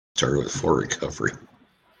Started with Ford Recovery.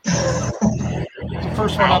 The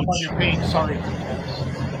first one up on your page. Sorry.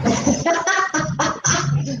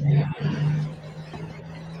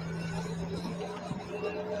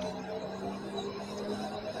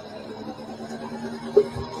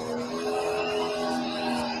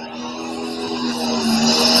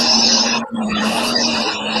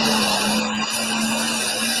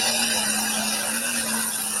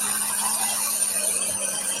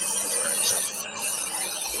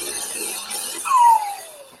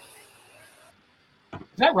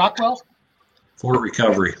 Is that Rockwell? Ford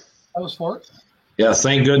Recovery. That was Fort? Yeah,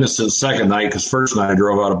 thank goodness it's the second night because first night I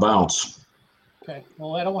drove out of bounds. Okay.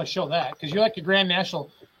 Well, I don't want to show that because you're like the Grand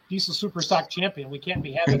National Diesel Super Stock champion. We can't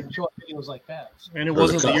be having showing videos like that. And it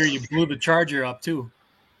wasn't the year you blew the Charger up, too.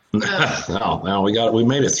 No, we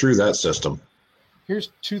made it through that system. Here's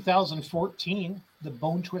 2014, the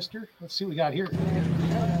Bone Twister. Let's see what we got here.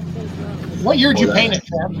 What year did you paint it,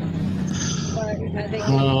 Trav?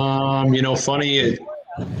 Funny,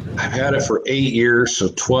 I've had it for 8 years, so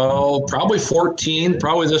 12, probably 14,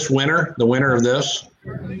 probably this winter, the winter of this.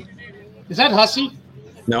 Is that Hussey?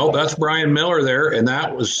 No, that's Brian Miller there, and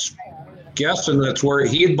that was guessing that's where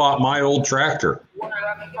he had bought my old tractor.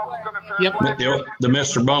 Yep. The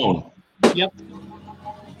Mr. Bone. Yep.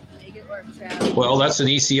 Well, that's an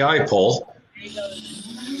ECI pull.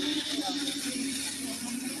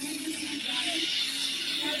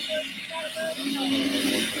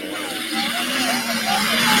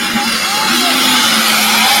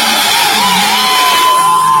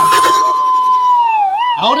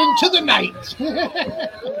 Out into the night.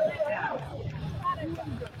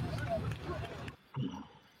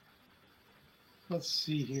 Let's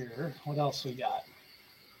see here. What else we got?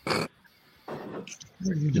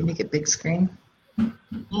 Did you make it big screen?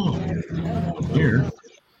 Oh, here.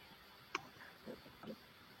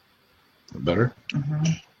 Better?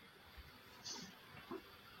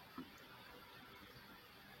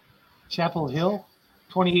 Chapel Hill,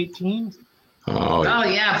 2018. Oh,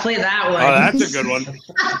 yeah, play that one. Oh, that's a good one.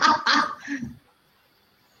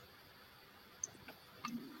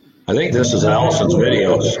 I think this is Allison's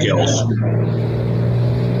video skills.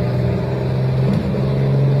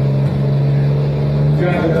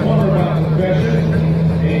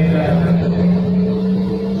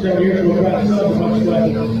 Several years ago, about so much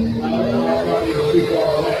better. Too far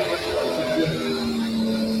away.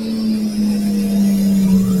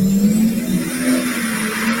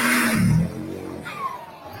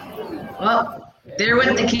 Well, there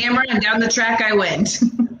went the camera, and down the track I went.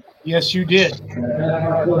 Yes, you did.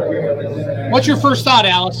 What's your first thought,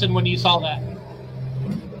 Allison, when you saw that?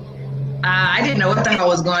 I didn't know what the hell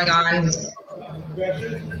was going on.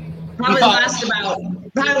 Probably last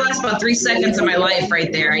about 3 seconds of my life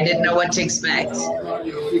right there. I didn't know what to expect.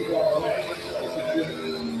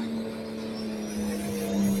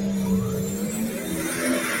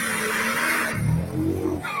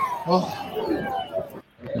 Oh,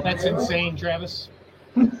 that's insane, Travis.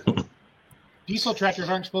 Diesel tractors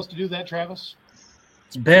aren't supposed to do that, Travis.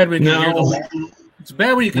 It's bad when you hear it's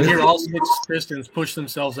bad when you can hear all 6 pistons push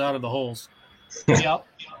themselves out of the holes. Yep.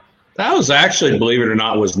 That was actually, believe it or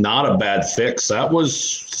not, was not a bad fix. That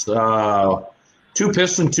was 2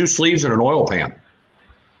 pistons, 2 sleeves, and an oil pan.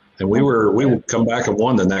 And we would come back and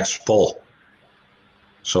won the next pull.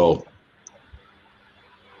 So.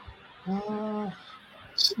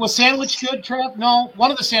 Was sandwich good, Trev? No,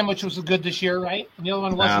 one of the sandwiches was good this year, right? And the other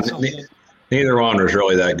one wasn't so good. Neither one was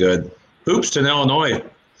really that good. Hoopston, Illinois.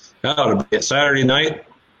 That ought to be a Saturday night.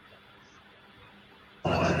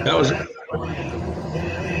 That was.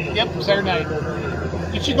 Yep, Saturday night.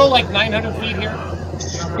 Did you go like 900 feet here?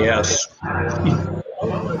 Yes.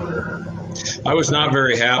 I was not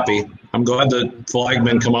very happy. I'm glad the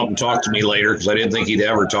flagman come up and talked to me later because I didn't think he'd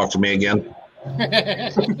ever talk to me again.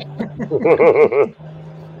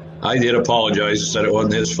 I did apologize and said it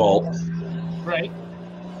wasn't his fault. Right.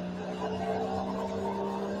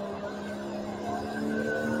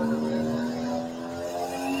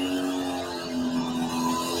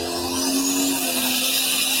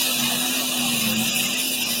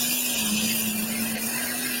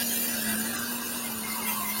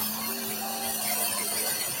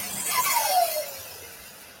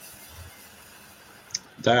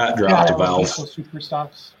 That dropped a valve. Super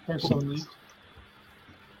stocks. They're so neat.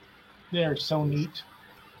 They're so neat.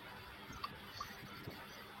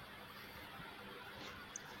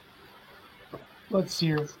 Let's see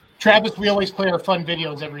here. Travis, we always play our fun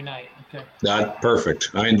videos every night. Okay. That's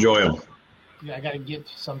perfect. I enjoy them. Yeah, I got to get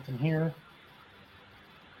something here.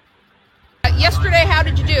 Yesterday, how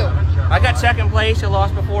did you do? I got second place. I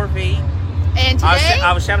lost by 4 feet. And today?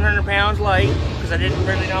 I was 700 pounds light because I didn't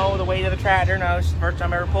really know the weight of the tractor, and that was the first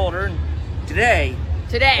time I ever pulled her. And today.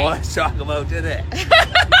 Well, let's talk about today.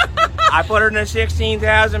 I put her in a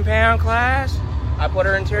 16,000 pound class. I put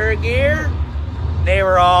her in turret gear. They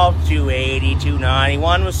were all 280, 290.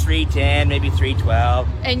 One was 310, maybe 312.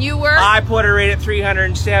 And you were? I put her in at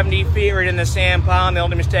 370 feet right in the sand pile. And the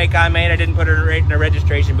only mistake I made, I didn't put her right in the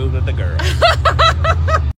registration booth with the girl.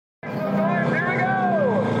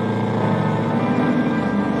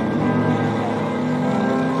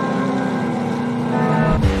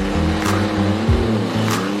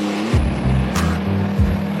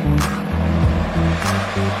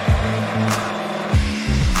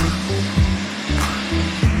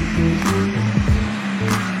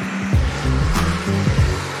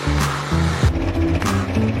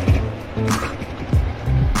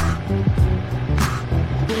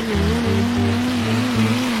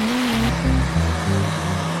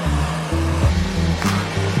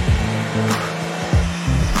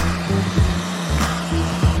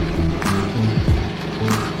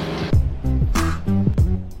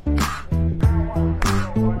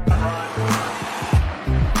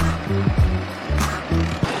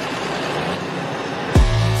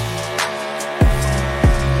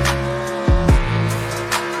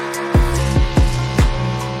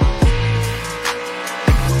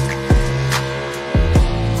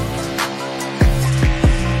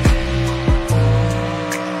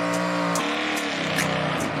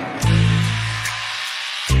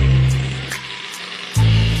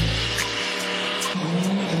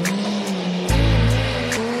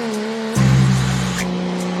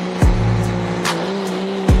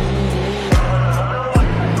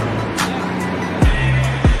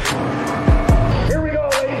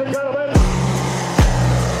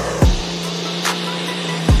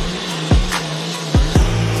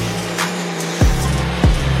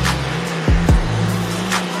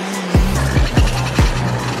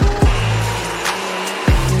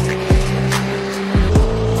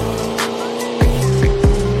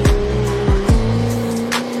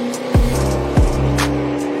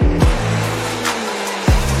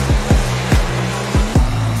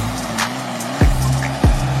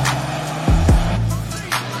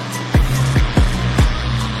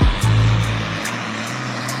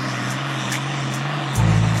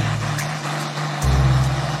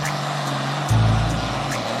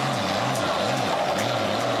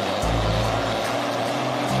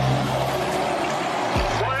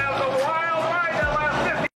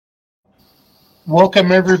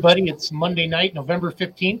 Welcome, everybody. It's Monday night, November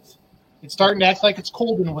 15th. It's starting to act like it's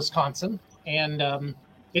cold in Wisconsin, and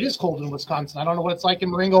it is cold in Wisconsin. I don't know what it's like in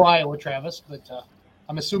Marengo, Iowa, Travis, but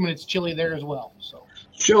I'm assuming it's chilly there as well. So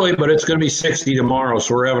chilly, but it's going to be 60 tomorrow,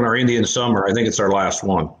 so we're having our Indian summer. I think it's our last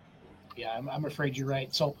one. Yeah, I'm afraid you're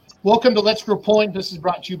right. So welcome to Let's Go Pulling. This is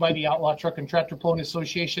brought to you by the Outlaw Truck and Tractor Pulling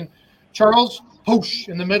Association. Charles, poosh,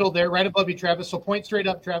 in the middle there, right above you, Travis. So point straight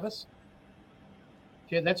up, Travis.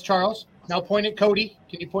 Okay, that's Charles. Now point at Cody.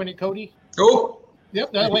 Can you point at Cody? Oh.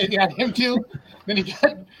 Yep, that way you got him too. Then you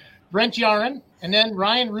got Brent Yaren. And then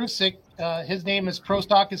Ryan Rusick. His name is Pro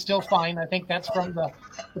Stock is still fine. I think that's from the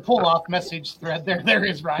pull-off message thread there. There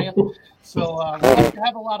is Ryan. So we'll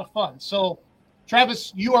have a lot of fun. So,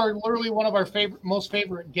 Travis, you are literally one of our most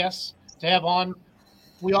favorite guests to have on.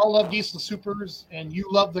 We all love Diesel Supers, and you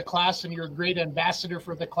love the class, and you're a great ambassador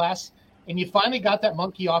for the class. And you finally got that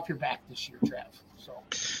monkey off your back this year, Trav. So.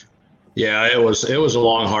 Yeah, it was a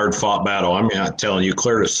long, hard-fought battle. I mean, I'm telling you,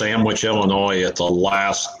 clear to Sandwich, Illinois at the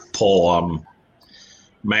last pull.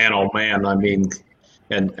 Man, oh man! I mean,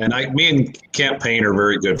 me and Kent Payne are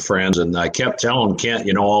very good friends, and I kept telling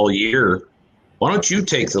Kent, all year, why don't you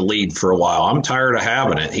take the lead for a while? I'm tired of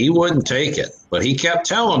having it. He wouldn't take it, but he kept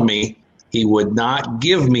telling me he would not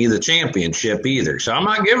give me the championship either. So I'm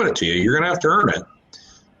not giving it to you. You're going to have to earn it.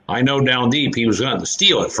 I know down deep he was going to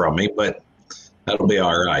steal it from me, but that'll be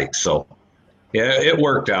all right. So, yeah, it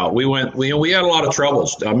worked out. We had a lot of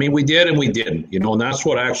troubles. I mean, we did and we didn't, and that's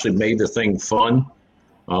what actually made the thing fun.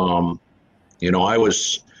 I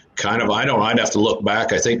was I'd have to look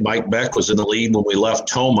back. I think Mike Beck was in the lead when we left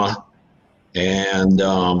Toma. And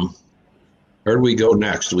where did we go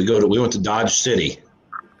next? We went to Dodge City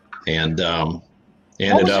and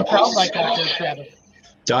ended up. What was the crowd like out there, Travis?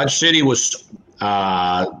 Dodge City was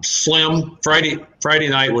slim. Friday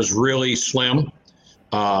night was really slim.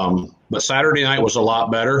 But Saturday night was a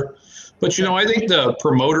lot better. But, I think the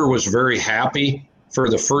promoter was very happy for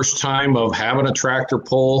the first time of having a tractor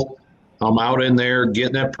pull. I'm out in there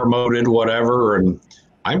getting it promoted, whatever. And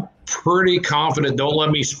I'm pretty confident. Don't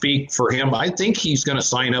let me speak for him. I think he's going to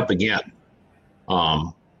sign up again.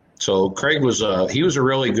 So Craig was he was a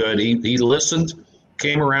really good. He listened,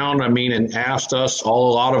 came around. I mean, and asked us a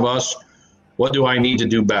lot of us, what do I need to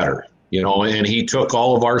do better? You know, and he took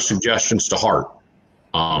all of our suggestions to heart.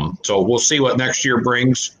 So we'll see what next year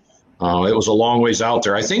brings. It was a long ways out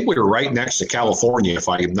there. I think we were right next to California, if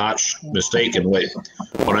I'm not mistaken, when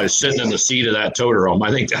I was sitting in the seat of that Totodrome.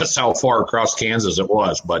 I think that's how far across Kansas it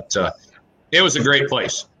was. But it was a great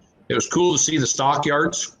place. It was cool to see the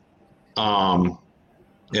stockyards.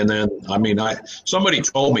 And then, I mean, somebody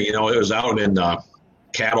told me, you know, it was out in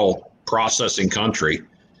cattle processing country.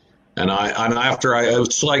 And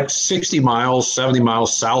it's like 60 miles, 70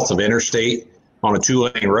 miles south of interstate on a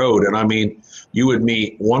 2-lane road. And I mean, you would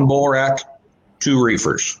meet one bull rack, 2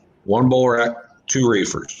 reefers, one bull rack, 2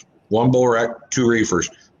 reefers, one bull rack, 2 reefers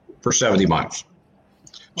for 70 miles.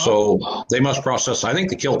 Wow. So they must process, I think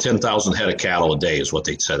they kill 10,000 head of cattle a day is what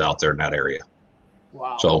they said out there in that area.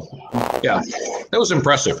 Wow. So, yeah, that was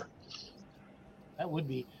impressive. That would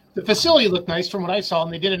be. The facility looked nice from what I saw,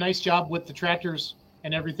 and they did a nice job with the tractors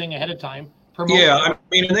and everything ahead of time. Yeah, I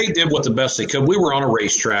mean, and they did what the best they could. We were on a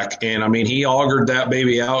racetrack, and I mean, he augered that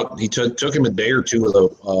baby out. He took him a day or two with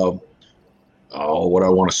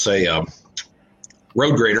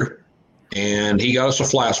road grader, and he got us a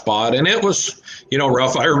flat spot, and it was, you know,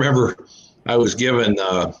 rough. I remember I was giving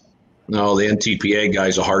the NTPA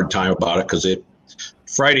guys a hard time about it because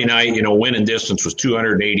Friday night, you know, wind and distance was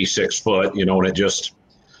 286 foot, you know, and it just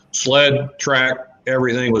sled track.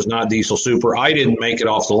 Everything was not diesel super. I didn't make it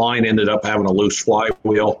off the line, ended up having a loose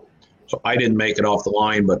flywheel. So I didn't make it off the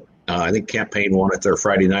line, but I think Campaign won it there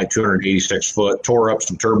Friday night, 286 foot, tore up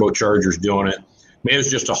some turbochargers doing it. I mean, it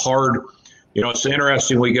was just a hard, you know, it's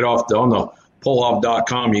interesting. We get off on the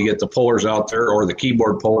pulloff.com, you get the pullers out there, or the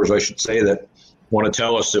keyboard pullers, I should say, that want to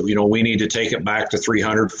tell us that, you know, we need to take it back to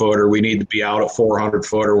 300 foot or we need to be out at 400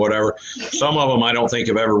 foot or whatever. Some of them I don't think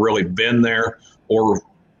have ever really been there or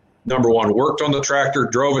number one, worked on the tractor,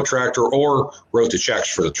 drove a tractor, or wrote the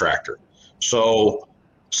checks for the tractor. So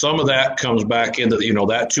some of that comes back into, you know,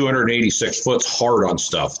 that 286 foot's hard on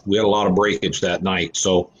stuff. We had a lot of breakage that night.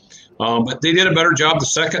 So, but they did a better job the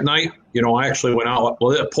second night. You know, I actually went out.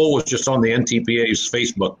 Well, that poll was just on the NTPA's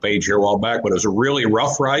Facebook page here a while back, but it was a really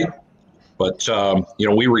rough ride. But, you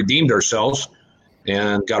know, we redeemed ourselves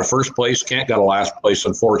and got a first place. Kent got a last place,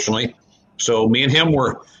 unfortunately. So me and him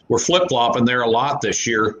were flip-flopping there a lot this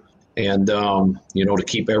year. And, you know, to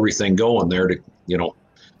keep everything going there, to, you know,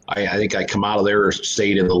 I think I come out of there,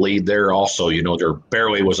 stayed in the lead there also, you know, there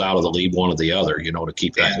barely was out of the lead one or the other, you know, to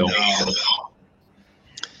keep that going.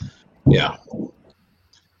 Yeah.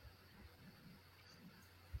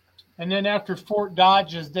 And then after Fort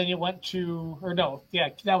Dodge, then you went to, or no, yeah,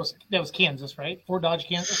 that was Kansas, right? Fort Dodge,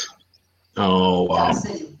 Kansas? Oh, wow.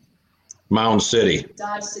 Mound City.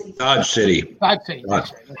 Dodge City. Dodge City. That's right.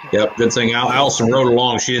 Okay. Yep. Good thing Allison rode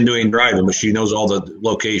along. She didn't do any driving, but she knows all the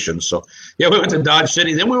locations. So, yeah, we went to Dodge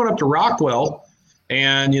City. Then we went up to Rockwell,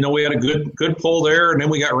 and, you know, we had a good pull there, and then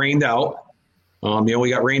we got rained out. You know, we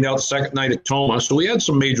got rained out the second night at Toma. So we had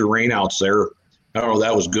some major rainouts there. I don't know if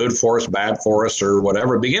that was good for us, bad for us, or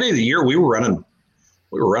whatever. Beginning of the year, we were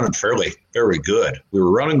running fairly, very good. We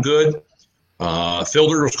were running good.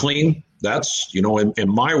 Filter was clean. That's, you know, in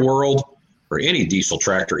my world, or any diesel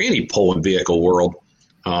tractor, any pulling vehicle world,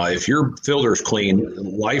 if your filter's clean,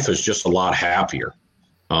 life is just a lot happier.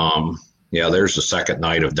 Yeah, there's the second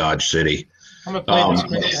night of Dodge City. I'm going to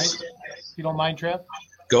play this quick, if you don't mind, Trev.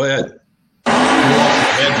 Go ahead.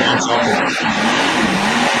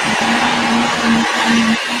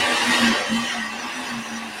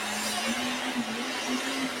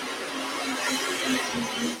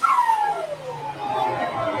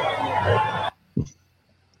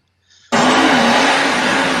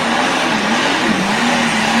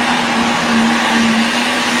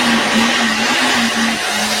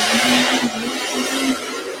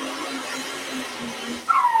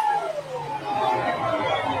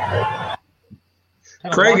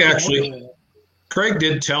 Craig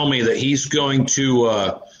did tell me that he's going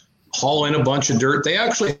to haul in a bunch of dirt. They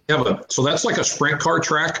actually have so that's like a sprint car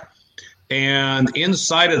track. And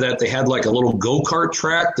inside of that, they had like a little go-kart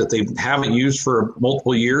track that they haven't used for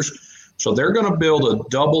multiple years. So they're going to build a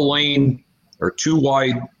double lane or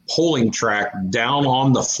 2-wide pulling track down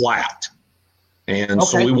on the flat. And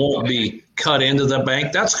so we won't be cut into the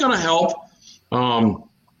bank. That's going to help.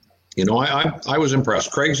 You know, I was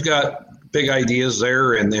impressed. Craig's got big ideas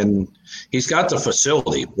there, and then he's got the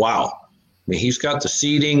facility. Wow. I mean, he's got the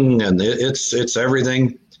seating, and it's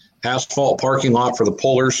everything. Asphalt parking lot for the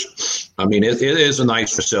pullers. I mean, it is a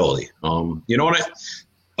nice facility. You know what?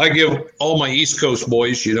 I give all my East Coast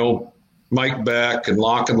boys, you know, Mike Beck and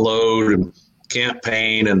Lock and Load and Camp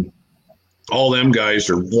Payne and all them guys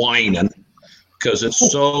are whining because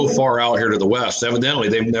it's so far out here to the west. Evidently,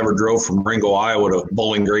 they've never drove from Ringo, Iowa to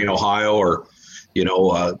Bowling Green, Ohio, or,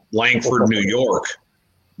 Langford, New York,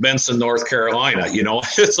 Benson, North Carolina.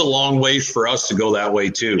 It's a long ways for us to go that way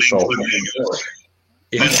too. So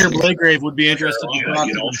I'm sure Blagrave would be interested in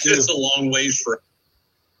talking to it's a long ways for.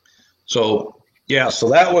 So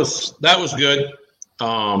that was good.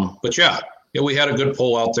 But we had a good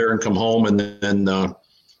pull out there and come home, and then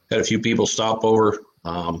had a few people stop over,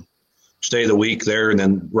 stay the week there, and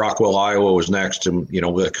then Rockwell, Iowa was next. And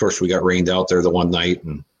of course, we got rained out there the one night,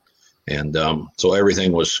 and so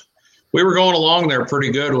everything was. We were going along there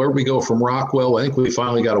pretty good. Where we go from Rockwell, I think we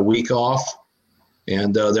finally got a week off,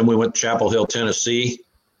 and then we went to Chapel Hill, Tennessee,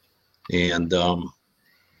 and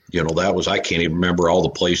that was, I can't even remember all the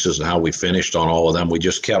places and how we finished on all of them. We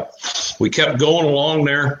kept going along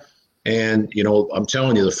there, and I'm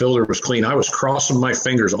telling you, the filter was clean. I was crossing my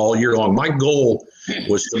fingers all year long. My goal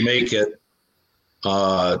was to make it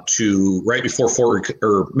to right before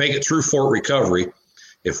make it through Fort Recovery.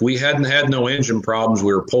 If we hadn't had no engine problems,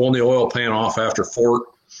 we were pulling the oil pan off after Fort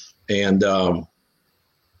and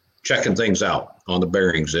checking things out on the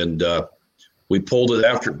bearings. And we pulled it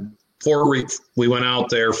after Fort. We went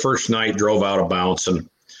out there first night, drove out of bounds, and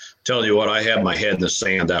tell you what, I had my head in the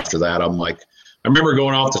sand after that. I'm like, I remember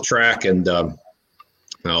going off the track, and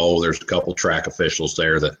there's a couple track officials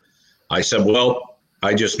there that I said, well,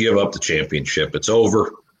 I just give up the championship. It's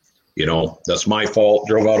over. That's my fault.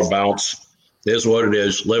 Drove out of bounds. It is what it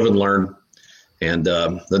is. Live and learn. And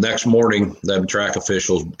the next morning, them track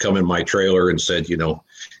officials come in my trailer and said,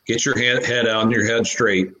 get your head on your head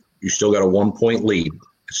straight. You still got a 1-point lead.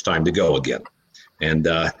 It's time to go again. And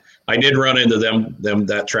I did run into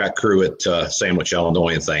that track crew at Sandwich,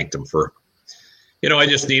 Illinois, and thanked them for, I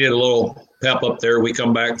just needed a little pep up there. We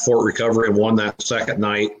come back Fort Recovery and won that second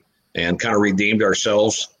night and kind of redeemed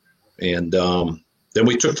ourselves. And then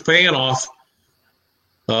we took the pan off.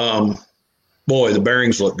 Boy, the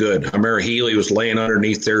bearings look good. I remember Healy was laying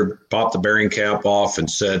underneath there, popped the bearing cap off and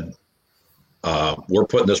said, we're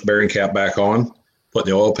putting this bearing cap back on,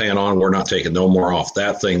 putting the oil pan on. We're not taking no more off.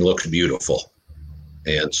 That thing looks beautiful.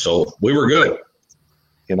 And so we were good.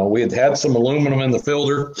 We had some aluminum in the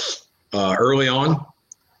filter early on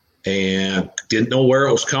and didn't know where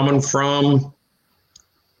it was coming from.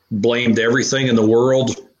 Blamed everything in the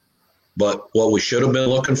world but what we should have been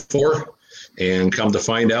looking for. And come to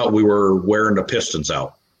find out, we were wearing the pistons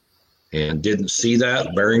out and didn't see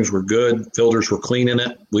that. Bearings were good. Filters were cleaning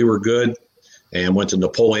it. We were good. And went to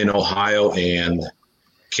Napoleon, Ohio, and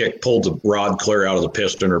pulled the rod clear out of the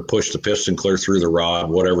piston or pushed the piston clear through the rod,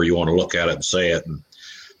 whatever you want to look at it and say it. And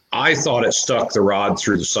I thought it stuck the rod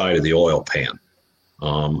through the side of the oil pan.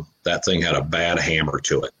 That thing had a bad hammer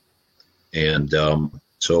to it. And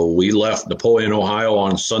so we left Napoleon, Ohio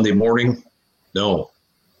on Sunday morning. No.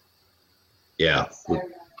 Yeah,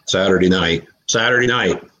 Saturday night.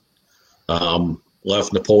 Left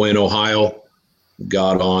Napoleon, Ohio,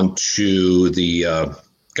 got home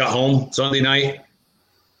Sunday night.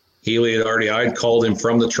 Healy I'd called him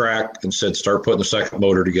from the track and said, start putting the second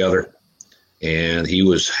motor together. And he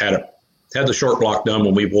had the short block done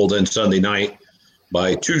when we pulled in Sunday night.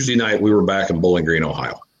 By Tuesday night, we were back in Bowling Green,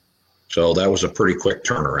 Ohio. So that was a pretty quick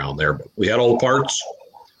turnaround there. But we had all the parts.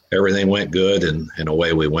 Everything went good, and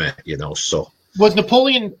away we went, so. Was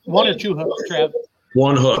Napoleon one or two hooks, Trav?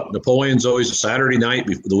 One hook. Napoleon's always a Saturday night,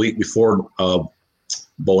 the week before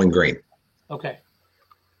Bowling Green. Okay.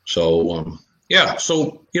 So,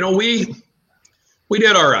 so, we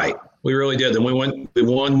did all right. We really did. Then we won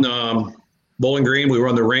Bowling Green. We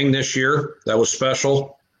won the ring this year. That was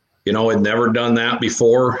special. Had never done that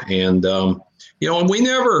before. And, and we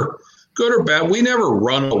never – good or bad, we never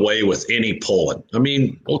run away with any pulling. I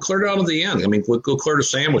mean, we'll clear down to the end. I mean, we'll go clear to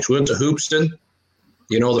Sandwich. We went to Hoopston,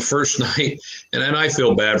 the first night. And then I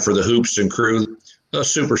feel bad for the Hoopston crew, the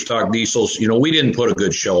super stock diesels. We didn't put a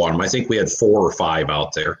good show on them. I think we had 4 or 5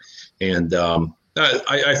 out there. And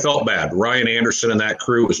I felt bad. Ryan Anderson and that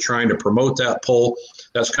crew was trying to promote that pull.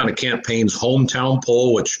 That's kind of Camp Payne's hometown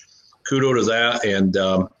pull, which kudos to that. And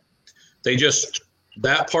they just –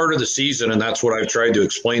 that part of the season, and that's what I've tried to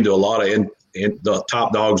explain to a lot of the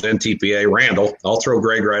top dogs, NTPA, Randall. I'll throw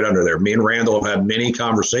Greg right under there. Me and Randall have had many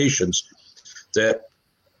conversations that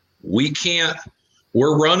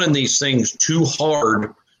we're running these things too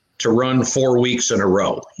hard to run 4 weeks in a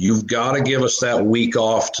row. You've got to give us that week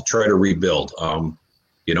off to try to rebuild.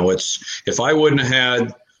 If I wouldn't have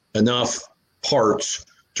had enough parts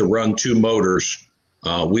to run 2 motors,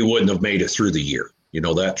 we wouldn't have made it through the year.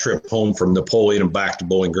 That trip home from Napoleon and back to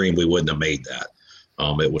Bowling Green, we wouldn't have made that.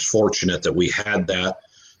 It was fortunate that we had that.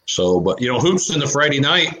 So, but, Hoopston the Friday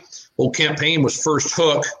night, old Kent Payne was first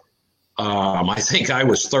hook. I think I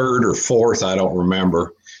was third or fourth. I don't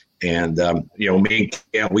remember. And, me and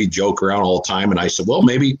Kent, we joke around all the time. And I said, well,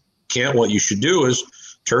 maybe, Kent, what you should do is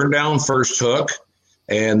turn down first hook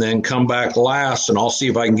and then come back last, and I'll see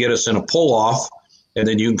if I can get us in a pull-off, and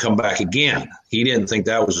then you can come back again. He didn't think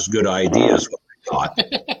that was as good an idea as what I thought.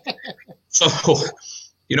 So,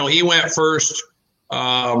 he went first.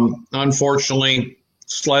 Unfortunately,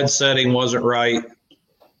 sled setting wasn't right.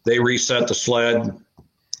 They reset the sled,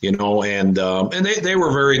 and they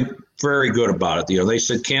were very, very good about it. They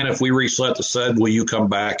said, Ken, if we reset the sled, will you come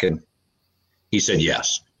back? And he said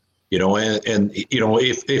yes.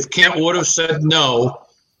 If Kent would have said no,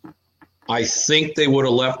 I think they would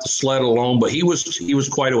have left the sled alone. But he was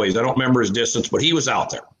quite a ways. I don't remember his distance, but he was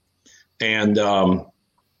out there. And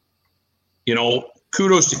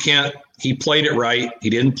kudos to Kent. He played it right. He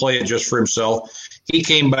didn't play it just for himself. He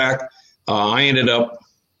came back. I ended up.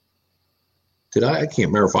 I can't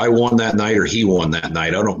remember if I won that night or he won that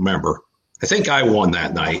night. I don't remember. I think I won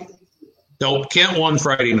that night. No, Kent won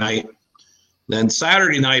Friday night. Then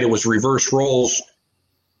Saturday night, it was reverse rolls.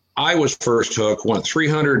 I was first hook, went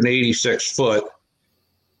 386 foot,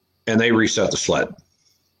 and they reset the sled.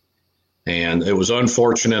 And it was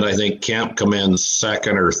unfortunate. I think Kemp come in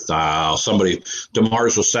second or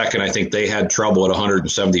DeMars was second. I think they had trouble at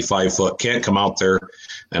 175 foot. Kent come out there,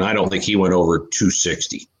 and I don't think he went over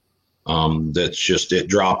 260. That's just, it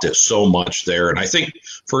dropped it so much there. And I think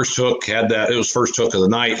first hook had that. It was first hook of the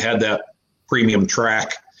night, had that premium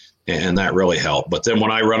track. And that really helped. But then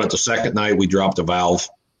when I run it the second night, we dropped a valve,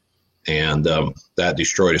 and that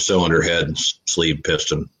destroyed a cylinder head and sleeve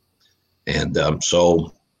piston. And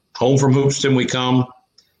so home from Hoopston we come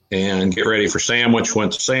and get ready for Sandwich.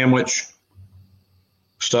 Went to Sandwich,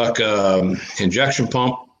 stuck injection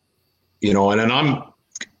pump, and then I'm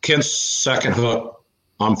Kent's second hook.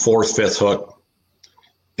 I'm fourth, fifth hook,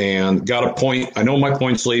 and got a point. I know my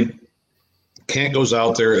point sleeve. Kent goes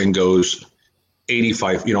out there and goes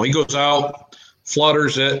 85. He goes out,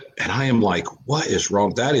 flutters it, and I am like, what is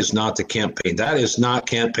wrong? That is not the Kent Payne. That is not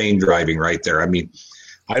Kent Payne driving right there. I mean,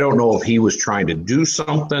 I don't know if he was trying to do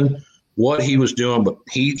something, what he was doing, but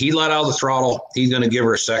he let out the throttle. He's going to give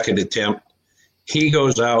her a second attempt. He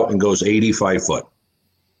goes out and goes 85 foot.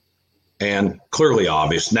 And clearly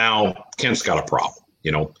obvious. Now, Kent's got a problem.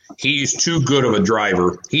 He's too good of a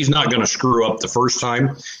driver. He's not going to screw up the first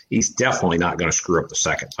time. He's definitely not going to screw up the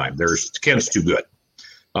second time. Kent's too good.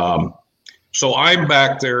 So I'm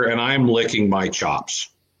back there and I'm licking my chops.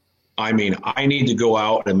 I mean, I need to go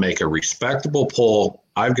out and make a respectable pull.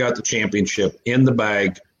 I've got the championship in the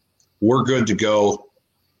bag. We're good to go.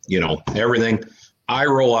 Everything. I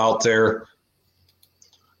roll out there,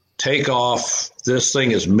 take off. This thing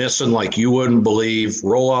is missing like you wouldn't believe.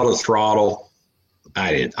 Roll out of throttle.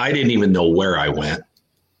 I didn't even know where I went.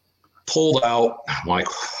 Pulled out. I'm like,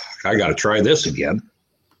 I got to try this again.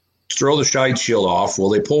 Throw the side shield off. Well,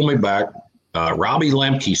 they pull me back. Robbie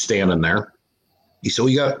Lemke standing there. He said,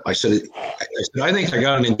 I said, I think I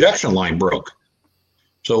got an injection line broke.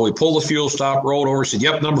 So we pulled the fuel stop, rolled over, said,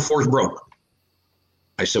 yep, number 4 is broke.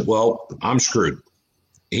 I said, well, I'm screwed.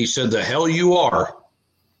 He said, the hell you are.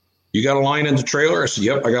 You got a line in the trailer? I said,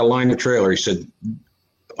 yep, I got a line in the trailer. He said,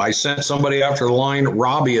 I sent somebody after the line.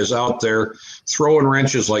 Robbie is out there throwing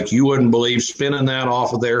wrenches like you wouldn't believe, spinning that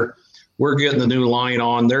off of there. We're getting the new line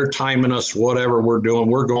on. They're timing us, whatever we're doing.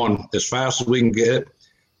 We're going as fast as we can get.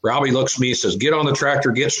 Robbie looks at me and says, get on the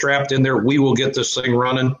tractor, get strapped in there. We will get this thing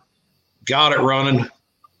running. Got it running.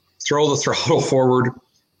 Throw the throttle forward,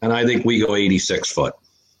 and I think we go 86 foot.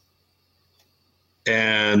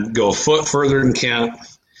 And go a foot further than Kent.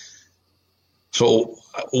 So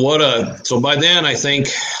by then I think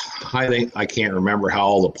I can't remember how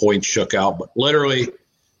all the points shook out, but literally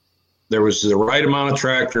there was the right amount of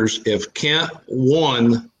tractors. If Kent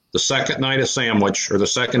won the second night of Sandwich or the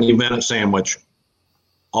second event at Sandwich,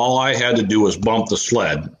 all I had to do was bump the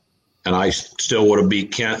sled, and I still would have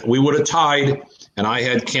beat Kent. We would have tied, and I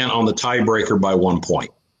had Kent on the tiebreaker by 1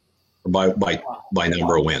 point, or by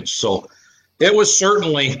number of wins. So it was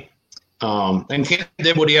certainly. And Kent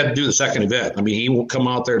did what he had to do the second event. I mean, he will come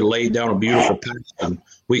out there to lay down a beautiful pass, and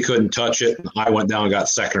we couldn't touch it. I went down and got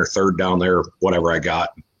second or third down there, whatever I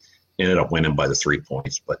got. Ended up winning by the 3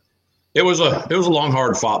 points. But it was a long,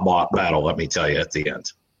 hard fought battle, let me tell you, at the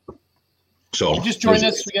end. So you just joined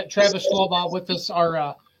us. We got Travis Schwalbaugh with us,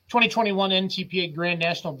 our 2021 NTPA Grand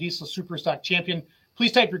National Diesel Superstock Champion.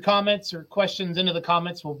 Please type your comments or questions into the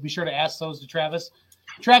comments. We'll be sure to ask those to Travis.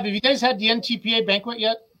 Trav, have you guys had the NTPA banquet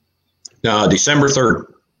yet? December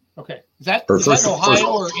 3rd. Okay. Is that in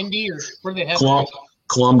Ohio or Indy, or where do they have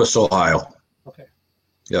Columbus, Ohio. Okay.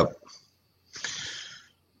 Yep.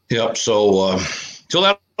 So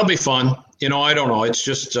that'll be fun. I don't know. It's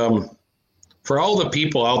just for all the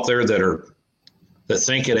people out there that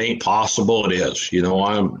think it ain't possible, it is.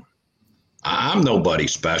 I'm nobody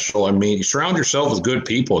special. I mean, you surround yourself with good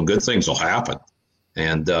people and good things will happen.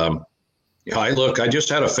 And I just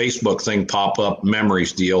had a Facebook thing pop up,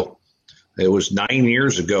 memories deal. It was 9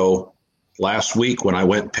 years ago last week when I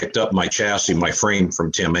went and picked up my chassis, my frame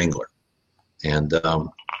from Tim Engler. And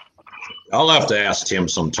I'll have to ask Tim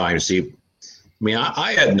sometime to see. I mean,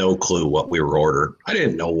 I had no clue what we were ordering. I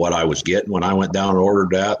didn't know what I was getting when I went down and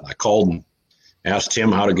ordered that. I called and asked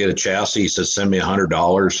Tim how to get a chassis. He said, send me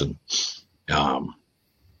 $100. And,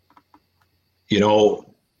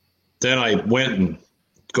 then I went and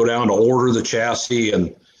go down to order the chassis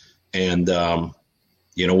and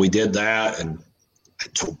we did that. And I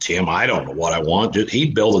told Tim, I don't know what I want.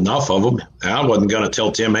 He'd build enough of them. I wasn't going to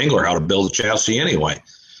tell Tim Engler how to build a chassis anyway.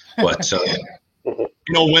 But,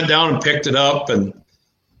 went down and picked it up, and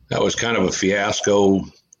that was kind of a fiasco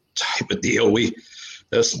type of deal.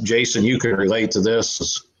 Jason, you can relate to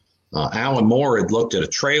this. Alan Moore had looked at a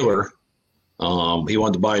trailer. He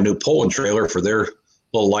wanted to buy a new Poland trailer for their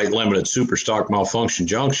little light limited super stock malfunction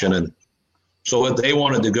junction. And so they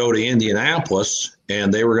wanted to go to Indianapolis,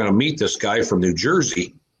 and they were going to meet this guy from New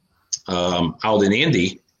Jersey out in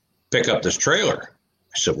Indy, pick up this trailer.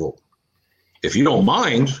 I said, well, if you don't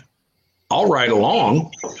mind, I'll ride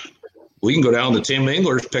along. We can go down to Tim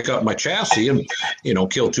Engler's, pick up my chassis, and,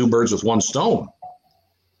 kill two birds with one stone.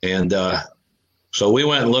 And so we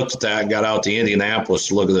went and looked at that, got out to Indianapolis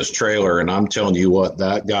to look at this trailer. And I'm telling you what,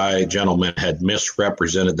 that gentleman had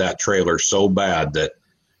misrepresented that trailer so bad that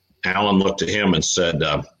Alan looked at him and said,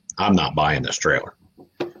 I'm not buying this trailer.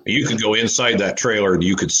 You could go inside that trailer and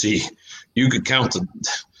you could count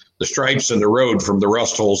the stripes in the road from the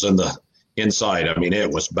rust holes in the inside. I mean, it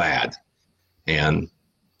was bad. And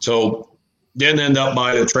so didn't end up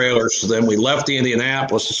buying the trailer. So then we left the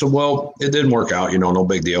Indianapolis. I said, well, it didn't work out, no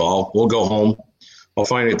big deal. We'll go home. I'll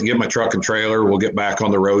find it to get my truck and trailer. We'll get back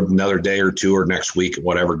on the road another day or two or next week,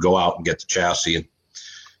 whatever, go out and get the chassis.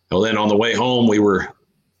 And then on the way home, we were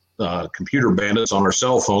computer bandits on our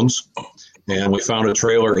cell phones, and we found a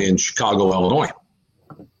trailer in Chicago, Illinois.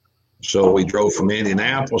 So we drove from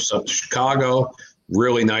Indianapolis up to Chicago,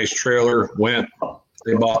 really nice trailer,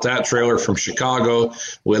 they bought that trailer from Chicago.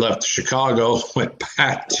 We left Chicago, went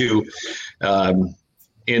back to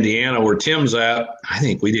Indiana where Tim's at. I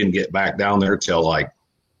think we didn't get back down there till like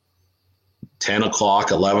 10 o'clock,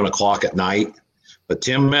 11 o'clock at night. But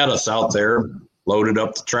Tim met us out there, loaded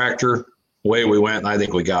up the tractor. Away we went, and I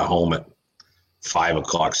think we got home at 5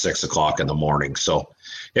 o'clock, 6 o'clock in the morning. So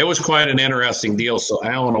it was quite an interesting deal. So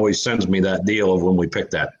Alan always sends me that deal of when we picked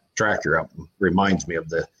that tractor up. It reminds me of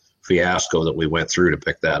the fiasco that we went through to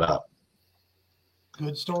pick that up.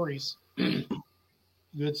 Good stories.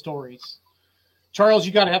 Good stories. Charles,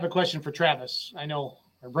 you got to have a question for Travis. I know.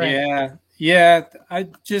 Yeah. I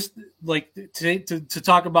just like to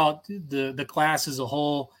talk about the class as a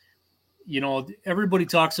whole. Everybody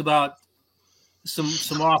talks about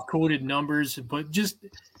some off-coded numbers, but just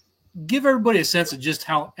give everybody a sense of just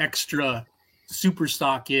how extra super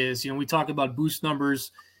stock is. We talk about boost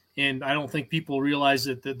numbers, and I don't think people realize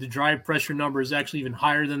that the drive pressure number is actually even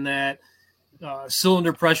higher than that.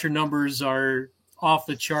 Cylinder pressure numbers are off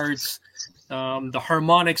the charts. The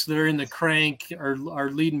harmonics that are in the crank are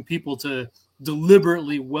leading people to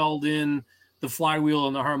deliberately weld in the flywheel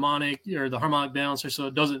and the harmonic balancer so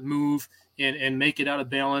it doesn't move and make it out of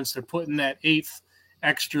balance. They're putting that eighth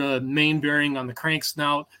extra main bearing on the crank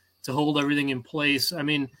snout to hold everything in place. I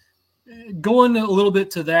mean, going a little bit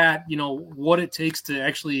to that, what it takes to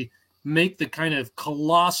actually make the kind of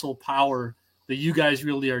colossal power that you guys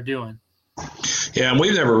really are doing. Yeah, and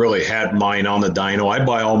we've never really had mine on the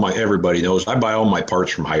dyno. Everybody knows, I buy all my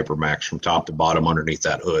parts from Hypermax from top to bottom underneath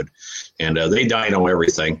that hood. And they dyno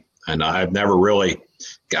everything. And I've never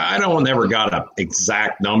never got an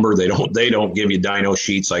exact number. They don't give you dyno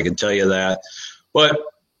sheets, I can tell you that. But,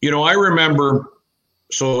 I remember,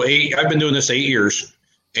 I've been doing this 8 years.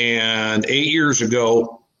 And 8 years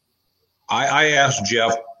ago, I asked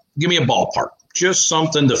Jeff, give me a ballpark, just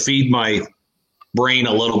something to feed my brain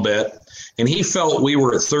a little bit. And he felt we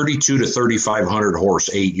were at 32 to 3,500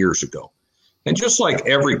 horse 8 years ago. And just like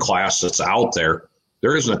every class that's out there,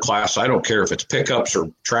 there isn't a class, I don't care if it's pickups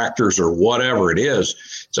or tractors or whatever it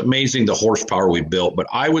is. It's amazing the horsepower we built. But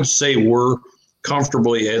I would say we're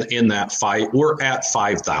comfortably in that fight. We're at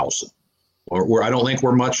 5,000. I don't think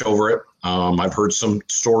we're much over it. I've heard some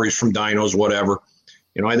stories from dynos, whatever.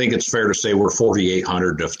 I think it's fair to say we're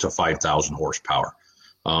 4,800 to 5,000 horsepower.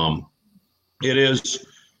 It is,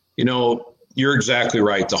 you're exactly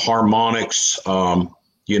right. The harmonics,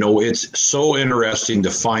 it's so interesting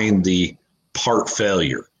to find the part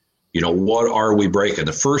failure. What are we breaking?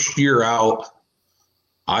 The first year out,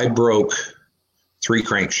 I broke 3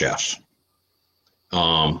 crankshafts.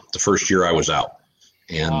 The first year I was out,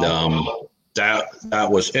 and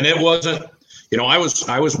that was, and it wasn't, I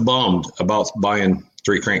was bummed about buying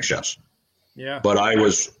 3 crankshafts. Yeah. But I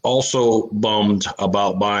was also bummed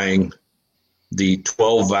about buying the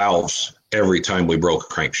 12 valves every time we broke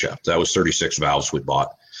a crankshaft. That was 36 valves we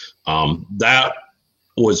bought. That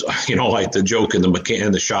was, like the joke in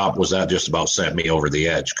the shop was that just about sent me over the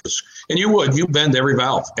edge. And you bend every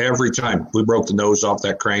valve every time we broke the nose off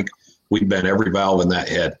that crank. We bent every valve in that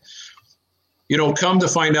head. Come to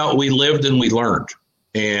find out, we lived and we learned.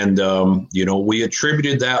 And, we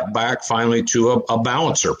attributed that back finally to a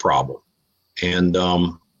balancer problem. And,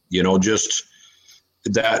 just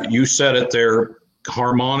that you said it there,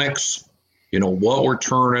 harmonics, what we're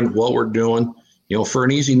turning, what we're doing, for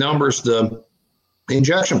an easy numbers, the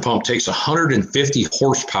injection pump takes 150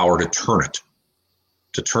 horsepower to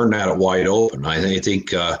turn that wide open. I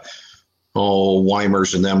think,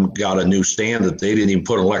 Weimers and them got a new stand that they didn't even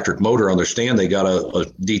put an electric motor on their stand. They got a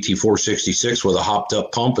DT466 with a hopped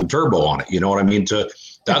up pump and turbo on it. You know what I mean?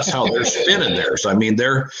 That's how they're spinning theirs. I mean,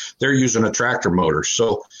 they're using a tractor motor.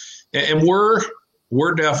 So, and we're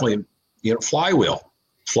definitely,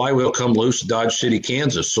 flywheel come loose, Dodge City,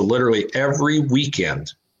 Kansas. So literally every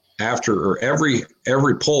weekend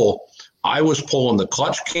every pull, I was pulling the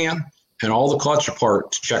clutch can and all the clutch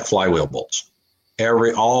apart to check flywheel bolts.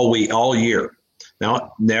 All year.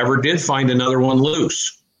 Now, never did find another one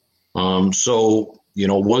loose. So,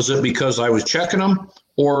 was it because I was checking them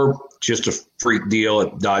or just a freak deal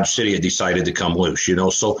at Dodge City had decided to come loose,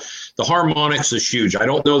 So the harmonics is huge. I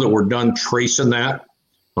don't know that we're done tracing that.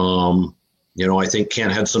 I think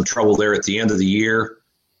Ken had some trouble there at the end of the year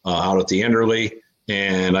out at the Enderley.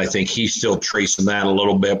 And I think he's still tracing that a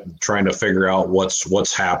little bit, trying to figure out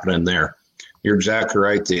what's happening there. You're exactly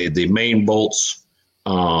right. The main bolts,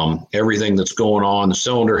 everything that's going on, the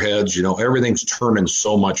cylinder heads, everything's turning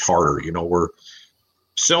so much harder. We're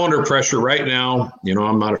cylinder pressure right now,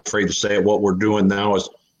 I'm not afraid to say it. What we're doing now is,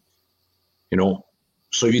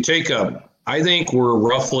 so you take I think we're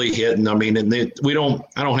roughly hitting, I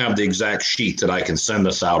don't have the exact sheet that I can send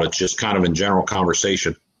this out. It's just kind of in general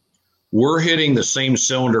conversation. We're hitting the same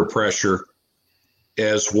cylinder pressure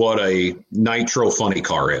as what a nitro funny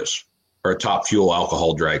car is, or a top fuel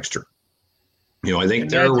alcohol dragster. I think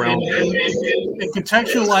they're around. And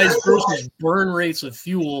contextualized versus burn rates of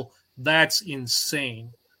fuel, that's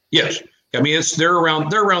insane. Yes. They're around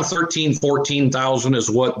 13, 14,000 is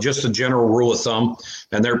what, just a general rule of thumb.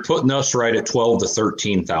 And they're putting us right at 12 to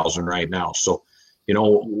 13,000 right now. So,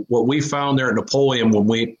 what we found there at Napoleon,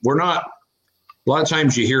 we're not, a lot of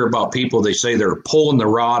times you hear about people, they say they're pulling the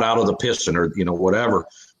rod out of the piston or, whatever.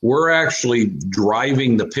 We're actually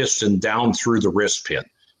driving the piston down through the wrist pin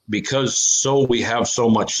because we have so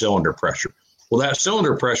much cylinder pressure. Well, that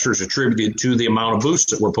cylinder pressure is attributed to the amount of boost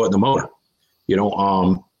that we're putting in the motor.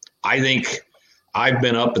 I think I've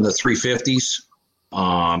been up in the 350s.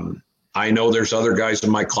 I know there's other guys in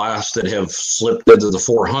my class that have slipped into the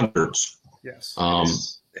 400s. Yes.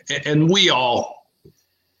 And we'll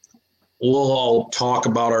all talk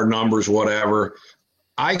about our numbers, whatever.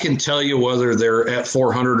 I can tell you whether they're at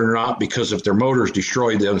 400 or not, because if their motor's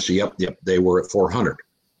destroyed, they'll say, yep, they were at 400.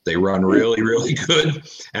 They run really, really good,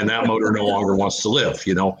 and that motor no longer wants to live.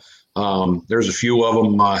 There's a few of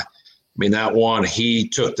them. That one, he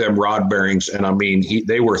took them rod bearings, and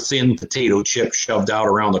they were thin potato chips shoved out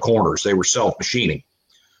around the corners. They were self-machining.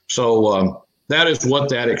 So that is what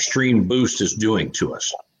that extreme boost is doing to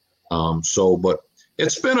us. But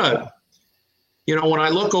it's been when I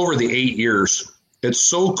look over the 8 years, it's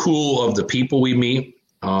so cool of the people we meet.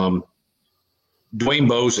 Dwayne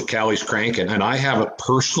Bowes at Callie's Crank, and I haven't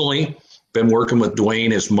personally been working with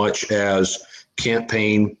Dwayne as much as Kent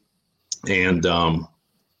Payne and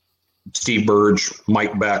Steve Burge,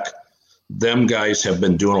 Mike Beck. Them guys have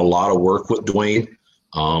been doing a lot of work with Dwayne.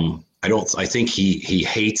 I think he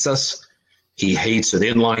hates us. He hates an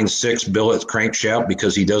inline 6 billet crankshaft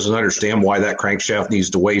because he doesn't understand why that crankshaft needs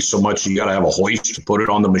to weigh so much. You got to have a hoist to put it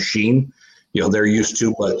on the machine. They're used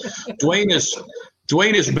to. But Dwayne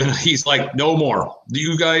has been, he's like, no more.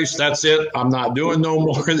 You guys, that's it. I'm not doing no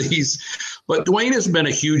more of these. But Dwayne has been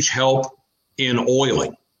a huge help in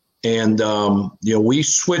oiling. And, we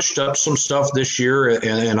switched up some stuff this year,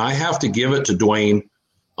 and I have to give it to Dwayne.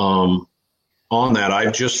 on that.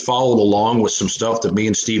 I've just followed along with some stuff that me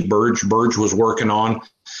and Steve Burge was working on,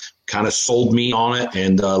 kind of sold me on it.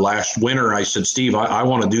 And last winter I said, Steve, I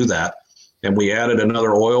want to do that. And we added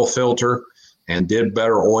another oil filter and did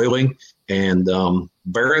better oiling. And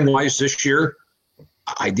bearing wise this year,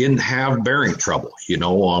 I didn't have bearing trouble,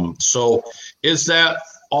 So is that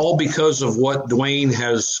all because of what Dwayne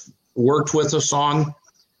has worked with us on?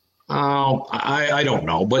 I don't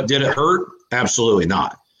know, but did it hurt? Absolutely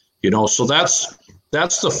not. So that's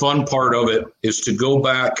the fun part of it, is to go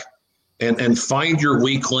back and find your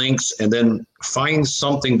weak links and then find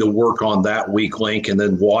something to work on that weak link and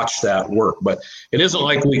then watch that work. But it isn't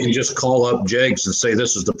like we can just call up Jegs and say,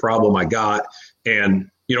 this is the problem I got, and,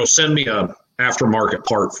 send me a aftermarket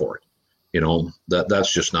part for it.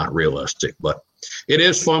 That's just not realistic, but it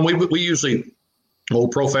is fun. We usually,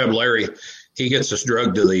 Profab Larry, he gets us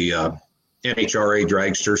drugged to the NHRA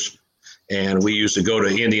dragsters. And we used to go to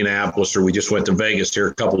Indianapolis, or we just went to Vegas here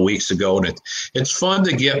a couple of weeks ago. And it's fun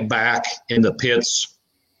to get back in the pits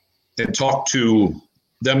and talk to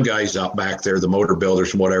them guys out back there, the motor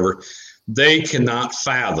builders and whatever. They cannot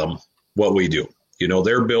fathom what we do.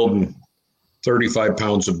 They're building 35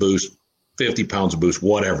 pounds of boost, 50 pounds of boost,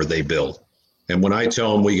 whatever they build. And when I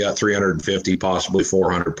tell them we got 350, possibly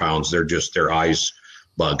 400 pounds, their eyes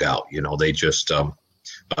bug out. They just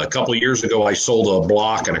a couple of years ago, I sold a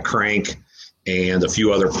block and a crank and a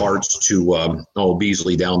few other parts to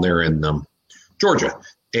Beasley down there in Georgia.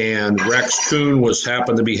 And Rex Kuhn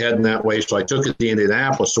happened to be heading that way, so I took it to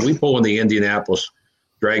Indianapolis. So we pull in the Indianapolis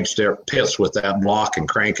dragster pits with that block and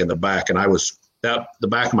crank in the back. And the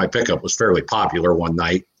back of my pickup was fairly popular one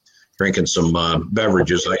night, drinking some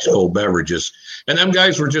beverages, ice cold beverages. And them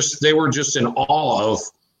guys were just in awe of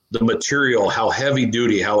the material, how heavy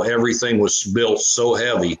duty, how everything was built so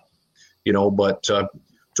heavy, but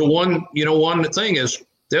one thing is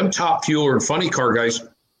them Top Fueler and Funny Car guys,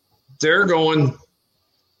 they're going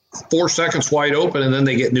 4 seconds wide open and then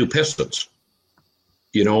they get new pistons,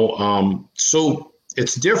 so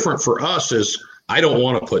it's different for us. Is I don't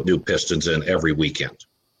want to put new pistons in every weekend.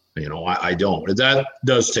 I don't. That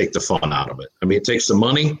does take the fun out of it. I mean, it takes the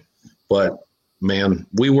money, but man,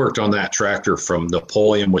 we worked on that tractor from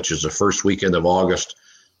Napoleon, which is the first weekend of August,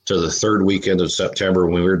 to the third weekend of September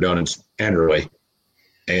when we were done in Enderley.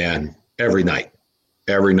 And every night,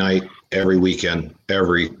 every weekend,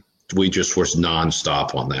 we just was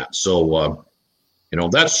nonstop on that. So,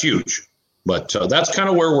 that's huge. But that's kind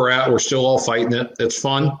of where we're at. We're still all fighting it. It's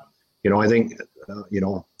fun. I think,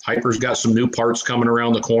 Hyper's got some new parts coming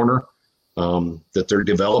around the corner that they're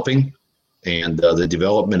developing. And the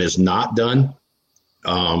development is not done.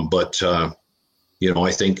 But I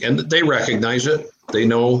think, and they recognize it. They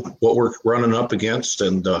know what we're running up against,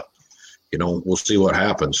 and, we'll see what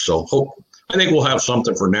happens. So I think we'll have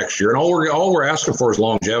something for next year. And all we're asking for is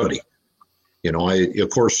longevity. Of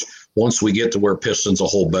course, once we get to where pistons will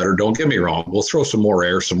hold better, don't get me wrong, we'll throw some more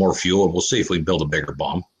air, some more fuel, and we'll see if we can build a bigger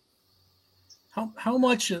bomb. How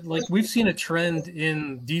much, like, we've seen a trend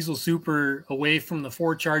in diesel super away from the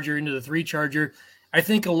 4-charger into the 3-charger. I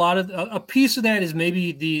think a piece of that is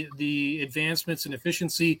maybe the advancements in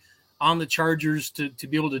efficiency on the chargers to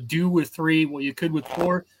be able to do with 3 what you could with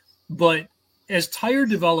 4. But as tire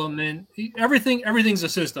development, everything's a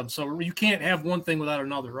system. So you can't have one thing without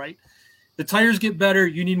another, right? The tires get better,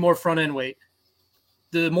 you need more front end weight.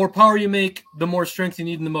 The more power you make, the more strength you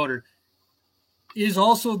need in the motor. Is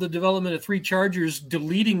also the development of 3 chargers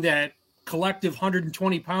deleting that collective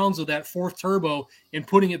 120 pounds of that 4th turbo and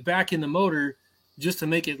putting it back in the motor just to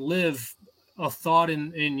make it live, a thought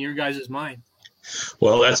in your guys' mind?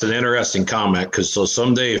 Well, that's an interesting comment, because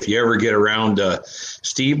someday if you ever get around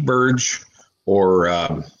Steve Burge or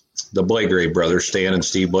the Blagrave brothers, Stan and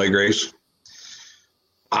Steve Blagraves,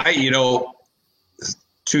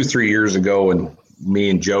 2-3 years ago, and me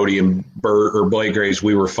and Jody and Blagraves,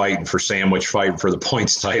 we were fighting for the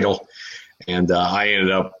points title, and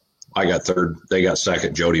I got third, they got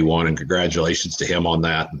second, Jody won, and congratulations to him on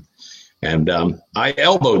that. And I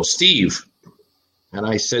elbowed Steve, and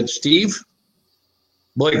I said, Steve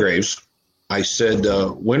Blagraves, I said,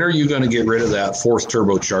 when are you going to get rid of that 4th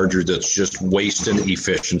turbocharger that's just wasting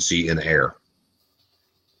efficiency in air?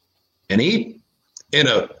 And he, in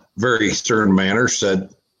a very stern manner,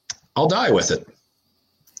 said, I'll die with it.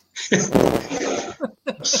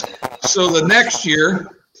 So the next year,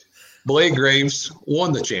 Blagraves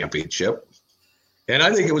won the championship. And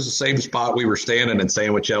I think it was the same spot we were standing in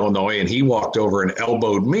Sandwich, Illinois, and he walked over and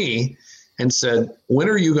elbowed me and said, when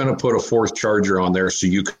are you going to put a 4th charger on there so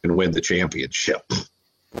you can win the championship?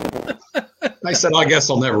 I said, I guess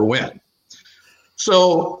I'll never win.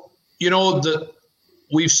 So,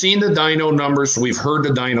 we've seen the dyno numbers. We've heard the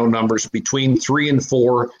dyno numbers between 3 and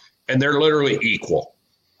 4, and they're literally equal.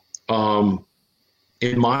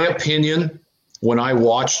 In my opinion, when I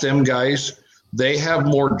watch them guys, they have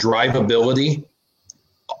more drivability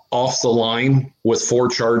off the line with 4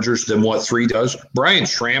 chargers than what 3 does. Brian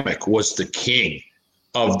Schrammick was the king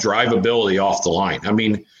of drivability off the line. I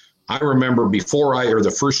mean, I remember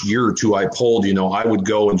the first year or two I pulled, I would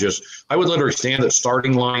go and I would literally stand at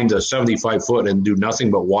starting line to 75 foot and do nothing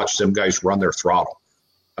but watch them guys run their throttle.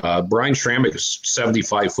 Brian Schrammick is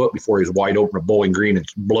 75 foot before he was wide open at Bowling Green and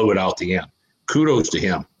blew it out the end. Kudos to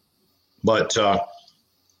him. But,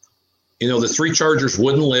 the 3 chargers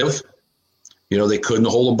wouldn't live. They couldn't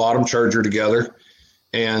hold a bottom charger together.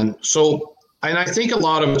 And I think a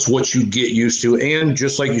lot of it's what you get used to. And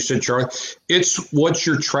just like you said, Charlie, it's what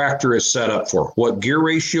your tractor is set up for, what gear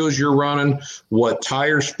ratios you're running, what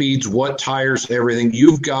tire speeds, what tires, everything.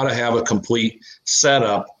 You've got to have a complete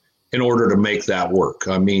setup in order to make that work.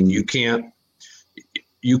 I mean, I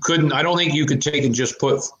don't think you could take and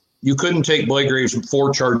you couldn't take Blake Graves'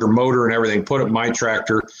 4-charger motor and everything, put it in my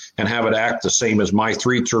tractor and have it act the same as my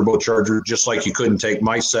 3 turbocharger, just like you couldn't take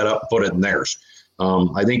my setup, put it in theirs.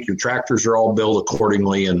 I think your tractors are all built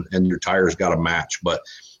accordingly and your tires got to match, but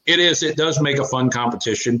it does make a fun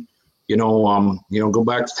competition. Go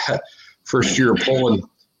back to that first year of pulling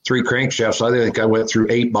 3 crankshafts. I think I went through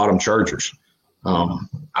 8 bottom chargers.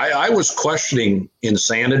 I was questioning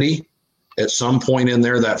insanity at some point in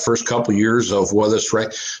there, that first couple years of whether it's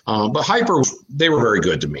right. But Hyper, they were very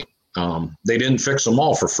good to me. They didn't fix them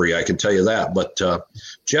all for free, I can tell you that. But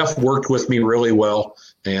Jeff worked with me really well,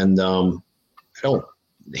 and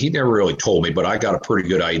he never really told me, but I got a pretty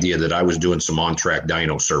good idea that I was doing some on-track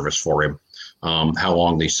dyno service for him, how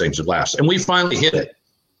long these things would last. And we finally hit it.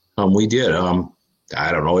 We did.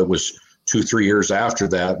 I don't know, it was 2-3 years after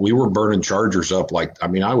that. We were burning chargers up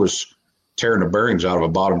I was tearing the bearings out of a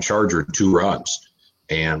bottom charger in 2 runs.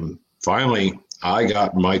 And finally, I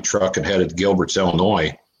got in my truck and headed to Gilbert's,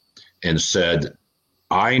 Illinois, and said,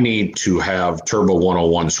 I need to have Turbo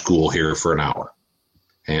 101 school here for an hour.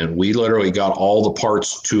 And we literally got all the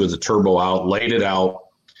parts to the turbo out, laid it out.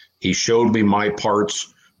 He showed me my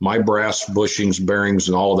parts, my brass bushings, bearings,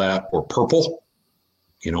 and all that were purple.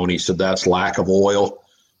 And he said, that's lack of oil,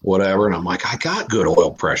 whatever. And I'm like, I got good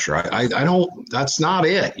oil pressure. I don't, that's not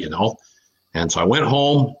it, And so I went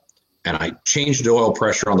home and I changed the oil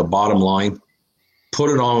pressure on the bottom line,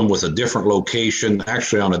 put it on with a different location,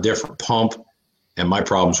 actually on a different pump, and my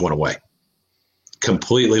problems went away.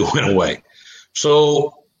 Completely went away.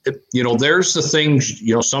 So, there's the things,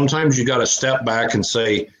 sometimes you got to step back and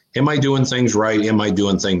say, am I doing things right? Am I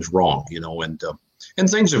doing things wrong? And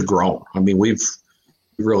things have grown. I mean, we've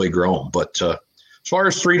really grown. But as far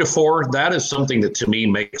as 3 to 4, that is something that to me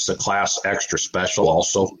makes the class extra special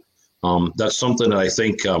also. That's something that I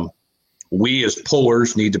think we as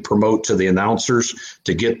pullers need to promote to the announcers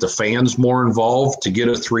to get the fans more involved, to get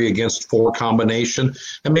a 3 against 4 combination,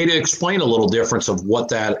 and maybe explain a little difference of what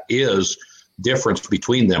that is, difference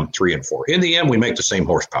between them 3 and 4. In the end, we make the same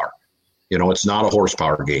horsepower. It's not a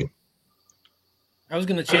horsepower game. I was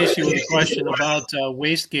going to chase you with a question about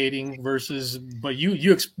wastegating versus, but you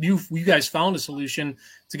guys found a solution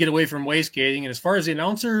to get away from wastegating. And as far as the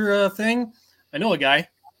announcer thing, I know a guy.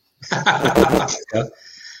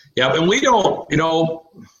 Yeah, and we don't,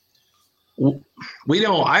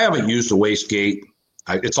 I haven't used a wastegate.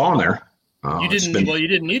 It's on there. You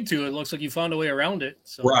didn't need to. It looks like you found a way around it.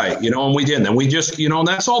 So. Right. And we didn't. And we just,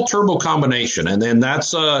 that's all turbo combination. And then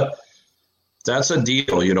that's a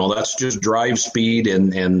deal, that's just drive speed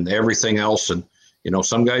and everything else. And,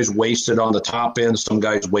 some guys waste it on the top end. Some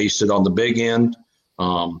guys waste it on the big end.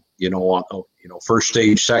 First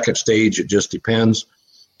stage, second stage, it just depends.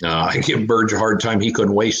 I give Burge a hard time. He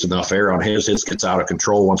couldn't waste enough air on his. His gets out of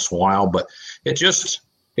control once in a while, but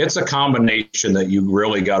it's a combination that you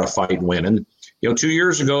really got to fight and win. And, 2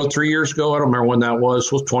 years ago, 3 years ago, I don't remember when that was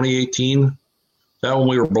 2018. That when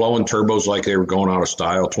we were blowing turbos like they were going out of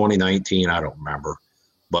style. 2019, I don't remember.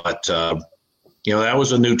 But, that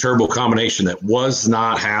was a new turbo combination that was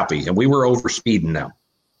not happy. And we were overspeeding them,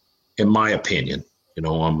 in my opinion.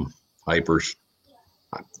 Hypers.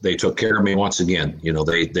 They took care of me once again.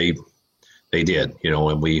 They did,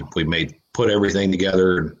 and we put everything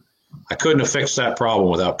together. And I couldn't have fixed that problem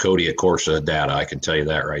without Cody at Corsa data. I can tell you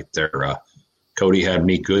that right there. Cody had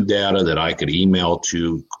me good data that I could email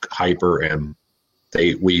to Hyper, and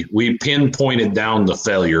we pinpointed down the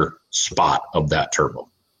failure spot of that turbo.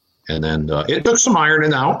 And then it took some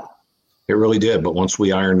ironing out. It really did. But once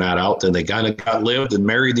we ironed that out, then they kind of got lived and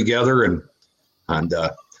married together. And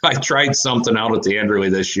I tried something out at the Enderley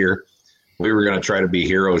this year We were going to try to be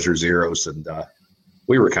heroes or zeros, and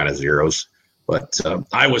we were kind of zeros. But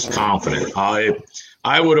I was confident.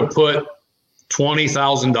 I would have put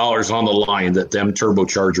 $20,000 on the line that them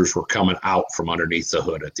turbochargers were coming out from underneath the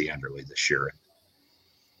hood at the Enderley this year.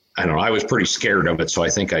 I don't know. I was pretty scared of it, so I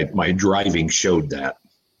think my driving showed that.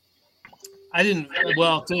 I didn't.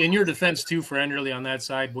 Well, in your defense too, for Enderley on that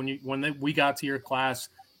side, when we got to your class,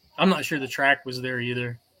 I'm not sure the track was there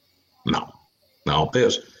either. No,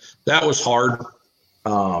 that was hard.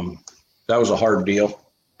 That was a hard deal.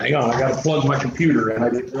 Hang on, I got to plug my computer in. I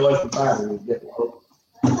didn't realize the battery was getting low.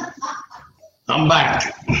 I'm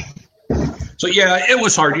back. So yeah, it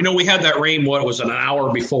was hard. We had that rain. What was it, an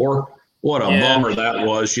hour before? What a bummer that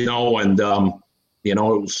was. And it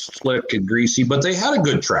was slick and greasy, but they had a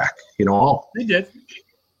good track. They did.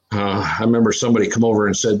 I remember somebody come over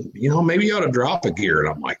and said, maybe you ought to drop a gear, and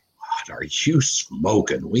I'm like, what are you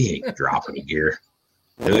smoking? We ain't dropping a gear.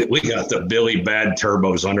 We got the Billy Bad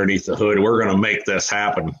turbos underneath the hood. We're going to make this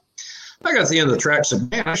happen. I got to the end of the track and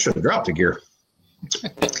said, man, I should have dropped a gear.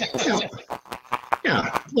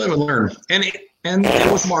 Yeah, live and learn. And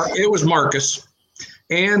it was Marcus.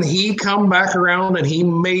 And he come back around and he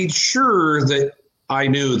made sure that I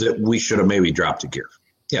knew that we should have maybe dropped a gear.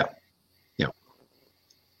 Yeah.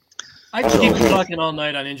 I can keep talking all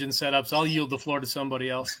night on engine setups. I'll yield the floor to somebody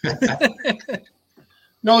else.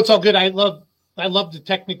 No, it's all good. I love the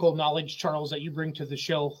technical knowledge, Charles, that you bring to the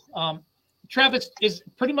show. Travis, is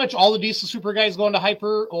pretty much all the Diesel Super guys going to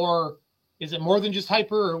hyper, or is it more than just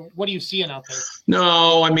hyper, or what are you seeing out there?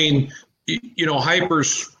 No, I mean,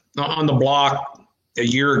 hypers on the block a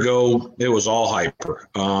year ago, it was all hyper.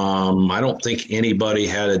 I don't think anybody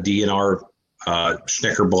had a DNR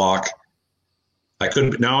Snicker block. I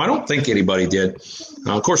don't think anybody did.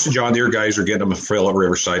 Of course, the John Deere guys are getting them a fill at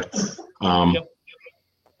Riverside. Yep.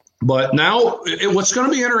 But now, what's going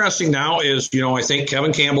to be interesting now is, I think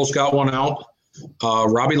Kevin Campbell's got one out.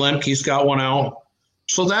 Robbie Lemke's got one out.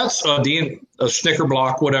 So that's a Snicker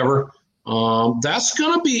block, whatever. That's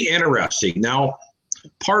going to be interesting. Now,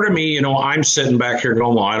 part of me, I'm sitting back here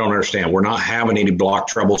going, well, I don't understand. We're not having any block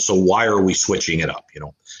trouble, so why are we switching it up,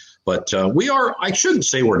 But we are. I shouldn't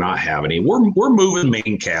say we're not having any. We're moving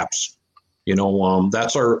main caps.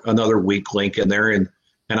 That's another weak link in there, and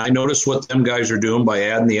I noticed what them guys are doing by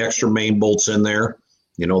adding the extra main bolts in there.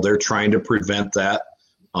 They're trying to prevent that.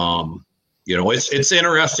 It's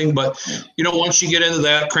interesting, but once you get into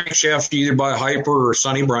that, crankshafts either by Hyper or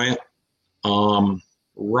Sonny Bryant.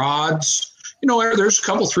 Rods, there's a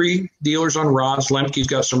couple, 3 dealers on rods. Lemke's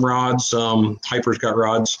got some rods. Hyper's got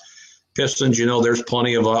rods. Pistons, there's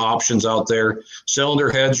plenty of options out there.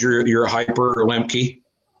 Cylinder heads, your Hyper or Lemke.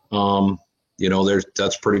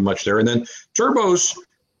 That's pretty much there. And then turbos,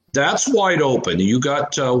 that's wide open. You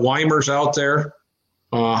got Weimers out there,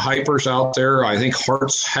 Hypers out there. I think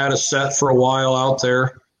Hart's had a set for a while out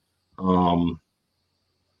there.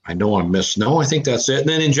 I know I missed. No, I think that's it. And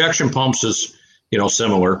then injection pumps is,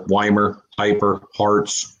 similar. Weimer, Hyper,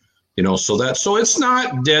 Hart's, so it's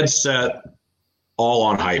not dead set all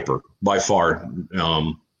on Hyper by far.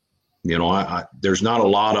 There's not a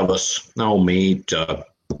lot of us.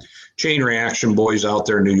 Chain Reaction boys out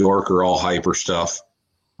there in New York are all Hyper stuff.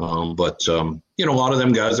 But a lot of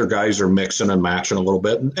them guys are mixing and matching a little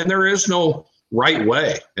bit. And there is no right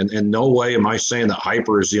way. And no way am I saying that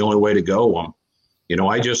Hyper is the only way to go.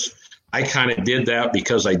 I kind of did that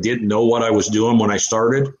because I didn't know what I was doing when I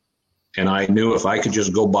started. And I knew if I could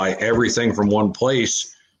just go buy everything from one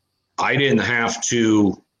place, I didn't have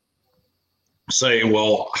to say,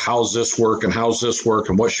 well, how's this work and how's this work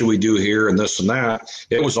and what should we do here and this and that.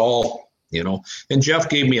 It was all, and Jeff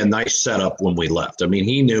gave me a nice setup when we left. I mean,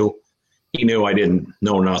 he knew I didn't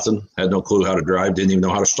know nothing, had no clue how to drive, didn't even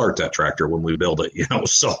know how to start that tractor when we built it,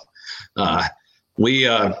 so that's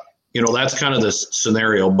kind of the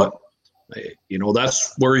scenario, but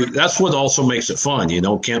that's what also makes it fun.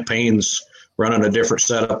 Kent Payne's running a different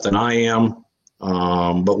setup than I am.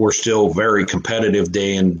 But we're still very competitive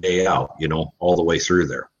day in, day out, all the way through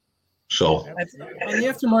there. So on the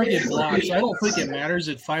aftermarket blocks, I don't think it matters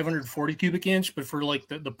at 540 cubic inch, but for like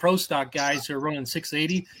the pro stock guys who are running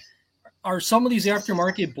 680, are some of these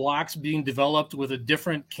aftermarket blocks being developed with a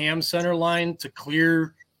different cam center line to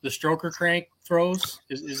clear the stroker crank throws?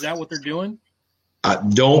 Is that what they're doing?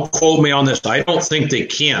 Don't quote me on this. I don't think they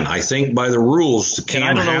can. I think by the rules, the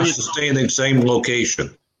cam has to stay in the same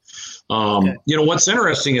location. Okay. What's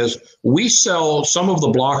interesting is we sell some of the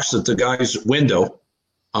blocks that the guys window,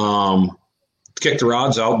 kick the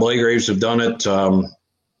rods out. Blagraves have done it.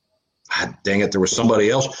 Dang it, there was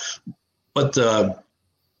somebody else. But the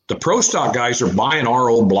pro stock guys are buying our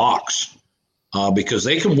old blocks because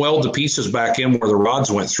they can weld the pieces back in where the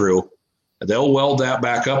rods went through. They'll weld that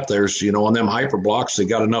back up. There's, on them hyper blocks, they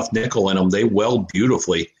got enough nickel in them. They weld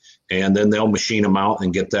beautifully, and then they'll machine them out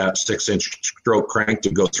and get that 6-inch stroke crank to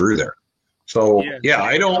go through there. So yeah,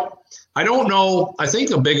 I don't know. I think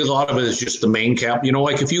a lot of it is just the main cap.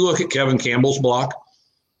 Like if you look at Kevin Campbell's block,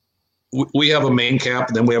 we have a main cap,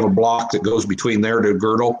 and then we have a block that goes between there to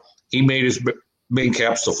girdle. He made his main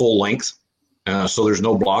caps the full length, so there's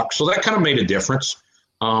no block. So that kind of made a difference.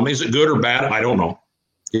 Is it good or bad? I don't know.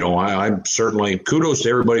 I'm certainly kudos to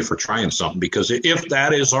everybody for trying something, because if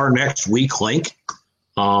that is our next weak link,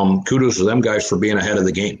 kudos to them guys for being ahead of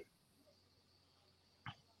the game.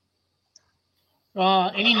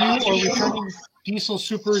 Any new or returning diesel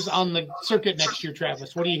supers on the circuit next year,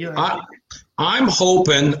 Travis? What are you hearing? I'm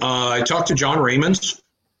hoping. I talked to John Raymonds.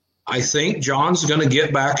 I think John's going to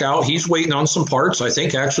get back out. He's waiting on some parts. I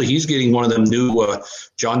think actually he's getting one of them new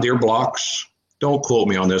John Deere blocks. Don't quote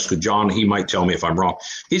me on this, because John, he might tell me if I'm wrong.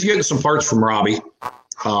 He's getting some parts from Robbie,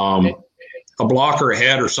 a block or a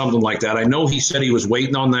head or something like that. I know he said he was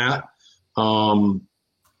waiting on that. So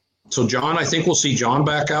John, I think we'll see John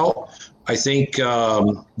back out. I think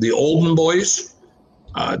the Olden boys,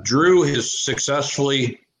 Drew is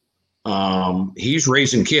successfully, he's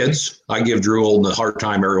raising kids. I give Drew Olden a hard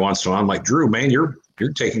time every once in a while. I'm like, Drew, man, you're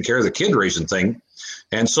taking care of the kid raising thing.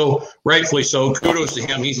 And so rightfully so, kudos to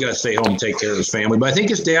him. He's got to stay home and take care of his family. But I think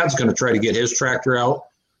his dad's going to try to get his tractor out.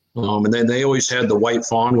 And then they always had the White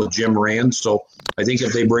Fawn with Jim Rand. So I think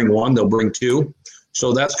if they bring one, they'll bring two.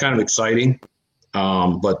 So that's kind of exciting.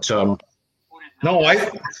 No,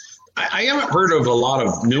 I haven't heard of a lot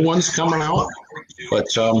of new ones coming out. But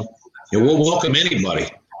we'll welcome anybody.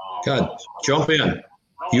 God, jump in.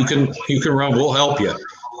 You can run. We'll help you.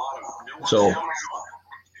 So.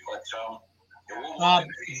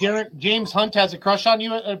 James Hunt has a crush on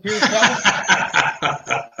you, it appears.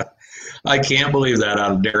 I can't believe that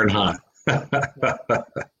out of Darren Hunt.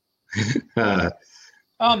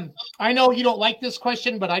 I know you don't like this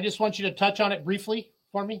question, but I just want you to touch on it briefly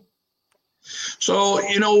for me. So,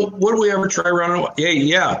 would we ever try running?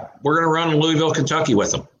 Yeah, we're going to run in Louisville, Kentucky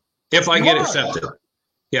with them if I get accepted.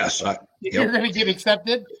 Yes, you're going to get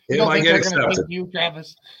accepted. If I get accepted, gonna take you,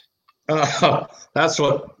 Travis. That's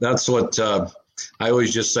what. I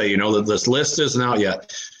always just say, that this list isn't out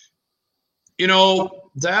yet.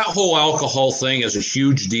 That whole alcohol thing is a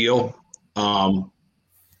huge deal. The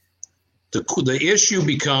issue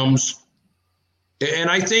becomes, and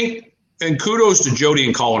I think, and kudos to Jody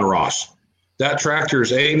and Colin Ross. That tractor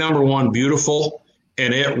is number one, beautiful,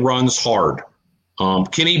 and it runs hard.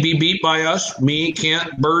 Can he be beat by us? Me,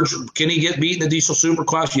 Kent, Burge, can he get beat in the diesel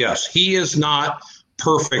superclass? Yes. He is not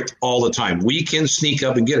perfect all the time. We can sneak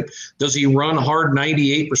up and get it. Does he run hard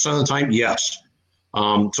 98% of the time? Yes.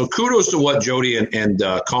 So kudos to what Jody and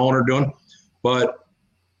Colin are doing. But,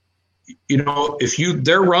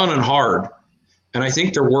 they're running hard, and I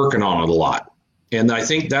think they're working on it a lot. And I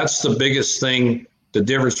think that's the biggest thing, the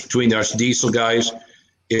difference between us diesel guys.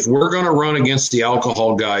 If we're going to run against the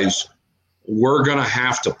alcohol guys, we're going to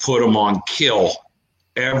have to put them on kill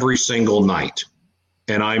every single night.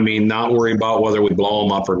 And I mean, not worry about whether we blow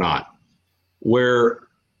them up or not. Where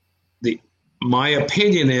my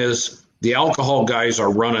opinion is the alcohol guys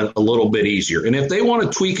are running a little bit easier. And if they want to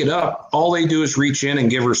tweak it up, all they do is reach in and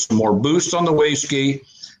give her some more boost on the wastegate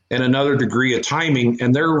and another degree of timing,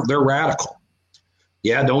 and they're radical.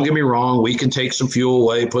 Yeah, don't get me wrong. We can take some fuel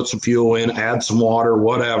away, put some fuel in, add some water,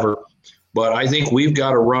 whatever. But I think we've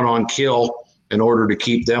got to run on kill in order to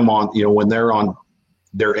keep them on, when they're on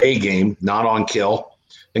their A game, not on kill.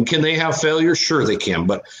 And can they have failures? Sure they can,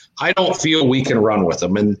 but I don't feel we can run with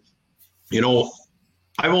them. And,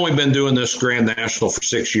 I've only been doing this Grand National for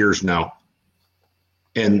 6 years now,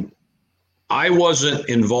 and I wasn't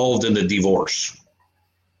involved in the divorce.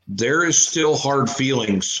 There is still hard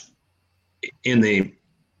feelings in the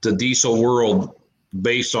diesel world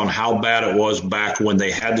based on how bad it was back when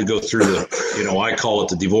they had to go through the, I call it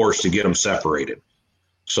the divorce to get them separated.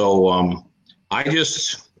 So I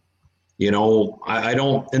just... I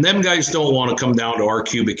don't, and them guys don't want to come down to our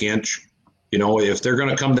cubic inch. If they're going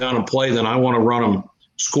to come down and play, then I want to run them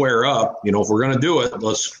square up. If we're going to do it,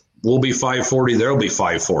 we'll be 540. They'll be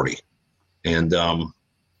 540. And,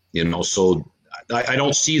 so I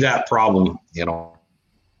don't see that problem,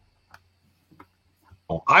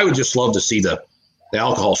 I would just love to see the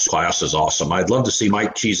alcohol class is awesome. I'd love to see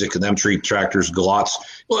Mike Cheezick and them treat tractors, Galats.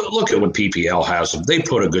 Look at what PPL has them. They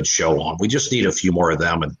put a good show on. We just need a few more of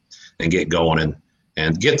them and get going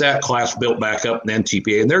and get that class built back up in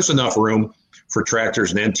NTPA. And there's enough room for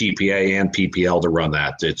tractors and NTPA and PPL to run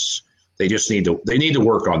that. they need to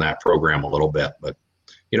work on that program a little bit. But,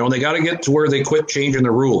 you know, they got to get to where they quit changing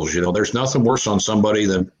the rules. You know, there's nothing worse on somebody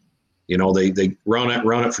than, you know, they run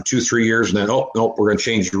it for 2-3 years and then, oh, nope, we're going to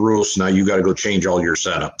change the rules. So now you got to go change all your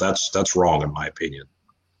setup. That's wrong in my opinion.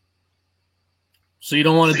 So you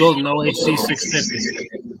don't want to build an OHC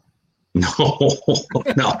 650? No.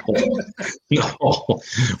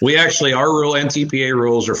 We actually, our NTPA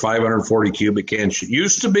rules are 540 cubic inch. It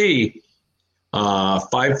used to be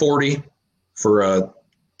 540 for a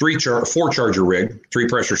 4-charger rig, 3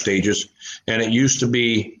 pressure stages, and it used to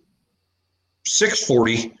be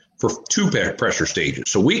 640 for 2 pressure stages.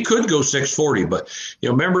 So we could go 640, but you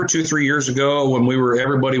know, remember 2-3 years ago when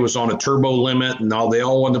everybody was on a turbo limit and they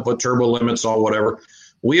all wanted to put turbo limits on whatever.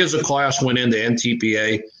 We as a class went into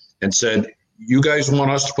NTPA and said, you guys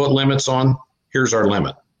want us to put limits on? Here's our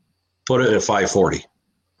limit. Put it at 540.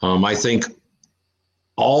 I think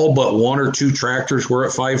all but 1 or 2 tractors were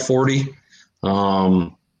at 540.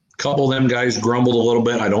 Couple of them guys grumbled a little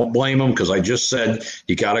bit. I don't blame them because I just said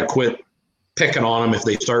you got to quit picking on them if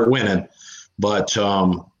they start winning. But,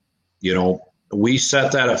 you know, we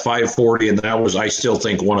set that at 540, and that was, I still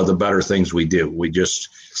think, one of the better things we do. We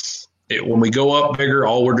just, when we go up bigger,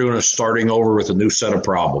 all we're doing is starting over with a new set of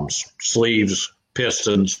problems. Sleeves,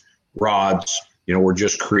 pistons, rods, you know, we're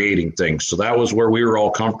just creating things. So that was where we were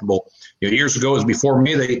all comfortable. You know, years ago, it was before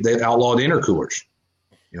me, they outlawed intercoolers.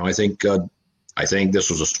 You know, I think this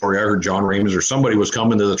was a story I heard John Raymond or somebody was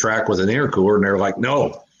coming to the track with an intercooler, and they're like,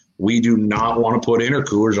 no, we do not want to put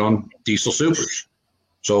intercoolers on diesel supers.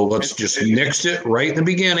 So let's just nix it right in the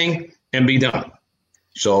beginning and be done.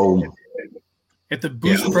 So at the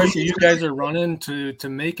boost pressure you guys are running to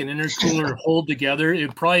make an intercooler hold together,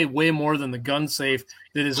 it probably way more than the gun safe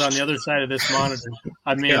that is on the other side of this monitor.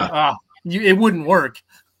 I mean, it wouldn't work.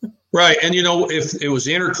 Right. And, you know, if it was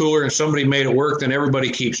the intercooler and somebody made it work, then everybody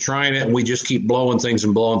keeps trying it and we just keep blowing things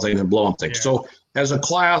and blowing things and blowing things. Yeah. So as a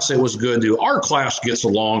class, it was good. Our class gets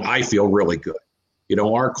along, I feel, really good. You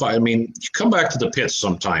know, our class, I mean, you come back to the pits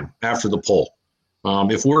sometime after the poll.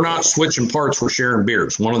 If we're not switching parts, we're sharing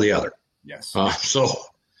beers, one or the other. Yes. We're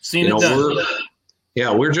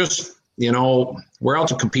just, you know, we're out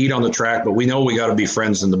to compete on the track, but we know we got to be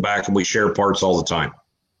friends in the back and we share parts all the time.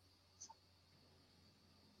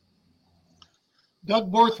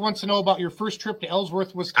 Doug Borth wants to know about your first trip to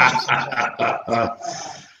Ellsworth, Wisconsin.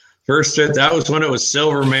 First trip, that was when it was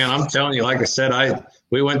silver, man. I'm telling you, like I said,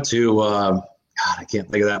 we went to, I can't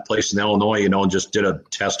think of that place in Illinois, you know, and just did a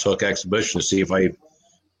test hook exhibition to see if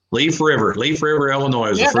Leaf River, Illinois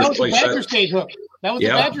was the first place. That was the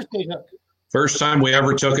Badger State hook. First time we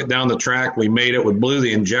ever took it down the track, we made it. We blew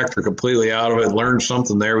the injector completely out of it, learned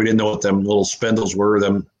something there. We didn't know what them little spindles were,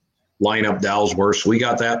 them line-up dowels were. So we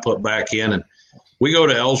got that put back in, and we go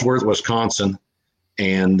to Ellsworth, Wisconsin,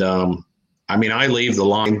 and I leave the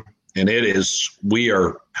line, and we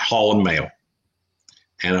are hauling mail.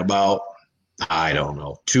 And about,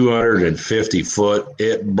 250 foot,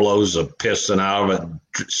 it blows a piston out of it,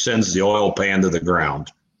 sends the oil pan to the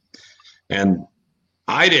ground. And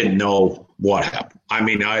I didn't know what happened. I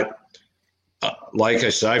mean, like I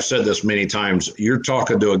said, I've said this many times, you're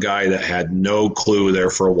talking to a guy that had no clue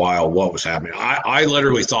there for a while what was happening. I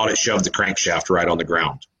literally thought it shoved the crankshaft right on the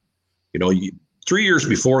ground. You know, 3 years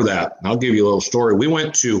before that, I'll give you a little story. We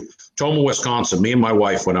went to Tomah, Wisconsin. Me and my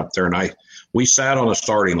wife went up there, and we sat on a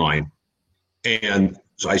starting line. And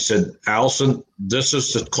so I said, Allison, this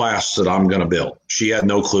is the class that I'm going to build. She had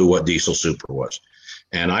no clue what diesel super was.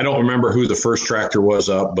 And I don't remember who the first tractor was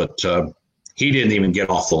up, but he didn't even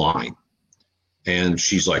get off the line. And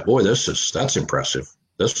she's like, boy, that's impressive.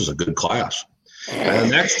 This was a good class. And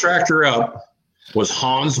the next tractor up was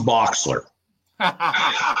Hans Boxler.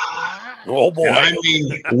 Oh, boy.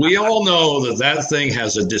 And we all know that thing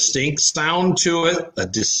has a distinct sound to it, a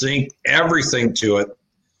distinct everything to it.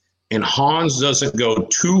 And Hans doesn't go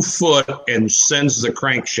 2 foot and sends the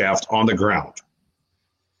crankshaft on the ground.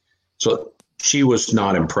 So she was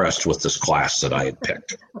not impressed with this class that I had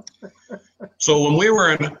picked. So when we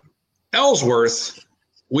were in Ellsworth,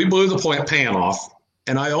 we blew the pan off,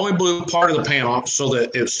 and I only blew part of the pan off so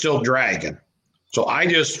that it was still dragging. So I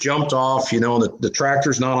just jumped off, you know, the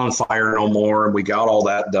tractor's not on fire no more, and we got all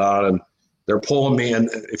that done, and they're pulling me in.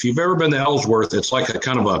 If you've ever been to Ellsworth, it's like a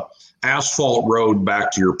kind of a asphalt road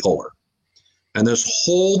back to your puller. And this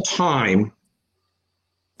whole time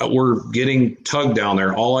we're getting tugged down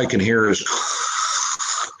there, all I can hear is,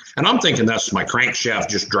 and I'm thinking that's my crankshaft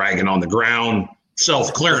just dragging on the ground,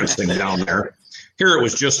 self-clearance thing down there. Here it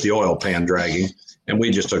was just the oil pan dragging, and we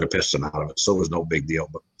just took a piston out of it, so it was no big deal.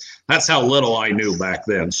 But that's how little I knew back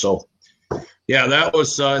then. So, yeah, that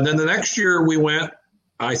was and then the next year we went,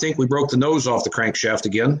 I think we broke the nose off the crankshaft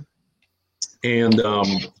again. And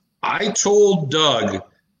I told Doug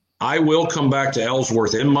I will come back to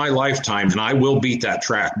Ellsworth in my lifetime, and I will beat that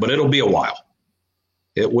track, but it'll be a while.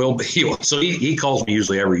 It will be. So he calls me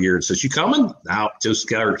usually every year and says, "You coming?" Now, just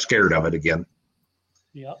scared of it again.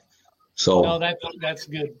 Yep. So no, that's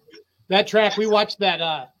good. That track we watched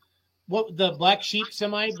that. What the Black Sheep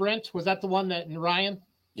semi, Brent, was that the one that in Ryan?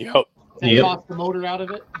 Yep. They tossed the motor out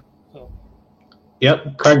of it. So.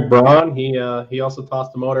 Yep, Craig Braun. He also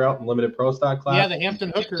tossed the motor out in limited pro stock class. Yeah, the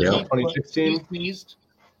Hampton Hooker. Yeah. 2016.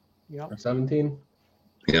 Yeah. Or 17.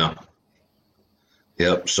 Yeah.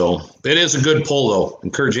 Yep. So it is a good pull, though.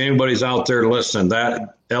 Encourage anybody's out there to listen.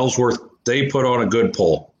 That Ellsworth, they put on a good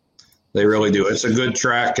pull. They really do. It's a good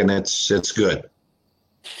track, and it's good.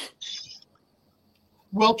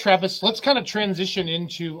 Well, Travis, let's kind of transition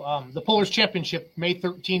into the Pullers Championship, May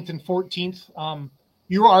 13th and 14th.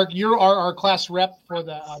 You are our class rep for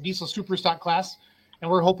the diesel superstock class,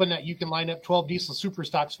 and we're hoping that you can line up 12 diesel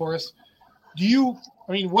superstocks for us. What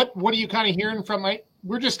are you kind of hearing from?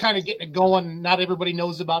 We're just kind of getting it going. Not everybody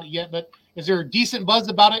knows about it yet, but is there a decent buzz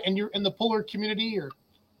about it in the Puller community? Or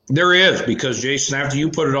there is, because Jason, after you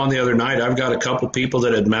put it on the other night, I've got a couple people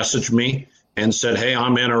that had messaged me and said, "Hey,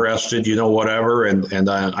 I'm interested, whatever." And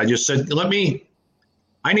I just said,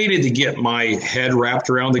 I needed to get my head wrapped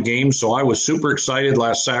around the game. So I was super excited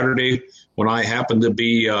last Saturday when I happened to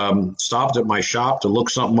be stopped at my shop to look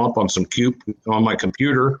something up on on my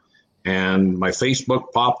computer, and my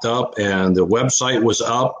Facebook popped up and the website was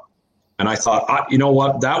up. And I thought, you know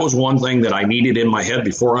what? That was one thing that I needed in my head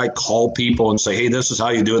before I call people and say, "Hey, this is how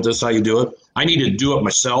you do it. This is how you do it." I needed to do it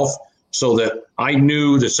myself so that I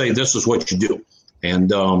knew to say, this is what you do.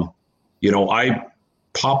 And, I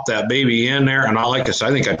popped that baby in there. And I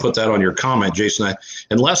think I put that on your comment, Jason.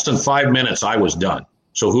 In less than 5 minutes, I was done.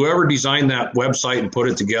 So whoever designed that website and put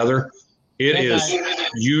it together, it is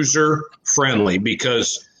user friendly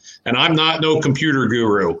and I'm not no computer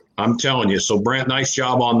guru, I'm telling you. So Brent, nice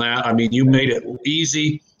job on that. I mean, you made it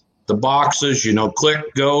easy. The boxes,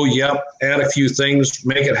 click, go, yep, add a few things,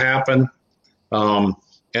 make it happen.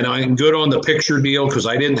 And I'm good on the picture deal because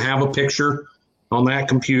I didn't have a picture on that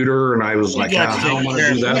computer, and I was like, how am I going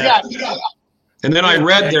to do that? And then I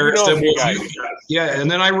read there, it said, and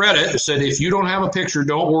then I read it. It said, if you don't have a picture,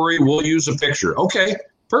 don't worry, we'll use a picture. Okay,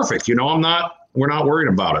 perfect. We're not worried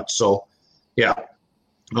about it. So, yeah.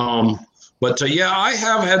 I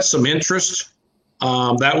have had some interest.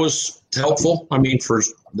 That was helpful. I mean, for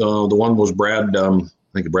the one was Brad, I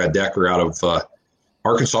think Brad Decker out of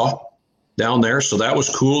Arkansas down there. So that was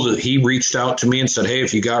cool that he reached out to me and said, "Hey,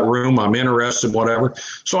 if you got room, I'm interested, whatever."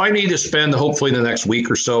 So I need to spend hopefully the next week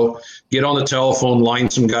or so, get on the telephone, line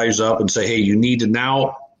some guys up and say, "Hey, you need to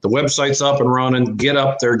now, the website's up and running, get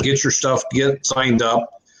up there, get your stuff, get signed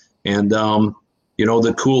up." And,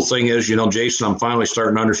 the cool thing is, Jason, I'm finally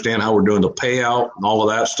starting to understand how we're doing the payout and all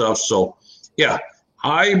of that stuff. So yeah,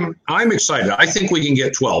 I'm excited. I think we can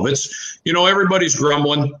get 12. It's, everybody's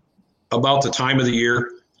grumbling about the time of the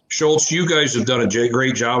year. Schultz, you guys have done a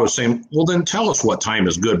great job of saying, well, then tell us what time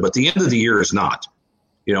is good. But the end of the year is not,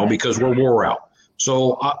 because we're wore out.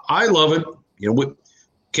 So I love it.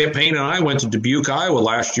 Kent Payne and I went to Dubuque, Iowa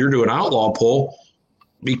last year to an outlaw pull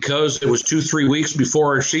because it was 2-3 weeks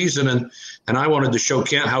before our season. And I wanted to show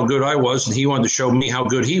Kent how good I was, and he wanted to show me how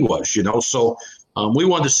good he was, So we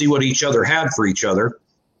wanted to see what each other had for each other.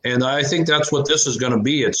 And I think that's what this is going to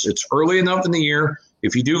be. It's early enough in the year.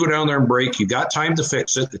 If you do go down there and break, you got time to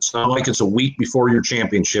fix it. It's not like it's a week before your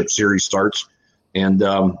championship series starts. And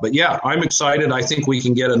but yeah, I'm excited. I think we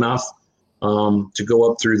can get enough to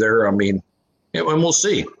go up through there. I mean, and we'll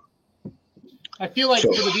see. I feel like for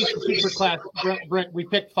the diesel super class, Brent, we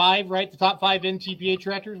picked 5, right? The top 5 NTPA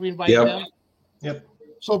tractors. We invited them. Yep.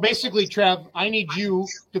 So basically, Trev, I need you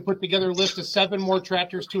to put together a list of 7 more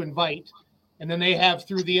tractors to invite, and then they have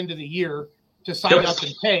through the end of the year to sign up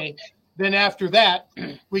and pay. Then after that,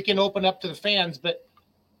 we can open up to the fans. But,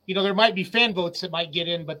 there might be fan votes that might get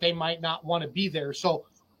in, but they might not want to be there. So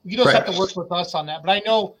you just have to work with us on that. But I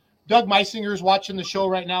know Doug Meisinger is watching the show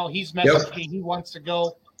right now. He's messaged me. He wants to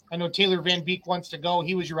go. I know Taylor Van Beek wants to go.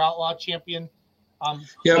 He was your outlaw champion. And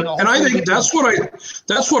I think that's what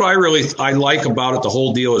I like about it. The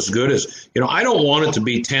whole deal is good is, I don't want it to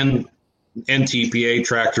be 10 NTPA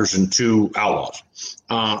tractors and 2 outlaws.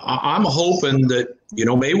 I'm hoping that,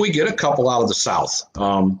 maybe we get a couple out of the South.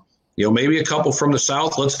 Maybe a couple from the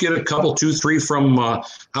South. Let's get a couple, 2, 3 from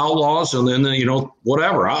outlaws, and then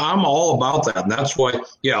whatever. I'm all about that, and that's why.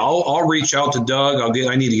 Yeah, I'll reach out to Doug.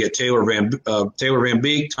 I need to get Taylor Van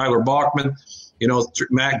Beek, Tyler Bachman,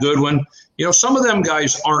 Matt Goodwin. some of them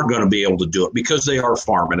guys aren't going to be able to do it because they are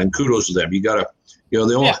farming, and kudos to them. You got to,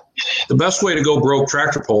 the best way to go broke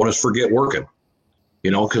tractor pulling is forget working,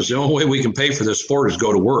 because the only way we can pay for this sport is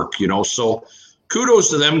go to work, so kudos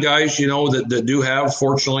to them guys, that do have,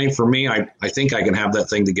 fortunately for me, I think I can have that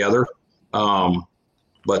thing together. And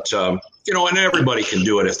everybody can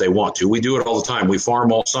do it if they want to. We do it all the time. We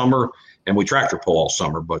farm all summer and we tractor pull all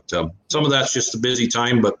summer, but some of that's just a busy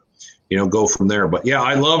time, but go from there. But yeah,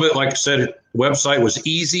 I love it. Like I said, website was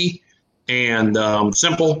easy and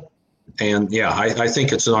simple. And yeah, I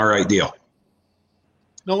think it's an all right deal.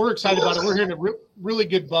 No, we're excited about it. We're hearing a really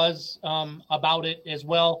good buzz about it as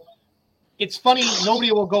well. It's funny,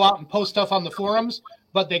 nobody will go out and post stuff on the forums,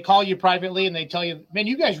 but they call you privately and they tell you, man,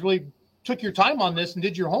 you guys really took your time on this and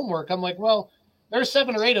did your homework. I'm like, well, there's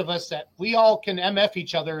 7 or 8 of us that we all can MF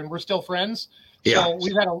each other and we're still friends. Yeah. So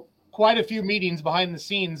we've had quite a few meetings behind the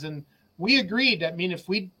scenes, and we agreed. I mean, if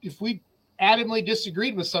we adamantly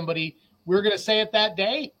disagreed with somebody, we're going to say it that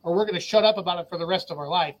day, or we're going to shut up about it for the rest of our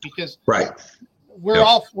life, because we're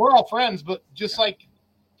all friends, but just like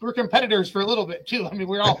we're competitors for a little bit too. I mean,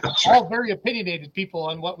 we're all very opinionated people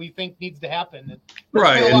on what we think needs to happen.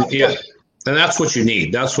 And that's what you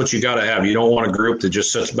need. That's what you got to have. You don't want a group that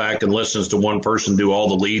just sits back and listens to one person do all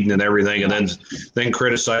the leading and everything, and then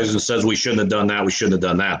criticizes and says we shouldn't have done that. We shouldn't have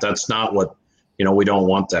done that. That's not what, we don't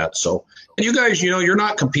want that. So, and you guys, you're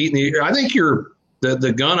not competing. I think you're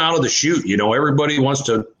the gun out of the chute. Everybody wants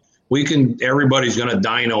to. Everybody's going to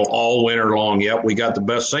dyno all winter long. Yep, we got the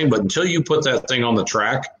best thing. But until you put that thing on the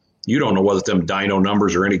track, you don't know whether them dyno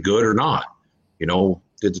numbers are any good or not.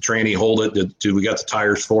 Did the tranny hold it? Did we got the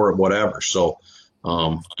tires for it? Whatever. So,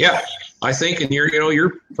 I think, and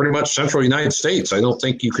you're pretty much central United States. I don't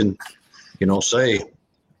think you can, say.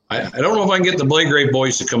 I don't know if I can get the Blade Grape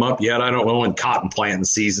boys to come up yet. I don't know when cotton planting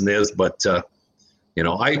season is, but I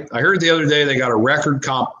heard the other day they got a record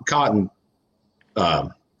cotton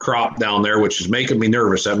crop down there, which is making me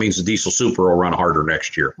nervous. That means the Diesel Super will run harder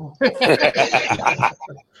next year.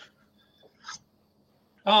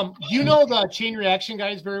 You know the Chain Reaction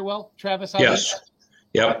guys very well, Travis? Yes.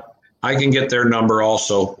 Yep. I can get their number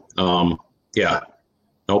also. Yeah.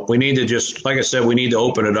 Nope. We need to just, like I said, we need to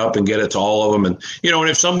open it up and get it to all of them. And, and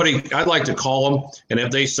if somebody, I'd like to call them, and if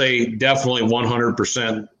they say definitely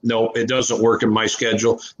 100%, no, it doesn't work in my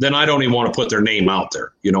schedule, then I don't even want to put their name out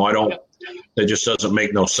there. I don't, it just doesn't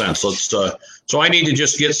make no sense. So I need to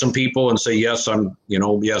just get some people and say, yes, I'm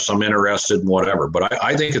interested in whatever. But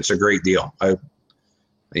I think it's a great deal.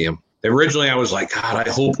 Originally I was like, God, I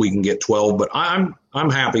hope we can get 12, but I'm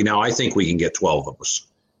happy now. I think we can get 12 of us.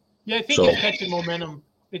 Yeah, I think it's catching momentum.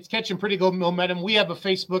 It's catching pretty good momentum. We have a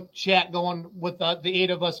Facebook chat going with the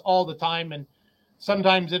 8 of us all the time, and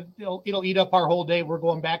sometimes it'll eat up our whole day. We're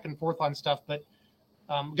going back and forth on stuff, but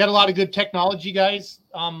got a lot of good technology guys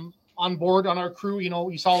on board on our crew.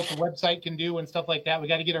 You saw what the website can do and stuff like that. We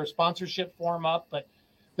got to get our sponsorship form up, but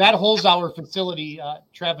that holds our facility,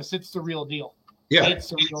 Travis. It's the real deal. Yeah, it's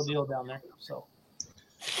the real deal down there. So.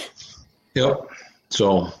 Yep.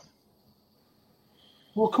 So.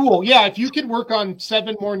 Well, cool. Yeah, if you could work on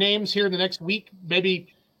 7 more names here in the next week,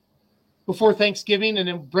 maybe before Thanksgiving, and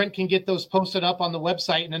then Brent can get those posted up on the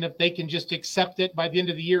website, and then if they can just accept it by the end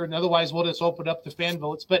of the year, and otherwise we'll just open up to fan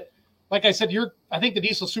votes. But like I said, I think the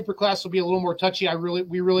Diesel Superclass will be a little more touchy.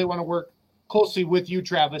 We really want to work closely with you,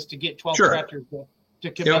 Travis, to get 12 tractors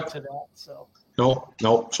to commit to that. So.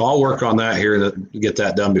 No. So I'll work on that here to get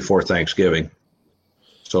that done before Thanksgiving.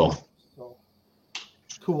 So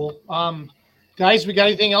cool. Guys, we got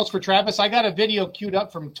anything else for Travis? I got a video queued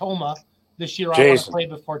up from Toma this year. I want to play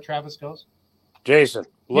before Travis goes. Jason,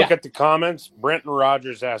 look at the comments. Brenton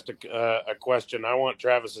Rogers asked a question. I want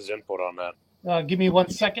Travis's input on that. Give me 1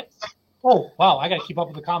 second. Oh, wow. I got to keep up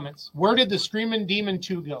with the comments. Where did the Screaming Demon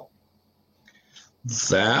 2 go?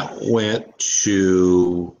 That went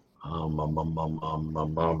to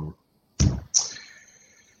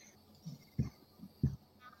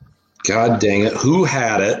God dang it. Who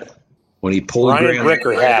had it when he pulled Ryan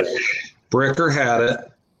Bricker had it. Bricker had it.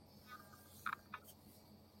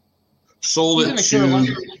 Sold it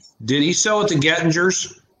to. Did he sell it to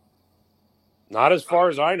Gettinger's? Not as far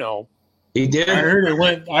as I know. He did. I heard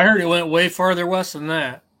it went way farther west than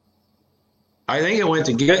that. I think it went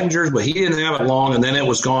to Gettinger's, but he didn't have it long, and then it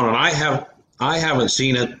was gone. And I haven't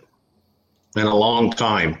seen it in a long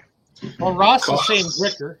time. Well, Ross is saying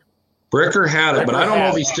Bricker. Bricker had it, but I don't know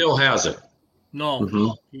if he still has it.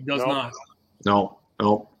 No, he does not. No.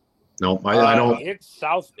 I don't. It's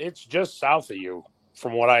south. It's just south of you,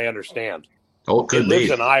 from what I understand. Oh, it could be. He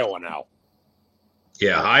lives in Iowa now.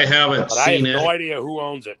 Yeah, I haven't seen it. I have no idea who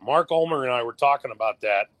owns it. Mark Ulmer and I were talking about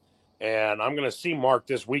that, And I'm going to see Mark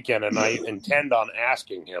this weekend, and I intend on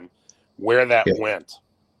asking him where that went.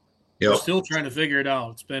 We're still trying to figure it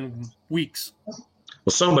out. It's been weeks. Well,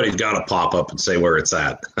 somebody's got to pop up and say where it's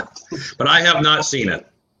at. But I have not seen it.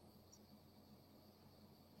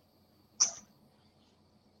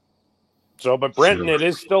 So, but Brenton, it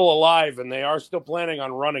is still alive, and they are still planning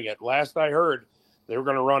on running it. Last I heard, they were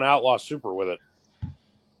going to run Outlaw Super with it.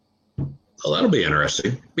 Well, that'll be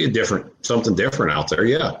interesting. Be something different out there.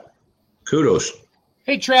 Yeah. Kudos.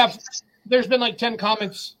 Hey, Trav, there's been like 10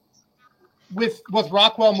 comments with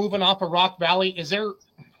Rockwell moving off of Rock Valley. Is there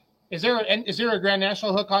a Grand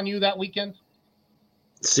National hook on you that weekend?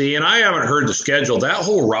 See, and I haven't heard the schedule. That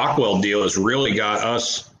whole Rockwell deal has really got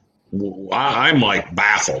us. I'm like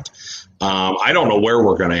baffled. I don't know where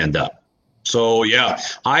we're going to end up. So, yeah,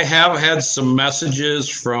 I have had some messages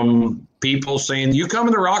from people saying, you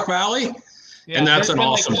coming to Rock Valley? Yeah, and that's an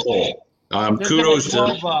awesome poll. Kudos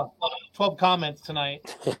to 12 comments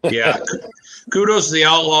tonight. Yeah. Kudos to the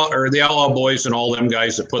Outlaw boys and all them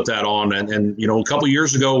guys that put that on. And you know, a couple of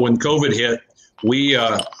years ago when COVID hit,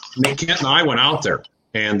 Kent and I went out there,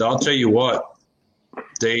 and I'll tell you what,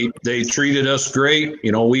 they treated us great.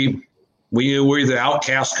 You know, we were the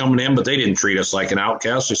outcasts coming in, but they didn't treat us like an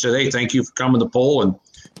outcast. They said, hey, thank you for coming to the poll. And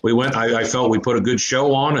we went, I felt we put a good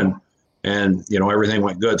show on, and you know, everything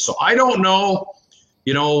went good. So I don't know,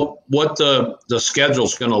 you know, what the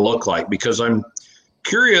schedule's going to look like, because I'm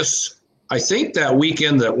curious. I think that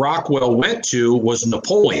weekend that Rockwell went to was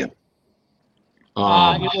Napoleon. It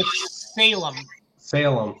was Salem.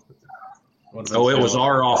 Oh, it was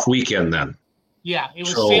our off weekend then. Yeah, it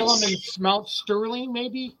was Salem and Mount Sterling,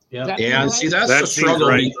 maybe. Yeah, and see, that's the struggle.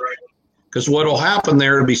 Right. Because what will happen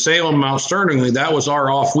there to be Salem, Mount Sterling, that was our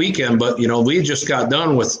off weekend. But, you know, we just got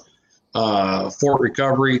done with Fort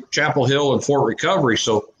Recovery, Chapel Hill, and Fort Recovery.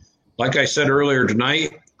 So, like I said earlier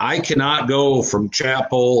tonight, I cannot go from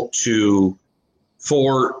Chapel to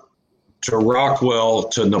Fort to Rockwell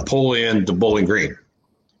to Napoleon to Bowling Green.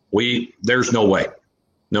 There's no way.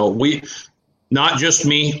 No, not just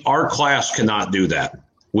me, our class cannot do that.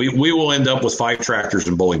 We will end up with 5 tractors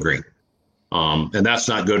in Bowling Green. And that's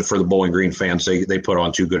not good for the Bowling Green fans. They put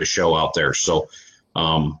on too good a show out there. So,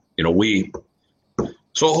 you know,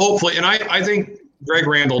 so hopefully, and I think Greg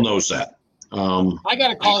Randall knows that. I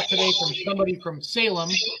got a call today from somebody from Salem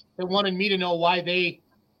that wanted me to know why he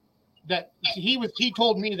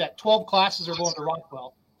told me that 12 classes are going to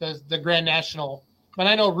Rockwell, the Grand National. And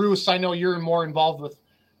I know, Roos, I know you're more involved with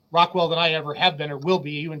Rockwell than I ever have been or will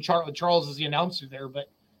be. You and Charles is the announcer there, but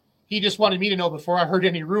he just wanted me to know before I heard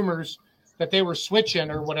any rumors that they were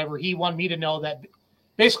switching or whatever. He wanted me to know that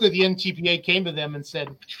basically the NTPA came to them and said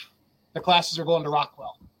the classes are going to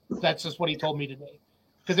Rockwell. That's just what he told me today.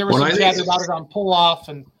 Because there was some chatter about it on Pull Off,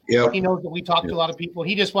 and he knows that we talked to a lot of people.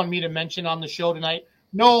 He just wanted me to mention on the show tonight.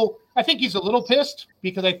 No, I think he's a little pissed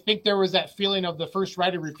because I think there was that feeling of the first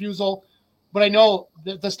right of refusal. But I know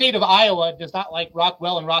the state of Iowa does not like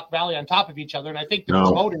Rockwell and Rock Valley on top of each other. And I think the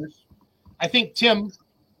promoters, I think Tim,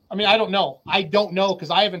 I mean, I don't know because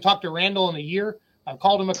I haven't talked to Randall in a year. I've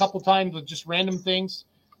called him a couple times with just random things,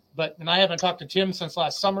 and I haven't talked to Tim since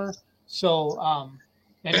last summer. So,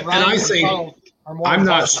 and I think I'm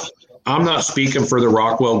not speaking for the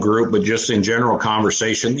Rockwell group, but just in general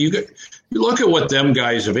conversation. You look at what them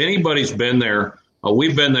guys, if anybody's been there,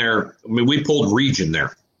 we've been there. I mean, we pulled Region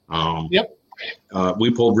there.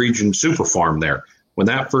 We pulled Region Super Farm there when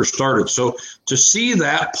that first started. So to see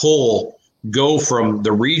that pull go from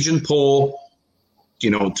the region pull,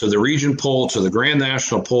 you know, to the region pull to the Grand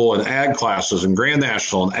National pull and add classes and Grand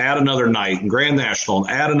National and add another night and Grand National and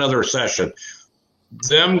add another session,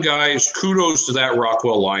 them guys, kudos to that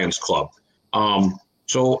Rockwell Lions Club.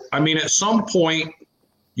 So, I mean, at some point,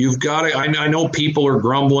 you've got to – I know people are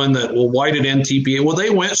grumbling that, well, why did NTPA – well,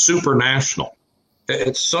 they went super national.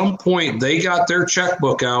 At some point, they got their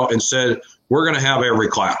checkbook out and said, we're going to have every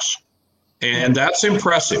class. And that's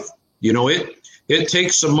impressive. You know, it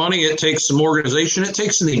takes some money. It takes some organization. It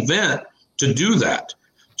takes an event to do that.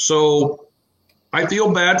 So I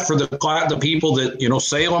feel bad for the people that, you know,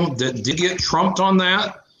 Salem that did get trumped on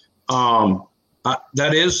that. I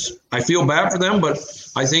feel bad for them, but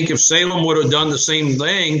I think if Salem would have done the same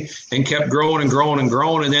thing and kept growing and growing and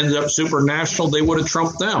growing and ended up super national, they would have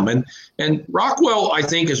trumped them. And Rockwell, I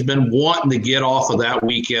think, has been wanting to get off of that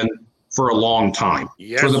weekend for a long time,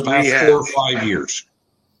 for the past 4 or 5 years.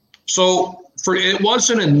 So it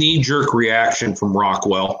wasn't a knee-jerk reaction from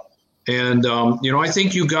Rockwell. And, you know, I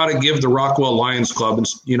think you got to give the Rockwell Lions Club,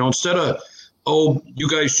 you know, instead of, oh, you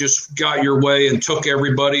guys just got your way and took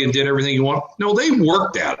everybody and did everything you want. No, they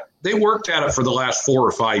worked at it. They worked at it for the last 4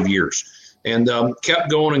 or 5 years. and kept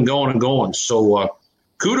going and going and going. So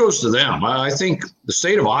kudos to them. I think the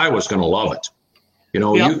state of Iowa is going to love it. You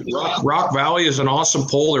know, Rock Valley is an awesome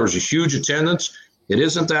poll. There was a huge attendance. It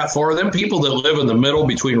isn't that far. Them people that live in the middle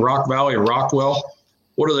between Rock Valley and Rockwell,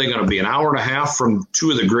 what are they going to be, an hour and a half from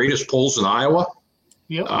two of the greatest polls in Iowa?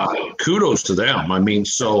 Yep. Kudos to them. I mean,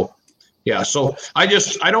 so, yeah. So I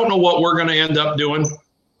don't know what we're going to end up doing.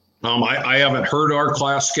 I haven't heard our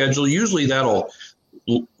class schedule. Usually that'll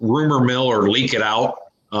rumor mill or leak it out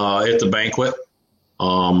at the banquet.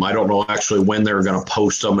 I don't know actually when they're going to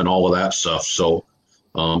post them and all of that stuff. So,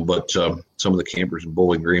 but some of the campers in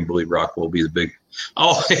Bowling Green believe Rockwell will be the big.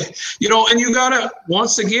 Oh, you know, and you got to,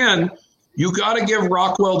 once again, you got to give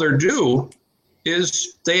Rockwell their due.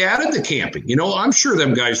 Is they added the camping. You know, I'm sure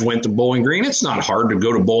them guys went to Bowling Green. It's not hard to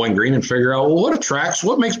go to Bowling Green and figure out, well,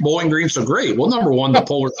 what makes Bowling Green so great? Well, number one, the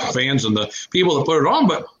Polar fans and the people that put it on,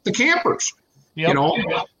 but the campers. Yep. You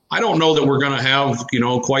know, I don't know that we're going to have, you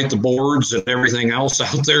know, quite the boards and everything else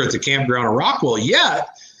out there at the campground in Rockwell yet,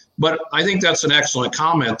 but I think that's an excellent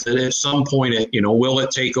comment that at some point, will it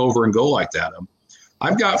take over and go like that?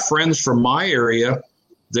 I've got friends from my area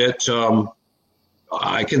that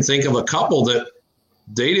I can think of a couple that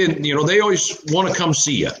they didn't, they always want to come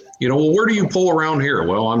see you. Well, where do you pull around here?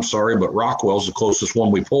 Well, I'm sorry, but Rockwell's the closest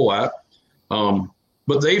one we pull at.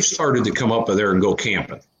 But they've started to come up there and go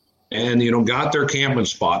camping and, got their camping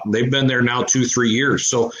spot. And they've been there now 2-3 years.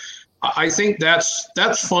 So I think that's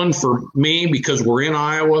fun for me because we're in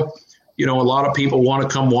Iowa. A lot of people want to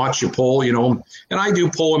come watch you pull, and I do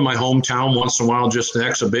pull in my hometown once in a while, just an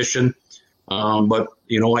exhibition. But,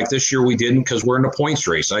 like this year we didn't because we're in a points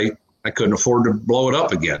race. I couldn't afford to blow it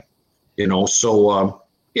up again, So,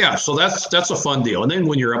 so that's a fun deal. And then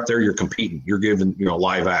when you're up there, you're competing. You're giving,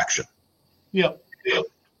 live action. Yep.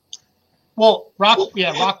 Well, Rockwell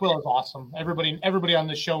is awesome. Everybody on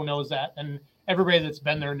the show knows that, and everybody that's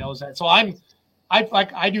been there knows that. So I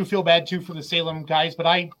do feel bad too for the Salem guys, but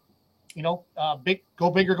go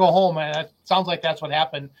big or go home. And that sounds like that's what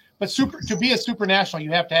happened. But to be a super national,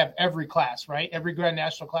 you have to have every class, right? Every Grand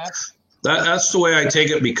National class. That's the way I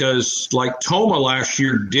take it because, like Toma last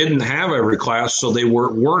year didn't have every class, so they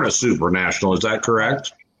weren't a super national. Is that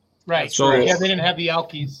correct? Right. So they didn't have the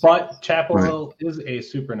Elkies. But Chapel Hill is a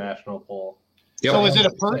super national poll. Yep. So is it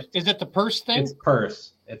a purse? Is it the purse thing? It's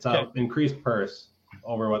purse. It's an increased purse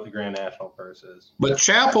over what the Grand National purse is. But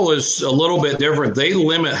Chapel is a little bit different. They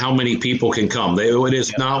limit how many people can come. It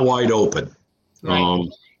is not wide open. Right.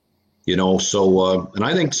 So and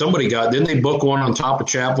I think somebody didn't they book one on top of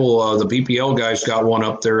Chapel? The PPL guys got one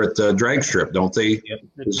up there at the drag strip, don't they? Yep.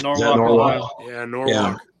 It's Norwalk. Yeah,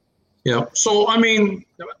 Norwalk. Yeah. So, I mean,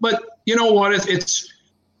 but you know what? It's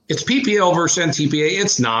PPL versus NTPA.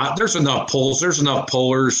 It's not. There's enough polls. There's enough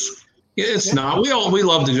pollers. It's not. We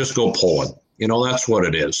love to just go polling. That's what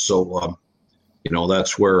it is. So,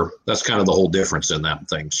 that's kind of the whole difference in that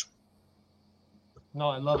things. No,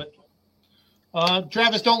 I love it.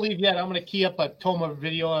 Travis, don't leave yet. I'm going to key up a Toma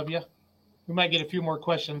video of you. We might get a few more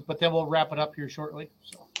questions, but then we'll wrap it up here shortly.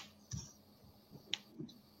 So.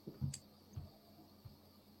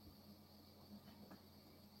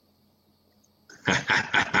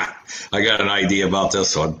 I got an idea about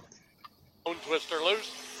this one. Twister loose,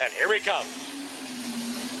 and here he comes.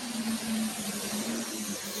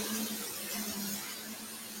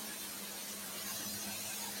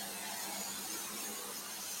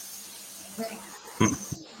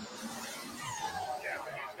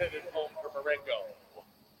 Headed home for Marengo.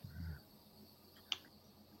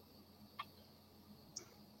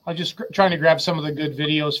 I'm just trying to grab some of the good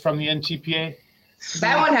videos from the NTPA.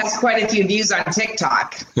 That one has quite a few views on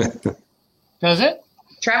TikTok. Does it?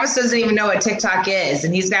 Travis doesn't even know what TikTok is,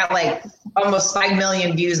 and he's got like almost 5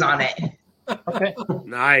 million views on it. Okay.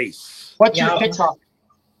 Nice. What's your TikTok?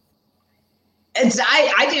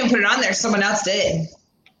 I didn't put it on there. Someone else did.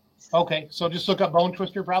 Okay, so just look up Bone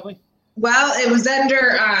Twister, probably. Well, it was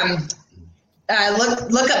under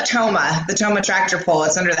look up Toma, the Toma tractor pull.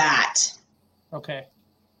 It's under that. Okay.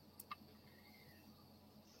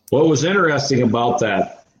 What was interesting about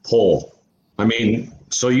that poll? I mean,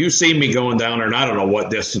 so you see me going down there, and I don't know what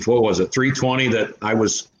distance. What was it? 320 that I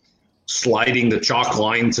was sliding the chalk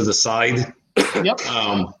line to the side. Yep.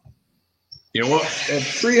 You know what? At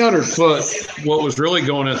 300 foot, what was really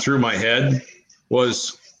going through my head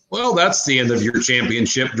was, well, that's the end of your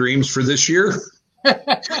championship dreams for this year.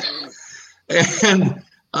 And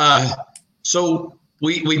so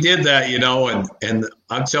we did that, and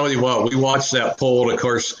I'm telling you what, we watched that poll. And of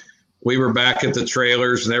course, we were back at the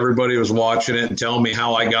trailers and everybody was watching it and telling me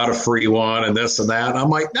how I got a free one and this and that. And I'm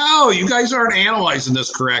like, no, you guys aren't analyzing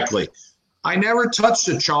this correctly. I never touched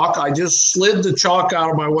the chalk. I just slid the chalk out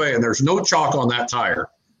of my way, and there's no chalk on that tire.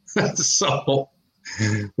 So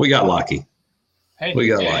we got lucky. Hey, We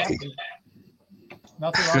got lucky.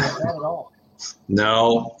 Nothing wrong with that at all.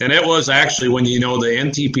 No, and it was actually when, the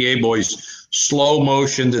NTPA boys slow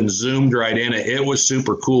motioned and zoomed right in it. It was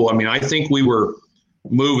super cool. I mean, I think we were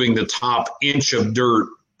moving the top inch of dirt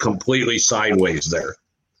completely sideways there.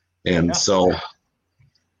 And so,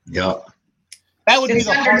 yeah. That would be It's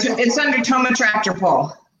the under, hardest. it's under Toma tractor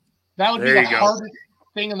pull. That would be There the you go. hardest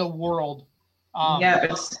thing in the world. Yeah,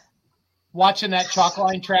 it's Watching that chalk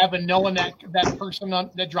line, Trav, and knowing that person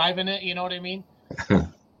that driving it, you know what I mean?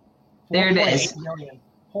 There it is. 4.8 million.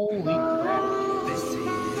 Holy crap.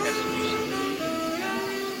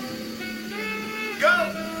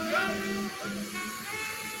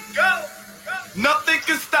 Go! Nothing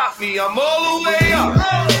can stop me. I'm all the way up.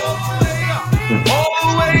 All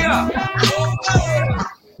the way up.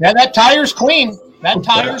 Yeah, that tire's clean. That That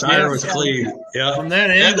tire's tire was clean. Yeah. From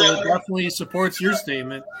that angle, it definitely supports your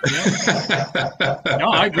statement. Yeah.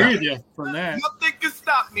 No, I agree with you from that. Nothing can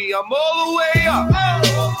stop me. I'm all the way up.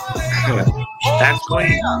 That's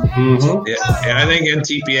clean. Mm-hmm. Yeah, and I think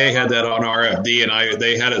NTPA had that on RFD, and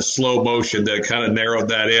they had a slow motion that kind of narrowed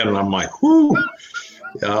that in, and I'm like, whoo.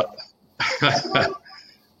 Yeah.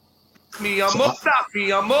 Me, I'm all stop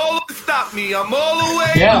me. I'm all stop me. I'm all the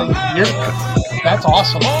way up. Yeah, that's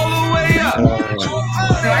awesome. All the way up.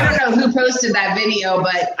 So I don't know who posted that video,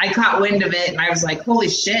 but I caught wind of it and I was like, holy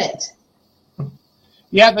shit.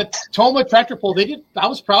 Yeah, the Toma tractor pull, I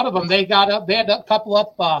was proud of them. They got up, they had a couple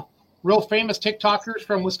up real famous TikTokers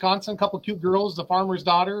from Wisconsin, a couple cute girls, the farmer's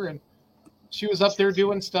daughter, and she was up there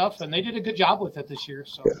doing stuff, and they did a good job with it this year.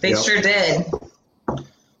 So They sure did.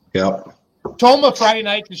 Yep. Toma Friday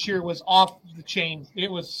night this year was off the chain.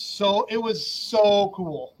 It was so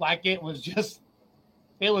cool. Like it was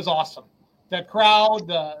awesome. The crowd,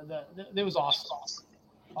 it was awesome.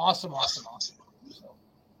 Awesome. So.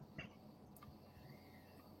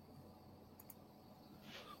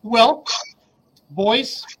 Well,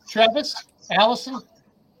 boys, Travis, Allison,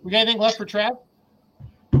 we got anything left for Trav?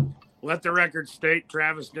 Let the record state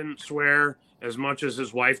Travis didn't swear as much as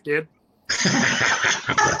his wife did.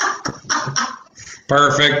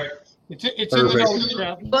 Perfect. It's in the Perfect. notes,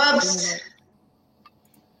 Trav. Whoops.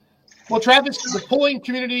 Well, Travis, the polling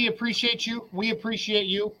community appreciates you. We appreciate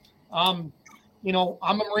you. I'm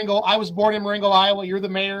a Marengo. I was born in Marengo, Iowa. You're the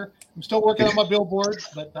mayor. I'm still working on my billboard,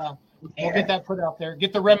 but we'll get that put out there.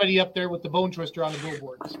 Get the remedy up there with the bone twister on the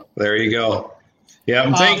billboard. So. There you go. Yeah,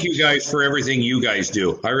 and thank you guys for everything you guys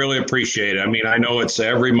do. I really appreciate it. I mean, I know it's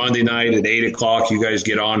every Monday night at 8 o'clock you guys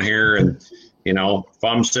get on here, and, if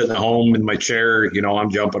I'm sitting at home in my chair,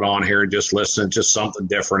 I'm jumping on here and just listening. It's just something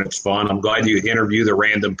different. It's fun. I'm glad you interview the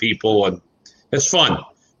random people, and it's fun.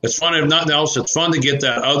 It's fun. If nothing else, it's fun to get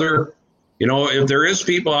that other, if there is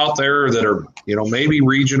people out there that are, maybe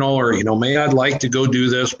regional or, may I'd like to go do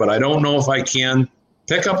this, but I don't know if I can,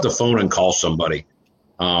 pick up the phone and call somebody.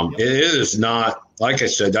 It is not, like I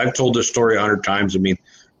said, I've told this story 100 times. I mean,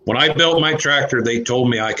 when I built my tractor, they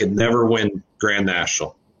told me I could never win Grand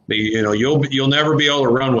National. You'll never be able to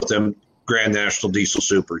run with them Grand National Diesel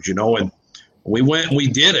Supers, and we went and we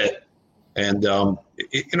did it. And, I'm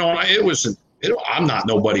not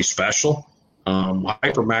nobody special.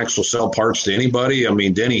 Hypermax will sell parts to anybody. I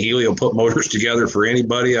mean, Denny Healy will put motors together for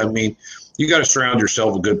anybody. I mean, you got to surround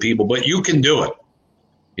yourself with good people, but you can do it.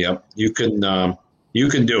 Yep. You can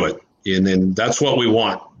do it. And then that's what we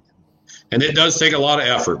want. And it does take a lot of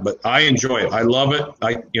effort, but I enjoy it. I love it.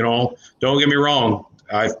 Don't get me wrong.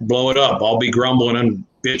 I blow it up. I'll be grumbling and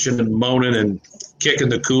bitching and moaning and kicking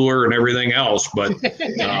the cooler and everything else. But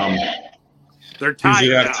They're tied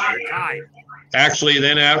now. They're tied. Actually,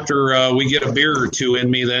 then after we get a beer or two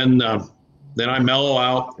in me, then I mellow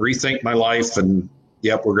out, rethink my life, and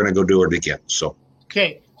yep, we're going to go do it again. So.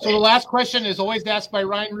 Okay. So the last question is always asked by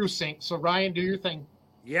Ryan Rusink. So Ryan, do your thing.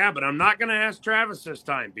 Yeah, but I'm not going to ask Travis this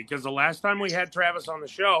time because the last time we had Travis on the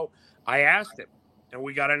show, I asked him, and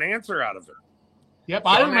we got an answer out of it. Yep, So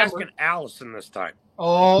I I'm remember. asking Allison this time.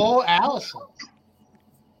 Oh, Allison.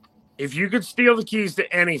 If you could steal the keys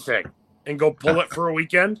to anything and go pull it for a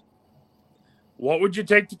weekend, what would you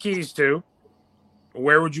take the keys to?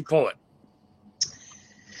 Where would you pull it?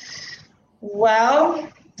 Well,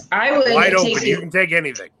 I would Wide take open. You can take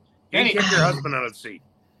anything. You can kick your husband out of the seat.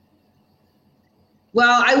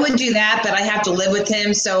 Well, I would do that, but I have to live with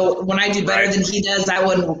him. So when I do better than he does, I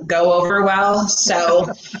wouldn't go over well. So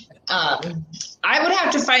I would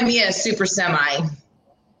have to find me a super semi.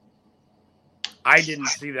 I didn't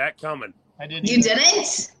see that coming. I didn't. You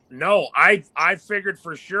didn't? No, I figured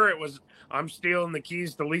for sure it was I'm stealing the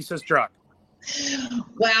keys to Lisa's truck.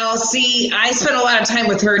 Well, see, I spent a lot of time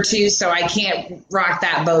with her too, so I can't rock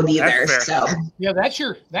that boat either. So yeah, that's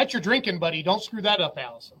your drinking buddy. Don't screw that up,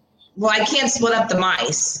 Allison. well, I can't split up the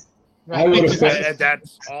mice.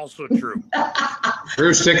 That's also true.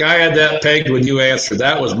 Brewstick, I had that pegged when you answered.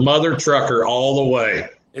 That was Mother Trucker all the way.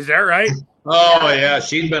 Is that right? Oh, yeah.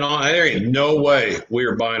 She'd been on. There ain't no way we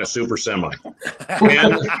were buying a super semi.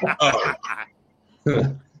 And,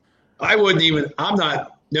 I wouldn't even,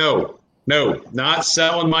 not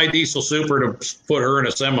selling my diesel super to put her in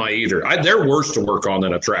a semi either. They're worse to work on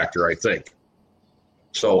than a tractor, I think.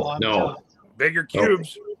 So, no. Bigger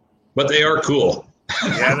cubes. But they are cool.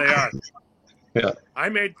 Yeah, they are. Yeah. I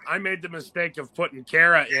made the mistake of putting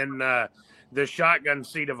Kara in the shotgun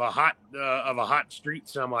seat of a hot street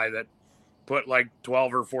semi that put like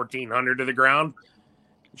 12 or 1400 to the ground.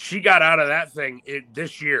 She got out of that thing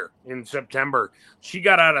this year in September. She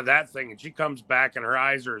got out of that thing and she comes back and her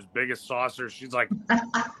eyes are as big as saucers. She's like,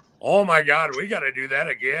 "Oh my God, we got to do that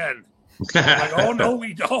again." I'm like, "Oh no,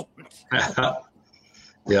 we don't."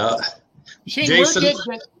 Yeah. Shane, Jason,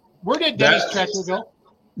 where did Denny's tractor go?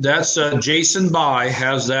 That's Jason By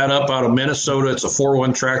has that up out of Minnesota. It's a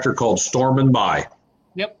 4-1 tractor called Storm and By.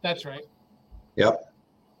 Yep, that's right. Yep.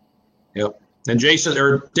 And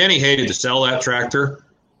Denny hated to sell that tractor,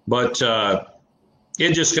 but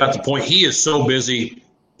it just got to the point. He is so busy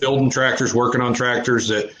building tractors, working on tractors,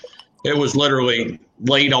 that it was literally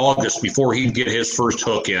late August before he'd get his first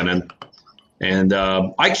hook in. And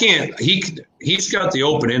I can't. He's got the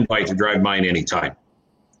open invite to drive mine anytime.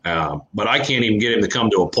 But I can't even get him to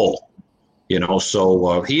come to a pull,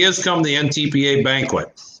 so he has come to the NTPA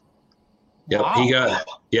banquet. Yep. Wow.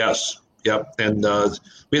 Yep. And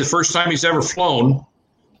be the first time he's ever flown.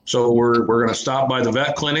 So we're going to stop by the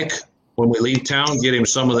vet clinic when we leave town, get him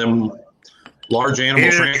some of them large animal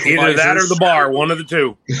tranquilizers. Either that or the bar, one of the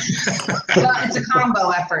two. It's a combo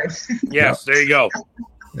effort. Yes, there you go.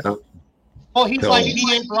 Yeah. Well, he's like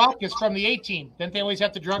B.A. Baracus from the A-Team. Didn't they always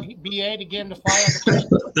have to drunk B.A. to get him to fly on the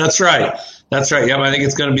plane? That's right. Yep, I think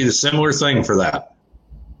it's going to be the similar thing for that.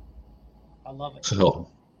 I love it. So.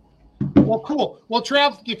 Well, cool. Well,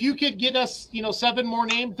 Trav, if you could get us, 7 more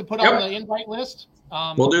names to put on the invite list.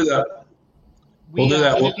 We'll do that. We'll do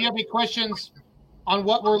that. If you have any questions on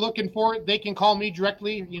what we're looking for, they can call me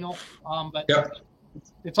directly, but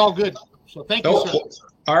it's all good. So thank you, sir.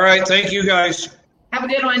 All right. Thank you, guys. Have a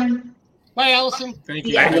good one. Bye, Allison. Thank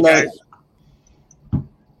you. Yeah. Thank you, guys.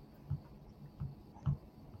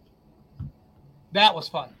 That was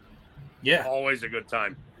fun. Yeah. Always a good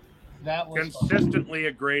time. That was consistently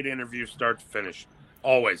a great interview, start to finish.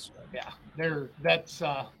 Always. Yeah.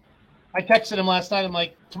 I texted him last night. I'm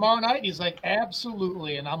like, tomorrow night? He's like,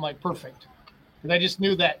 absolutely. And I'm like, perfect. Because I just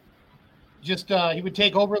knew that he would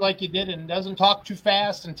take over like he did and doesn't talk too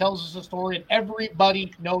fast and tells us a story. And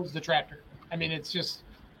everybody knows the tractor. I mean, it's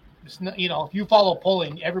if you follow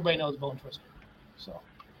polling, everybody knows Bone Twister. So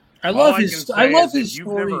I love his story. You've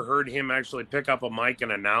never heard him actually pick up a mic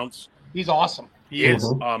and announce. He's awesome. He is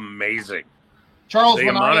amazing. Charles, the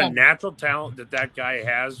amount of natural talent that guy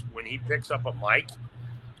has when he picks up a mic,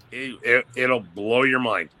 it'll blow your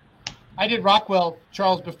mind. I did Rockwell,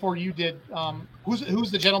 Charles, before you did.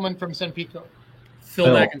 Who's the gentleman from San Pico? Phil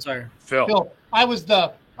McIntyre. Phil. I was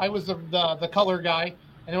the color guy.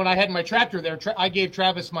 And then when I had my tractor there, I gave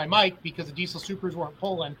Travis my mic because the diesel supers weren't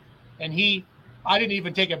pulling, and I didn't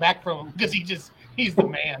even take it back from him because he's the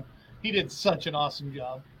man. He did such an awesome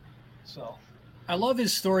job. So, I love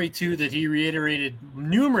his story too that he reiterated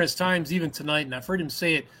numerous times, even tonight, and I've heard him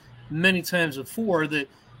say it many times before that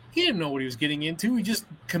he didn't know what he was getting into. He just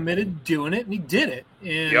committed doing it, and he did it.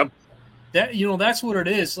 And that that's what it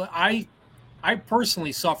is. I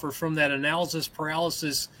personally suffer from that analysis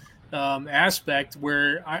paralysis aspect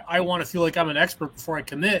where I want to feel like I'm an expert before I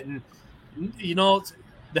commit, and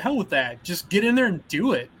the hell with that. Just get in there and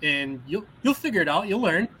do it, and you'll figure it out. You'll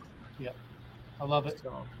learn. Yeah, I love it.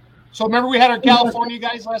 So remember we had our California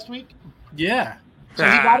guys last week? Yeah. So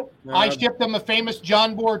he got it. I shipped him a famous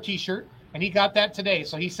John Bohr T-shirt, and he got that today.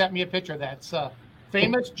 So he sent me a picture of that. It's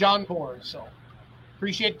famous John Bohr. So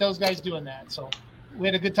appreciate those guys doing that. So we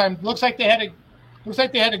had a good time. Looks like they had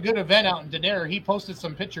a good event out in Denair. He posted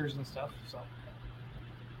some pictures and stuff. So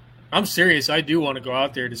I'm serious. I do want to go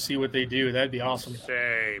out there to see what they do. That'd be awesome.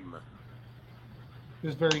 Same.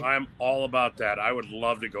 I'm all about that. I would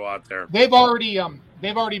love to go out there. They've already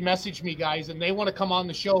messaged me, guys, and they want to come on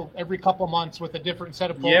the show every couple months with a different set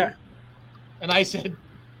of polls. Yeah. And I said,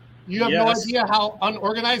 you have no idea how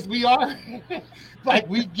unorganized we are. Like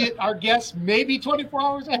we get our guests maybe 24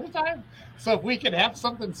 hours at a time. So if we could have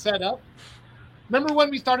something set up, Remember when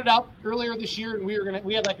we started out earlier this year and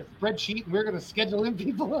we had like a spreadsheet and we were gonna schedule in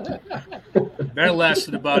people? That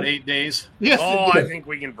lasted about 8 days. Yes, I think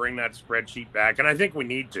we can bring that spreadsheet back, and I think we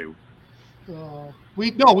need to.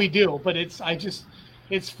 We do, but it's fun.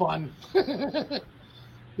 It's fun.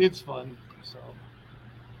 So,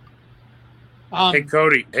 hey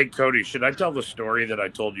Cody, should I tell the story that I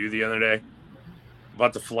told you the other day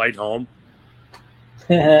about the flight home?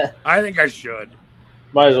 I think I should.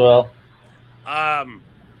 Might as well.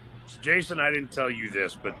 Jason, I didn't tell you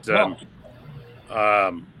this, but so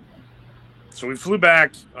we flew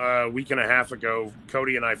back a week and a half ago.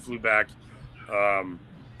 Cody and I flew back to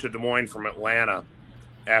Des Moines from Atlanta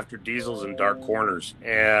after Diesels and Dark Corners,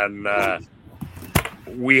 and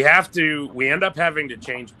we end up having to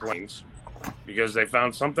change planes because they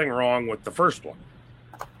found something wrong with the first one,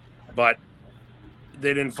 but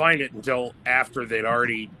they didn't find it until after they'd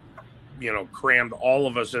already, crammed all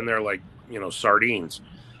of us in there like, sardines.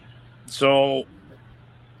 So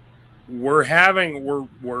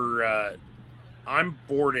I'm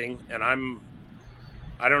boarding, and I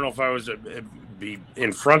don't know if I was be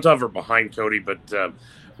in front of or behind Cody, but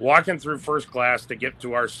walking through first class to get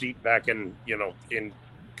to our seat back in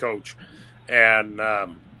coach, and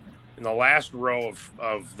in the last row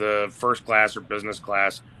of the first class or business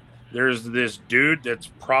class, there's this dude that's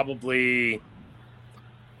probably,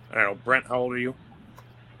 I don't know, Brent, how old are you?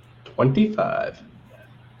 25.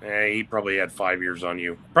 He probably had 5 years on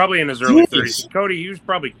you. Probably in his early 30s. Cody, he was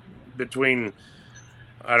probably between,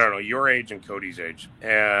 I don't know, your age and Cody's age.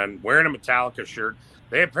 And wearing a Metallica shirt.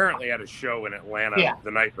 They apparently had a show in Atlanta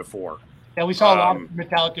the night before. Yeah, we saw a lot of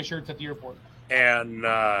Metallica shirts at the airport. And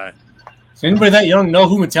does anybody that young know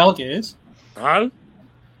who Metallica is? Huh?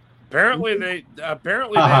 Apparently they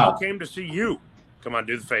all came to see you. Come on,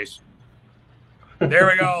 do the face. There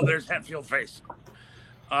we go. There's Hetfield face.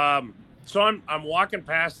 So I'm walking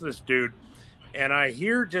past this dude, and I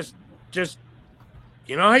hear just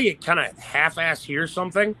you know how you kind of half-ass hear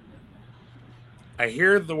something? I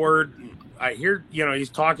hear the word. I hear he's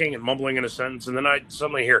talking and mumbling in a sentence, and then I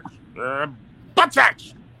suddenly hear butt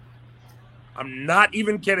sex. I'm not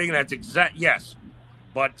even kidding. That's exact. Yes,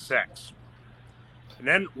 butt sex. And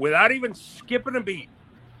then, without even skipping a beat,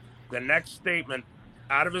 the next statement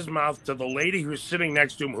out of his mouth to the lady who's sitting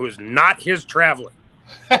next to him, who is not his traveler,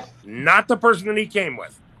 not the person that he came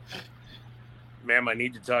with. Ma'am, I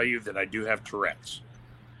need to tell you that I do have Tourette's.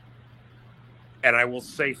 And I will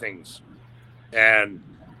say things. And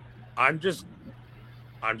I'm just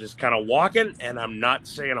kind of walking, and I'm not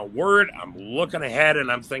saying a word. I'm looking ahead,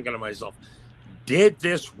 and I'm thinking to myself, did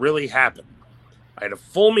this really happen? I had a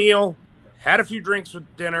full meal, had a few drinks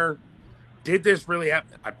with dinner. Did this really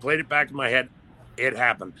happen? I played it back in my head. It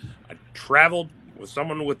happened. I traveled with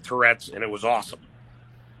someone with Tourette's, and it was awesome.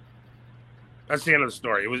 That's the end of the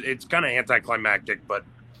story. It's kind of anticlimactic, but.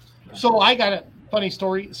 So I got a funny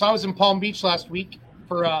story. So I was in Palm Beach last week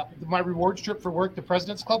for my rewards trip for work, the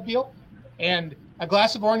President's Club deal, and a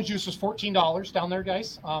glass of orange juice was $14 down there,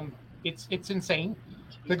 guys. It's insane.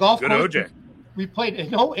 The golf good course, OJ. We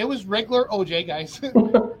played. No, it was regular OJ, guys.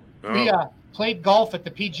 We played golf at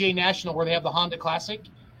the PGA National where they have the Honda Classic.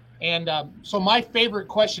 And so my favorite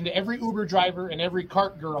question to every Uber driver and every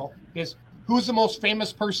cart girl is, who's the most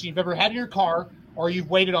famous person you've ever had in your car or you've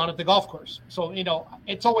waited on at the golf course? So,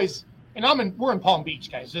 it's always, and we're in Palm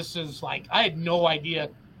Beach, guys. This is like, I had no idea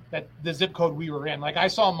that the zip code we were in. Like, I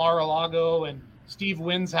saw Mar-a-Lago and Steve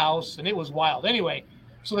Wynn's house, and it was wild. Anyway,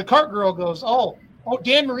 so the cart girl goes, oh,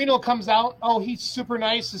 Dan Marino comes out. Oh, he's super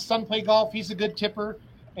nice. His son played golf. He's a good tipper.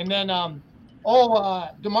 And then,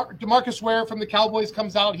 DeMarcus Ware from the Cowboys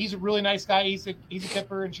comes out. He's a really nice guy. He's a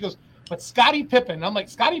tipper. And she goes, but Scottie Pippen. I'm like,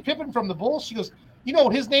 Scottie Pippen from the Bulls? She goes, you know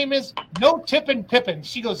what his name is? No Tippin' Pippen.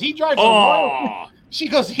 She goes, he drives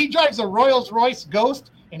he drives a Rolls Royce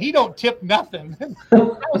Ghost, and he don't tip nothing. I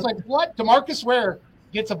was like, what? DeMarcus Ware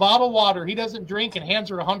gets a bottle of water. He doesn't drink and hands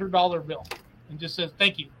her $100 bill and just says,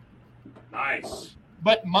 thank you. Nice.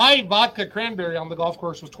 But my vodka cranberry on the golf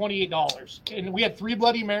course was $28, and we had 3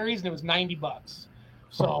 Bloody Marys, and it was $90.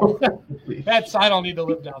 So I don't need to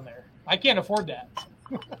live down there. I can't afford that.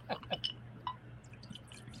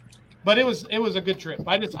 But it was a good trip.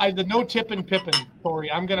 The no Tippin' Pippin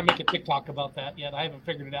story. I'm gonna make a TikTok about that yet. I haven't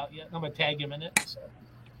figured it out yet. I'm gonna tag him in it. So.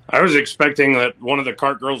 I was expecting that one of the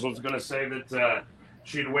cart girls was gonna say that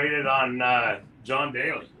she'd waited on John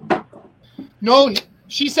Daly. No.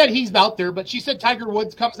 She said he's out there, but she said Tiger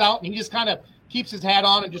Woods comes out and he just kind of keeps his hat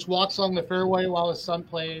on and just walks along the fairway while his son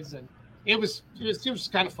plays, and it was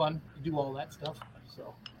kind of fun to do all that stuff.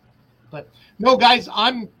 So, but no, guys,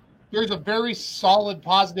 there's a very solid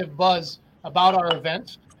positive buzz about our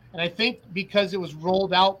event, And I think because it was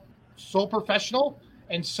rolled out so professional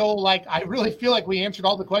and so like, I really feel like we answered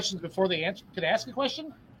all the questions before they could ask a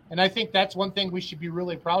question. And I think that's one thing we should be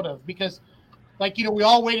really proud of, because like, you know, we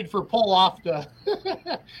all waited for pull off to,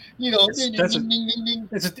 you know,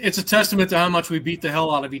 it's a testament to how much we beat the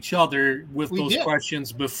hell out of each other with those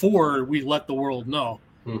questions before we let the world know.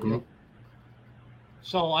 Mm-hmm.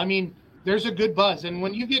 So, I mean, there's a good buzz. And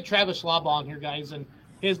when you get Travis Schlab on here, guys, and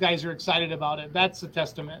his guys are excited about it, that's a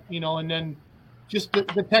testament, you know. And then just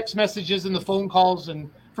the text messages and the phone calls, and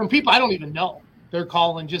from people I don't even know, they're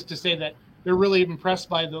calling just to say that they're really impressed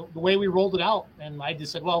by the way we rolled it out. And I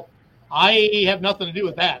just said, well, I have nothing to do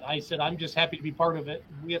with that. I said, I'm just happy to be part of it.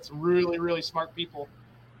 We had some really, really smart people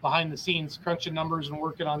behind the scenes crunching numbers and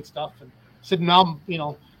working on stuff. And said, now, you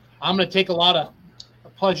know, I'm going to take a lot of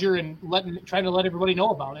pleasure in trying to let everybody know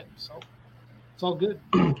about it. So it's all good.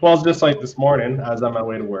 Well, it's just like this morning, I was on my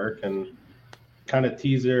way to work and kind of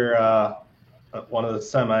teaser one of the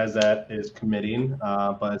semis that is committing,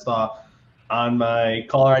 but I saw on my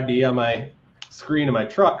caller ID on my screen of my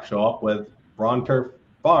truck show up with Braun Turf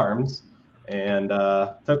Farms, and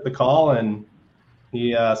took the call, and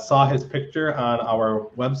he saw his picture on our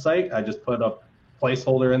website. I just put a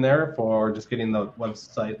placeholder in there for just getting the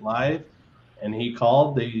website live, and he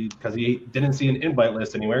called because he didn't see an invite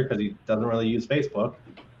list anywhere because he doesn't really use Facebook,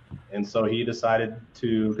 and so he decided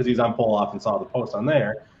to, because he's on Pull Off and saw the post on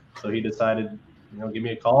there, so he decided, you know, give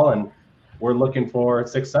me a call, and we're looking for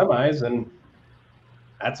 6 semis, and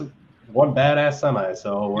that's one badass semi.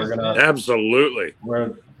 So we're gonna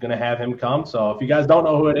have him come. So if you guys don't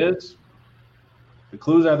know who it is, the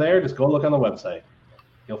clues are there. Just go look on the website.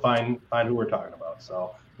 You'll find who we're talking about.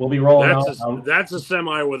 So we'll be rolling out. That's a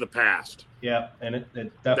semi with a past. Yeah, and it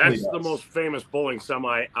definitely that's the most famous bowling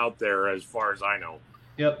semi out there, as far as I know.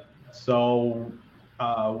 Yep. So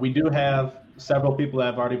we do have several people that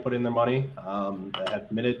have already put in their money that have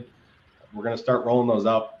committed. We're gonna start rolling those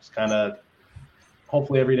out. Just kind of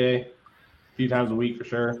hopefully every day, a few times a week for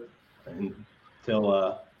sure,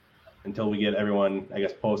 until we get everyone, I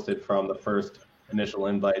guess, posted from the first initial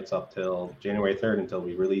invites up till January 3rd until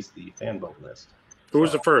we release the fan vote list. Who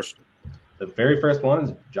was the first? The very first one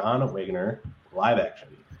is John Wagner, live action.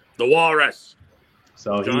 The Walrus.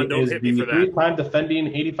 So John, he is the 3-time defending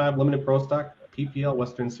 85 limited pro stock PPL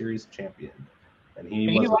Western Series champion, and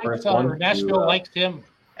he was the first one. Nashville likes him.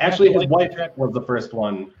 Actually, his wife was the first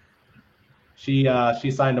one. She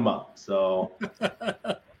signed him up. So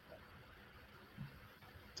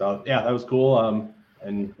yeah, that was cool.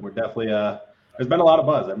 And we're definitely there's been a lot of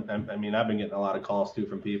buzz. I mean, I've been getting a lot of calls too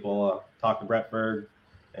from people. Talked to Brett Berg,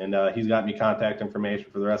 and he's got me contact information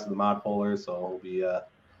for the rest of the mod pullers. So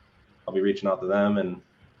I'll be reaching out to them, and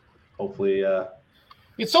hopefully.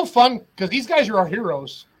 It's so fun because these guys are our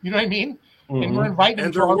heroes. You know what I mean? Mm-hmm. And we're inviting them.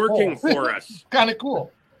 And they're working for us. Kind of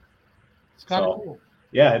cool. It's kind of cool.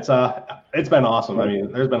 Yeah, it's been awesome. I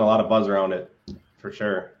mean, there's been a lot of buzz around it for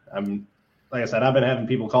sure. Like I said, I've been having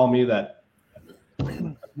people call me that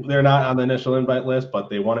they're not on the initial invite list, but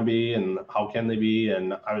they want to be, and how can they be?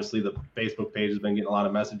 And obviously the Facebook page has been getting a lot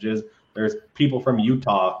of messages. There's people from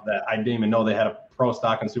Utah that I didn't even know they had a pro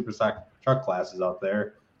stock and super stock truck classes out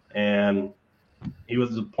there, and he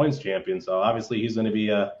was the points champion. So obviously he's going to be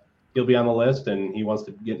he'll be on the list, and he wants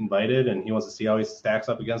to get invited, and he wants to see how he stacks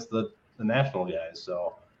up against the national guys.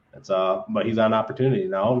 So it's but he's on opportunity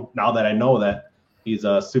now that I know that he's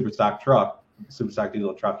a super stock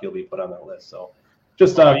diesel truck, he'll be put on that list. So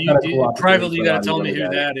just cool privately you gotta tell me who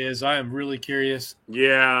that is. I am really curious.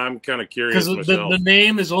 Yeah, I'm kind of curious because the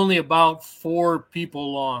name is only about 4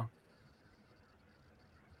 people long.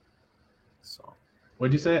 So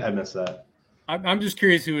what'd you say? I missed that. I'm just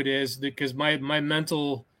curious who it is, because my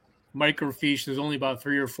mental microfiche is only about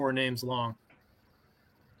 3 or 4 names long.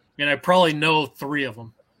 And I probably know 3 of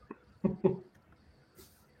them.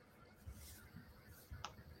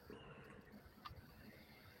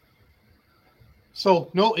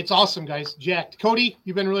 So, no, it's awesome, guys. Jacked. Cody,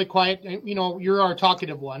 you've been really quiet. You know, you're our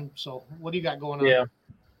talkative one. So what do you got going on? Yeah.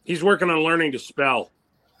 He's working on learning to spell.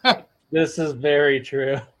 This is very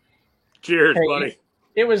true. Cheers, buddy.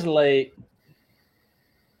 It was late.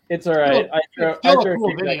 It's all right. Still a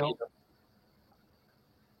cool video.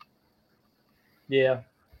 Yeah.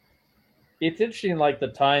 It's interesting, like the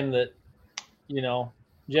time that, you know,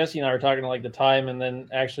 Jesse and I were talking, like the time, and then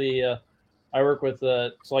actually I work with,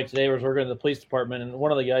 so like today I was working in the police department, and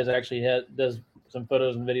one of the guys actually does some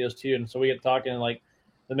photos and videos too, and so we get talking, and like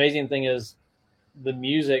the amazing thing is the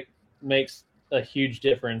music makes a huge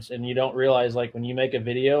difference, and you don't realize, like when you make a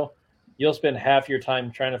video, you'll spend half your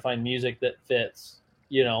time trying to find music that fits,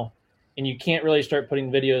 you know, and you can't really start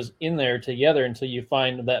putting videos in there together until you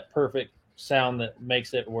find that perfect sound that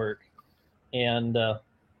makes it work. And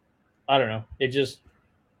I don't know, it just,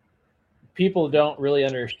 people don't really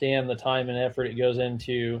understand the time and effort it goes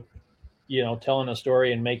into, you know, telling a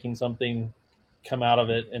story and making something come out of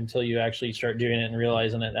it until you actually start doing it and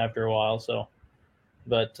realizing it after a while. So,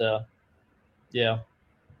 but yeah,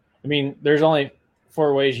 I mean, there's only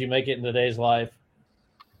 4 ways you make it in today's life.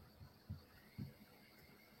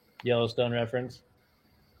 Yellowstone reference.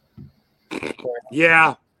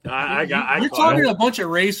 Yeah, You're talking to a bunch of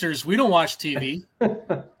racers. We don't watch TV.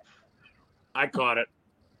 I caught it.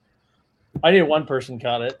 I knew one person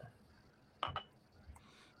caught it.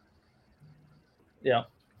 Yeah.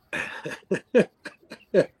 Yeah,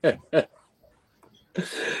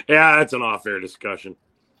 that's an off-air discussion.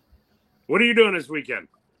 What are you doing this weekend?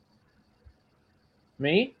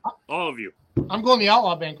 Me? All of you. I'm going to the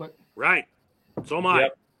Outlaw Banquet. Right. So am I.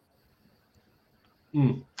 Yep.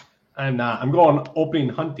 I'm not. I'm going opening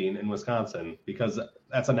hunting in Wisconsin because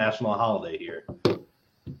that's a national holiday here.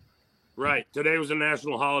 Right. Today was a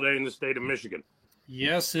national holiday in the state of Michigan.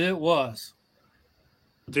 Yes, it was.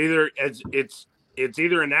 It's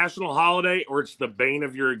either a national holiday or it's the bane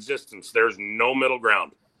of your existence. There's no middle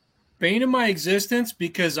ground. Bane of my existence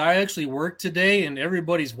because I actually worked today and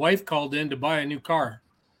everybody's wife called in to buy a new car.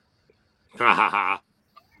 Ha ha ha.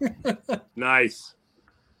 Nice.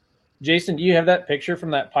 Jason, do you have that picture from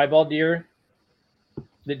that piebald deer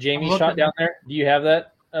that Jamie shot down there? Do you have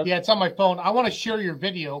that? Yeah, it's on my phone. I want to share your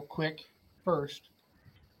video quick first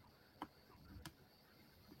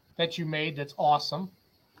that you made. That's awesome.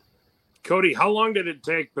 Cody, how long did it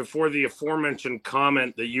take before the aforementioned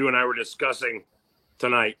comment that you and I were discussing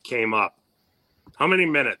tonight came up? How many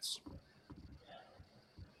minutes?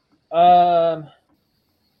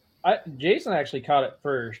 Jason actually caught it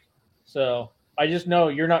first, so I just know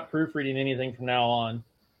you're not proofreading anything from now on.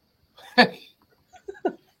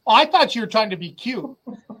 I thought you were trying to be cute,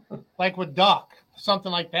 like with Doc,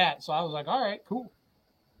 something like that. So I was like, all right, cool.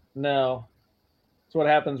 No, it's what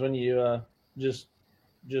happens when you just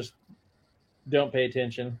don't pay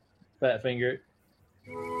attention. Fat finger.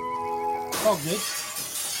 Oh, good.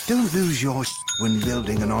 Don't lose your when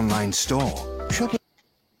building an online store. Shop.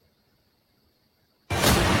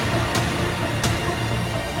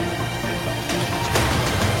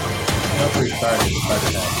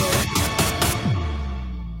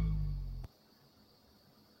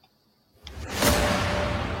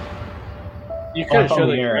 You could have shown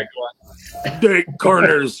the correct one. Dick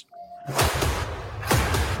corners.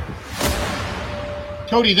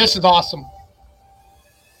 Cody, this is awesome.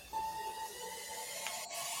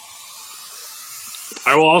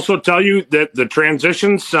 I will also tell you that the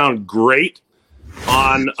transitions sound great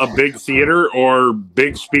on a big theater or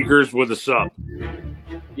big speakers with a sub.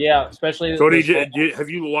 Yeah, especially Cody. Have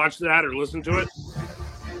you watched that or listened to it?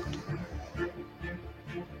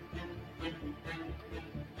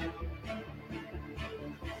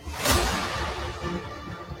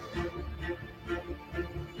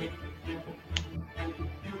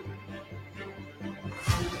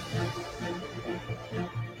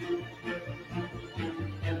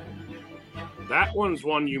 That one's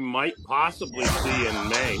one you might possibly see in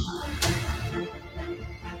May.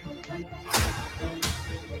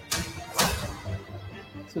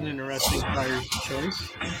 It's an interesting tire choice.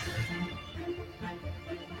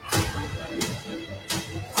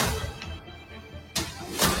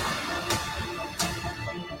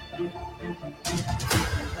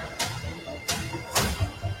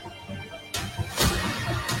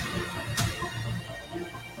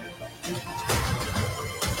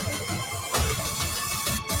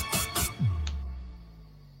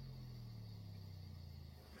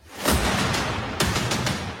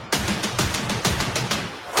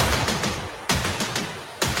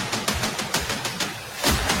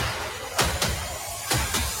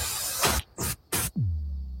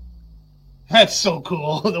 That's so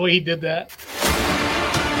cool, the way he did that.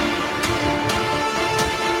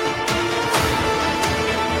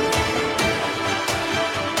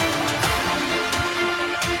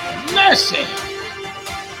 Mercy!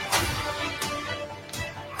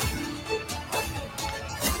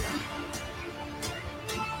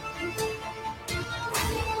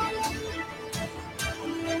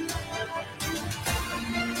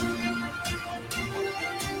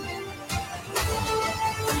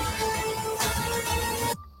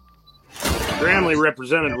 Gramley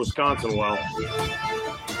represented Wisconsin well.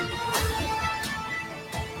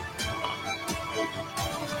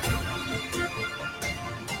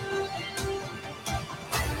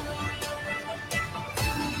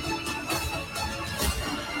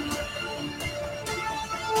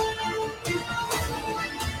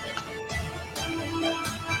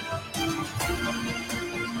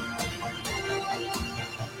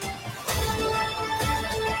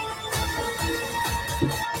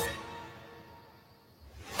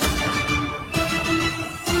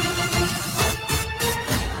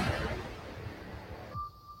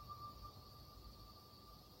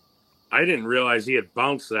 I didn't realize he had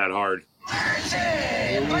bounced that hard.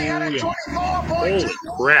 Holy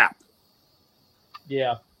crap.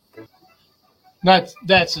 Yeah. That's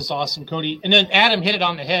just awesome, Cody. And then Adam hit it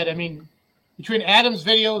on the head. I mean, between Adam's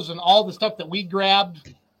videos and all the stuff that we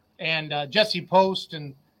grabbed and Jesse Post,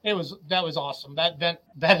 and that was awesome. That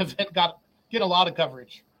event get a lot of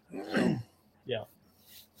coverage. Yeah.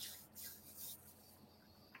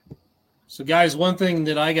 So, guys, one thing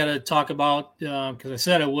that I got to talk about, because I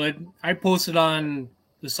said I would, I posted on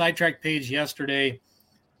the Sidetrack page yesterday.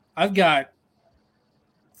 I've got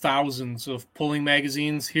thousands of pulling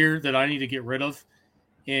magazines here that I need to get rid of.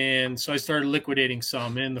 And so I started liquidating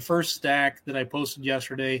some. And the first stack that I posted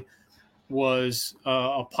yesterday was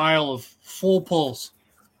a pile of full pulls.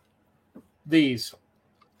 These.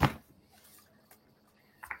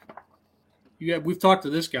 We've talked to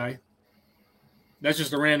this guy. That's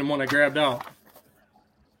just a random one I grabbed out.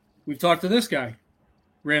 We've talked to this guy.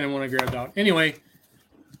 Random one I grabbed out. Anyway,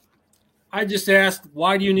 I just asked,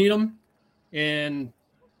 why do you need them? And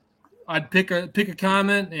I'd pick a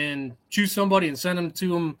comment and choose somebody and send them to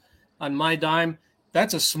them on my dime.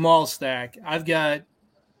 That's a small stack. I've got,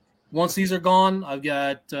 once these are gone, I've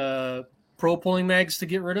got pro pulling mags to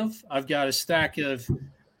get rid of. I've got a stack of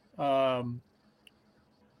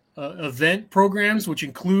event programs, which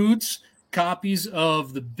includes copies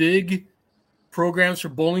of the big programs for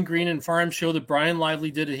Bowling Green and Farm Show that Brian Lively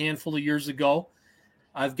did a handful of years ago.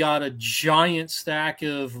 I've got a giant stack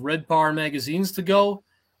of Red Power magazines to go,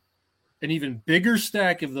 an even bigger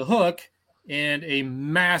stack of the hook, and a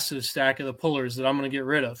massive stack of the pullers that I'm going to get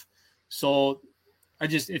rid of. So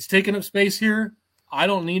it's taking up space here. I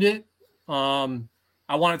don't need it. I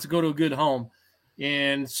want it to go to a good home.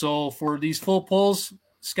 And so for these full pulls,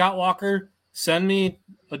 Scott Walker, send me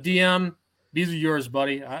a DM. These are yours,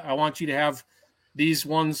 buddy. I want you to have these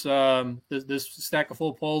ones, this stack of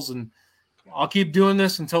full pulls, and I'll keep doing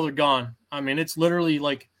this until they're gone. I mean, it's literally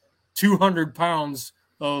like 200 pounds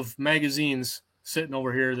of magazines sitting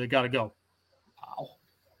over here that got to go. Wow.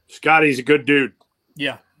 Scotty's a good dude.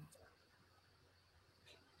 Yeah.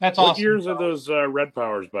 That's what awesome. What years are those Red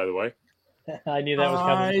Powers, by the way? I knew that was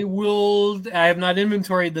coming. I have not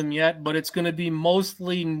inventoried them yet, but it's going to be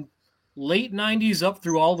mostly late 90s up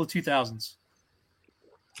through all the 2000s.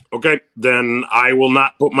 Okay, then I will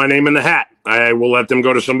not put my name in the hat. I will let them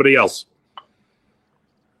go to somebody else.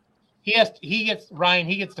 He gets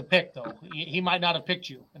to pick, though. He might not have picked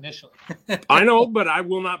you initially. I know, but I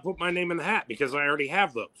will not put my name in the hat because I already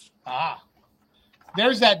have those.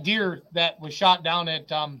 There's that deer that was shot down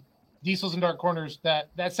at Diesels and Dark Corners that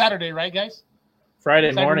Saturday, right, guys?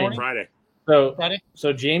 Friday morning.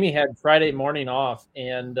 So Jamie had Friday morning off,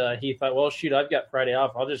 and he thought, well, shoot, I've got Friday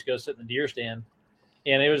off. I'll just go sit in the deer stand.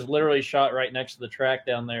 And it was literally shot right next to the track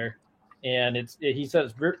down there. And he said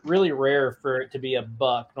it's really rare for it to be a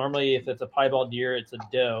buck. Normally, if it's a piebald deer, it's a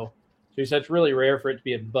doe. So he said it's really rare for it to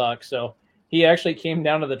be a buck. So he actually came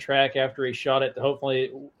down to the track after he shot it,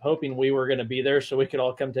 hoping we were going to be there so we could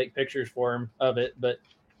all come take pictures for him of it. But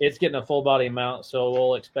it's getting a full body mount, so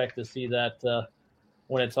we'll expect to see that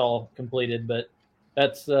when it's all completed. But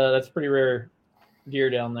that's pretty rare deer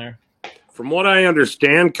down there. From what I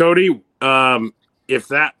understand, Cody, if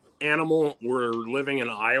that animal were living in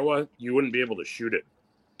Iowa, you wouldn't be able to shoot it.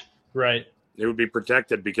 Right. It would be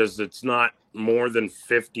protected because it's not more than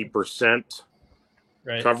 50%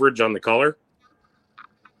 coverage on the color.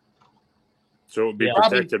 So it would be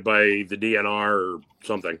protected by the DNR or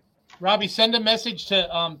something. Robbie, send a message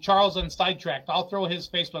to Charles on Sidetracked. I'll throw his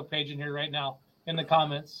Facebook page in here right now in the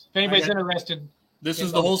comments. If anybody's interested. This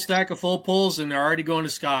is the whole stack of full pulls, and they're already going to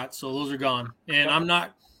Scott, so those are gone. And I'm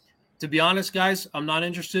not, to be honest, guys, I'm not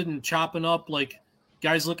interested in chopping up like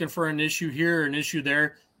guys looking for an issue here or an issue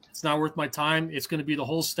there. It's not worth my time. It's going to be the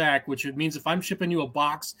whole stack, which means if I'm shipping you a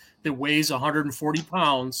box that weighs 140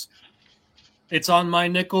 pounds, it's on my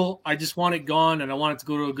nickel. I just want it gone, and I want it to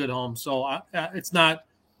go to a good home. So it's not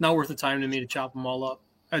worth the time to me to chop them all up.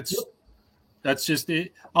 That's just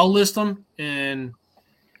it. I'll list them, and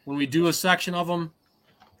when we do a section of them,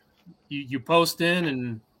 you post in,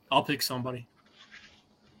 and I'll pick somebody.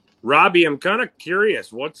 Robbie, I'm kind of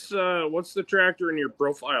curious. What's the tractor in your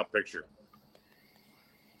profile picture?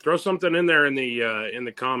 Throw something in there in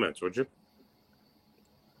the comments, would you?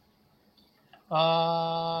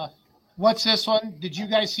 What's this one? Did you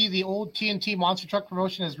guys see the old TNT monster truck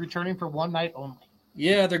promotion is returning for one night only?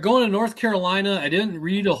 Yeah, they're going to North Carolina. I didn't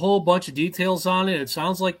read a whole bunch of details on it. It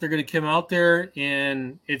sounds like they're going to come out there,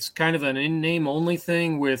 and it's kind of an in-name only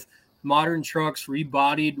thing with modern trucks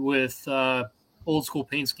rebodied with old school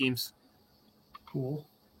paint schemes. Cool.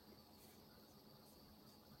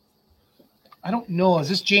 I don't know. Is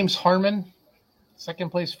this James Harmon? Second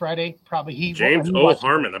place Friday? Probably James O.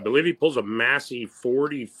 Harmon. I believe he pulls a Massey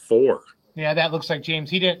 44. Yeah, that looks like James.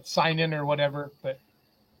 He didn't sign in or whatever, but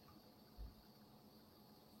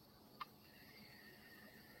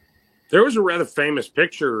there was a rather famous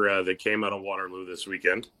picture that came out of Waterloo this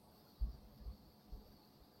weekend.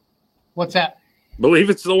 What's that? Believe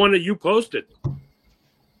it's the one that you posted.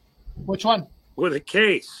 Which one? With a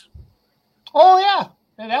case. Oh yeah,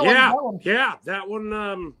 that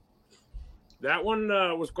one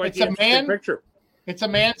was quite It's the a interesting man. picture. It's a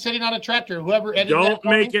man sitting on a tractor. Whoever edited Don't that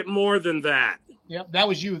make it more than that. Yep, that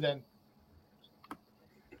was you then.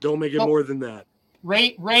 Don't make it more than that.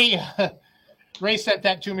 Ray sent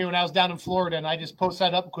that to me when I was down in Florida, and I just post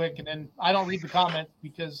that up quick, and then I don't read the comment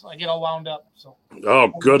because I get all wound up. So.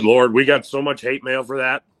 Oh, good Lord. We got so much hate mail for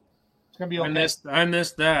that. It's going to be okay. I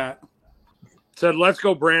missed that. Said, let's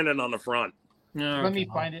go Brandon on the front. Yeah. Let me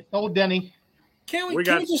find it. Oh, Denny. We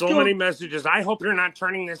got so many messages. I hope you're not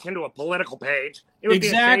turning this into a political page. It would be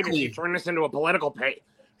a shame if you turn this into a political page.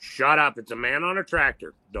 Shut up. It's a man on a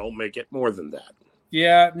tractor. Don't make it more than that.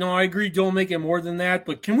 Yeah, no, I agree. Don't make it more than that.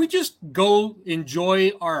 But can we just go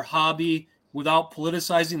enjoy our hobby without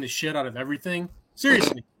politicizing the shit out of everything?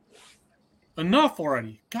 Seriously. Enough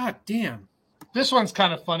already. God damn. This one's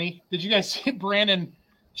kind of funny. Did you guys see Brandon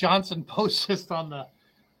Johnson post this on the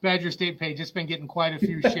Badger State page? It's been getting quite a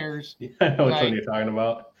few shares. I know which one you're talking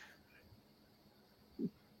about.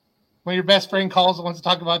 When your best friend calls and wants to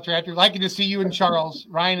talk about tractors, I can just see you and Charles,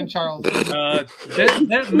 Ryan and Charles.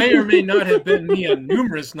 That may or may not have been me on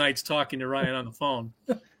numerous nights talking to Ryan on the phone.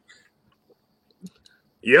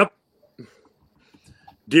 Yep.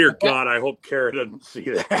 Dear God, I hope Kara doesn't see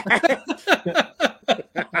that.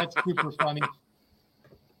 That's super funny.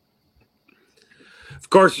 Of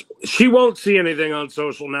course, she won't see anything on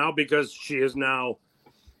social now because she has now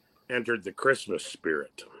entered the Christmas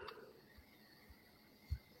spirit.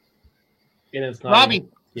 And it's not Robbie,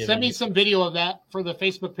 send me some video of that for the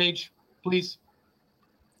Facebook page, please.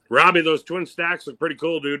 Robbie, those twin stacks look pretty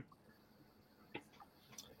cool, dude.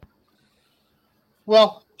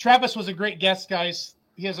 Well, Travis was a great guest, guys.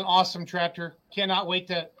 He has an awesome tractor.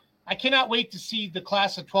 I cannot wait to see the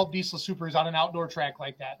class of 12 diesel supers on an outdoor track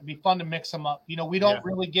like that. It'd be fun to mix them up. You know, we don't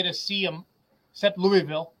really get to see them except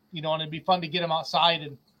Louisville, you know, and it'd be fun to get them outside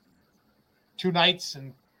and 2 nights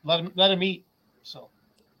and let them eat. So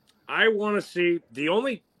I want to see the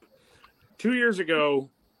only 2 years ago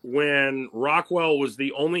when Rockwell was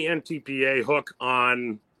the only NTPA hook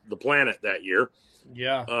on the planet that year.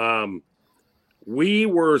 Yeah. We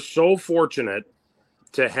were so fortunate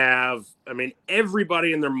to have, I mean,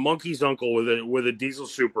 everybody and their monkey's uncle with a diesel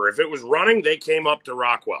super. If it was running, they came up to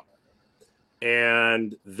Rockwell.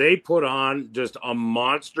 And they put on just a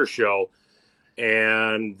monster show.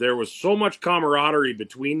 And there was so much camaraderie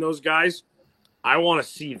between those guys. I want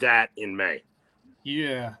to see that in May.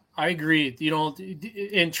 Yeah, I agree. You know,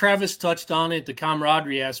 and Travis touched on it, the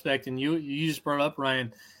camaraderie aspect, and you just brought up,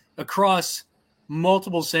 Ryan, across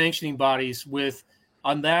multiple sanctioning bodies with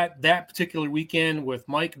on that particular weekend with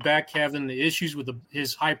Mike Beck having the issues with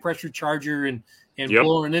his high pressure charger and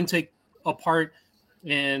blowing an intake apart,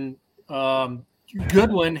 and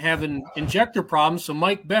Goodwin having injector problems. So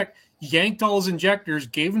Mike Beck yanked all his injectors,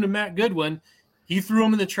 gave them to Matt Goodwin. He threw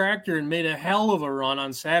them in the tractor and made a hell of a run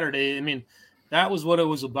on Saturday. I mean, that was what it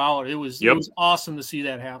was about. It was awesome to see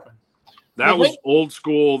that happen. That was old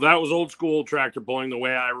school. That was old school tractor pulling the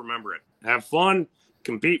way I remember it. Have fun,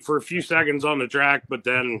 compete for a few seconds on the track, but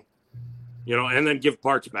then, you know, and then give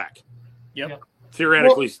parts back. Yep.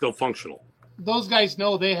 Theoretically still functional. Those guys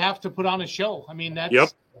know they have to put on a show. I mean,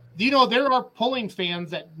 that's, you know, there are pulling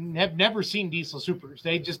fans that have never seen diesel supers.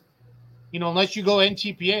 They just, you know, unless you go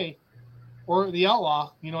NTPA or the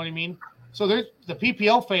Outlaw, you know what I mean? So there's the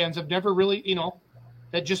PPL fans have never really, you know,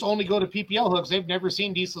 that just only go to PPL hooks. They've never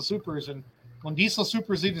seen diesel supers. And when diesel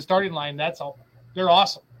supers leave the starting line, that's all. They're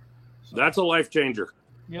awesome. So, that's a life changer.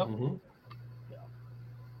 Yep. Mm-hmm.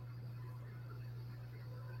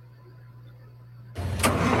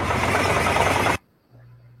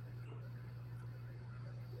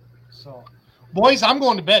 So, boys, I'm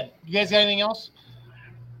going to bed. You guys got anything else?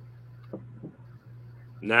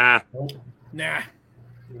 Nah.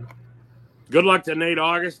 Good luck to Nate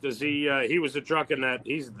August as he was a truck in that.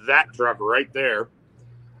 He's that truck right there.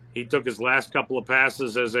 He took his last couple of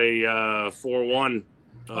passes as a 4-1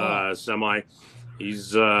 semi.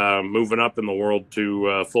 He's moving up in the world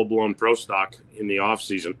to full-blown pro stock in the off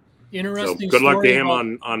season. Interesting. So good luck to him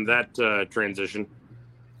on that transition.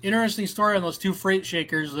 Interesting story on those 2 freight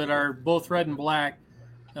shakers that are both red and black.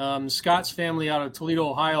 Scott's family out of Toledo,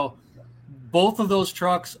 Ohio, both of those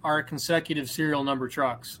trucks are consecutive serial number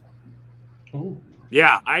trucks. Ooh.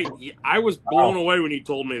 Yeah, I was blown away when you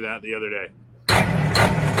told me that the other day.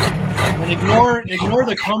 And ignore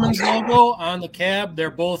the Cummins logo on the cab.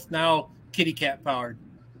 They're both now Kitty Cat powered.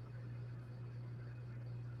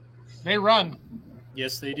 They run.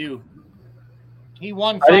 Yes, they do. He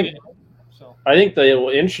won I Friday. think, I think the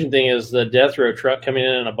interesting thing is the Death Row truck coming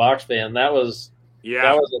in a box van. That was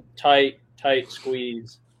a tight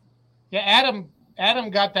squeeze. Yeah, Adam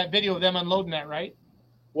got that video of them unloading that, right?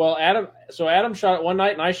 Well, Adam shot it one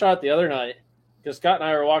night and I shot it the other night because Scott and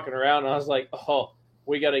I were walking around and I was like, oh,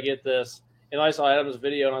 we got to get this. And I saw Adam's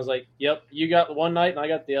video and I was like, yep, you got the one night and I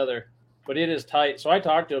got the other. But it is tight. So I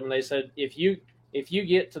talked to them and they said, if you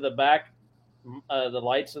get to the back, the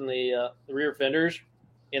lights and the rear fenders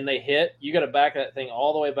and they hit, you got to back that thing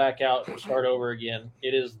all the way back out and start over again.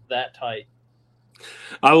 It is that tight.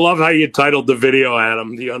 I love how you titled the video,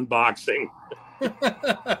 Adam, the unboxing.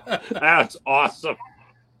 That's awesome.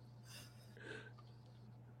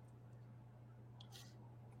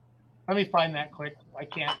 Let me find that quick. I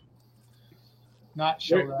can't not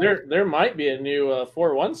show that. There might be a new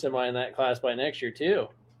 4-1 semi in that class by next year too.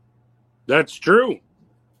 That's true.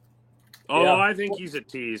 Oh, Yeah. I think he's a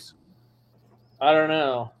tease. I don't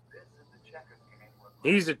know.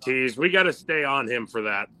 He's a tease. We got to stay on him for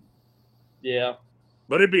that. Yeah.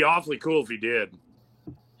 But it'd be awfully cool if he did.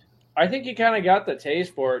 I think he kind of got the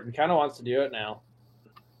taste for it and kind of wants to do it now.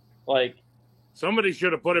 Like, somebody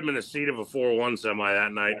should have put him in the seat of a 4-1 semi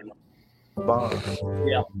that night.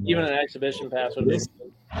 Yeah, even an exhibition pass would be.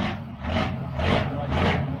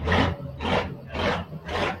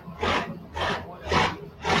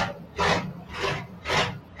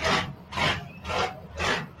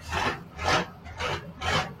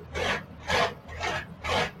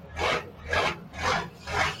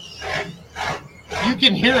 You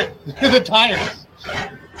can hear it through the tires.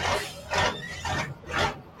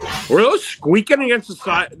 Were those squeaking against the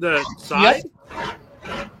side? Yep.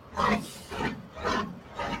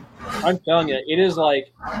 I'm telling you, it is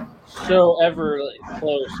like so ever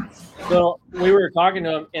close. So we were talking to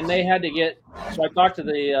them, and they had to get. So I talked to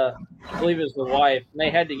the, I believe it was the wife, and they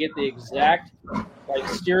had to get the exact like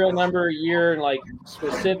serial number, year, and like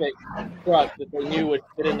specific truck that they knew would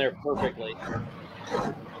fit in there perfectly.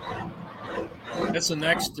 That's the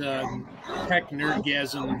next tech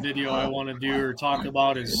nerdgasm video I want to do or talk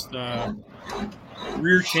about is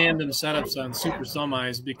rear tandem setups on super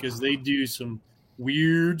semis because they do some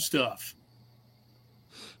weird stuff.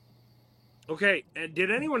 Okay, and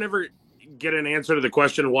did anyone ever get an answer to the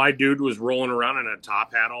question why dude was rolling around in a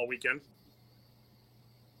top hat all weekend?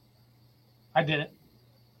 I didn't.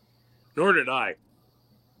 Nor did I.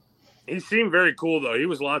 He seemed very cool, though. He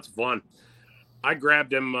was lots of fun. I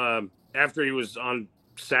grabbed him after he was on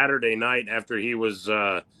Saturday night, after he was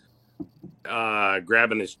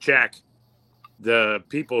grabbing his check. The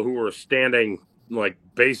people who were standing, like,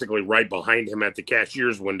 basically right behind him at the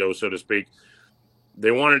cashier's window, so to speak,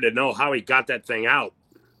 they wanted to know how he got that thing out.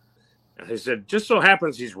 And I said, just so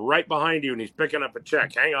happens he's right behind you and he's picking up a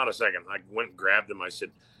check. Hang on a second. I went and grabbed him. I said,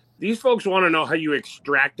 these folks want to know how you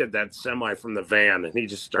extracted that semi from the van. And he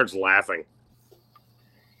just starts laughing.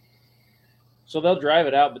 So they'll drive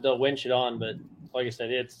it out, but they'll winch it on. But like I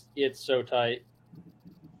said, it's so tight.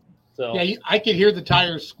 So Yeah, I could hear the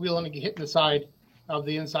tires squealing and hitting the side of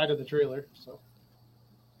the inside of the trailer. So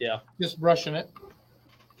yeah, just brushing it.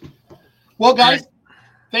 Well, guys,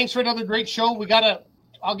 thanks for another great show.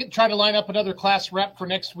 I'll try to line up another class rep for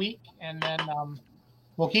next week, and then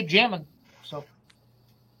we'll keep jamming. So,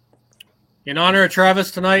 in honor of Travis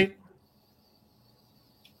tonight.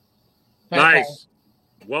 Nice.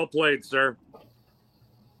 Well played, sir.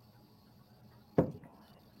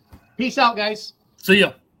 Peace out, guys. See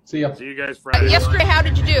ya. See ya. See you guys Friday. Yesterday, how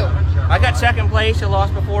did you do? I got second place. I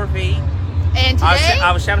lost by 4 feet. And today?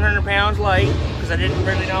 I was 700 pounds late because I didn't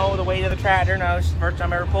really know the weight of the tractor, and it was the first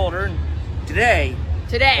time I ever pulled her. And today.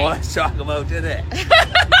 Well, let's talk about today.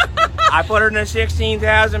 I put her in a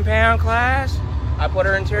 16,000 pound class. I put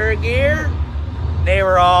her in turret gear. They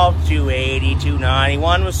were all 280, 290.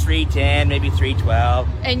 One was 310, maybe 312.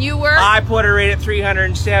 And you were? I put her in at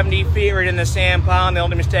 370 feet right in the sand pile. And the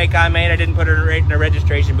only mistake I made, I didn't put her right in the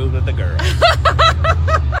registration booth with the girls.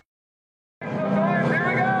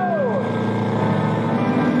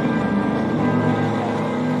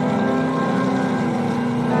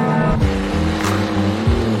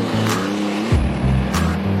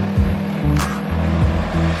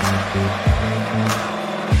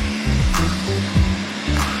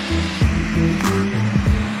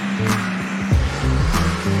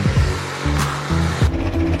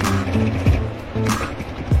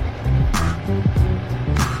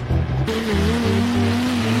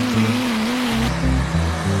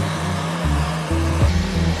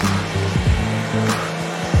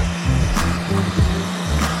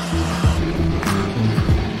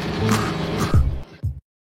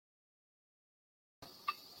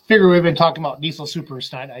 Figure we've been talking about Diesel Super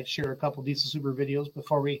tonight. I'd share a couple Diesel Super videos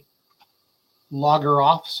before we log her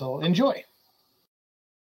off. So enjoy.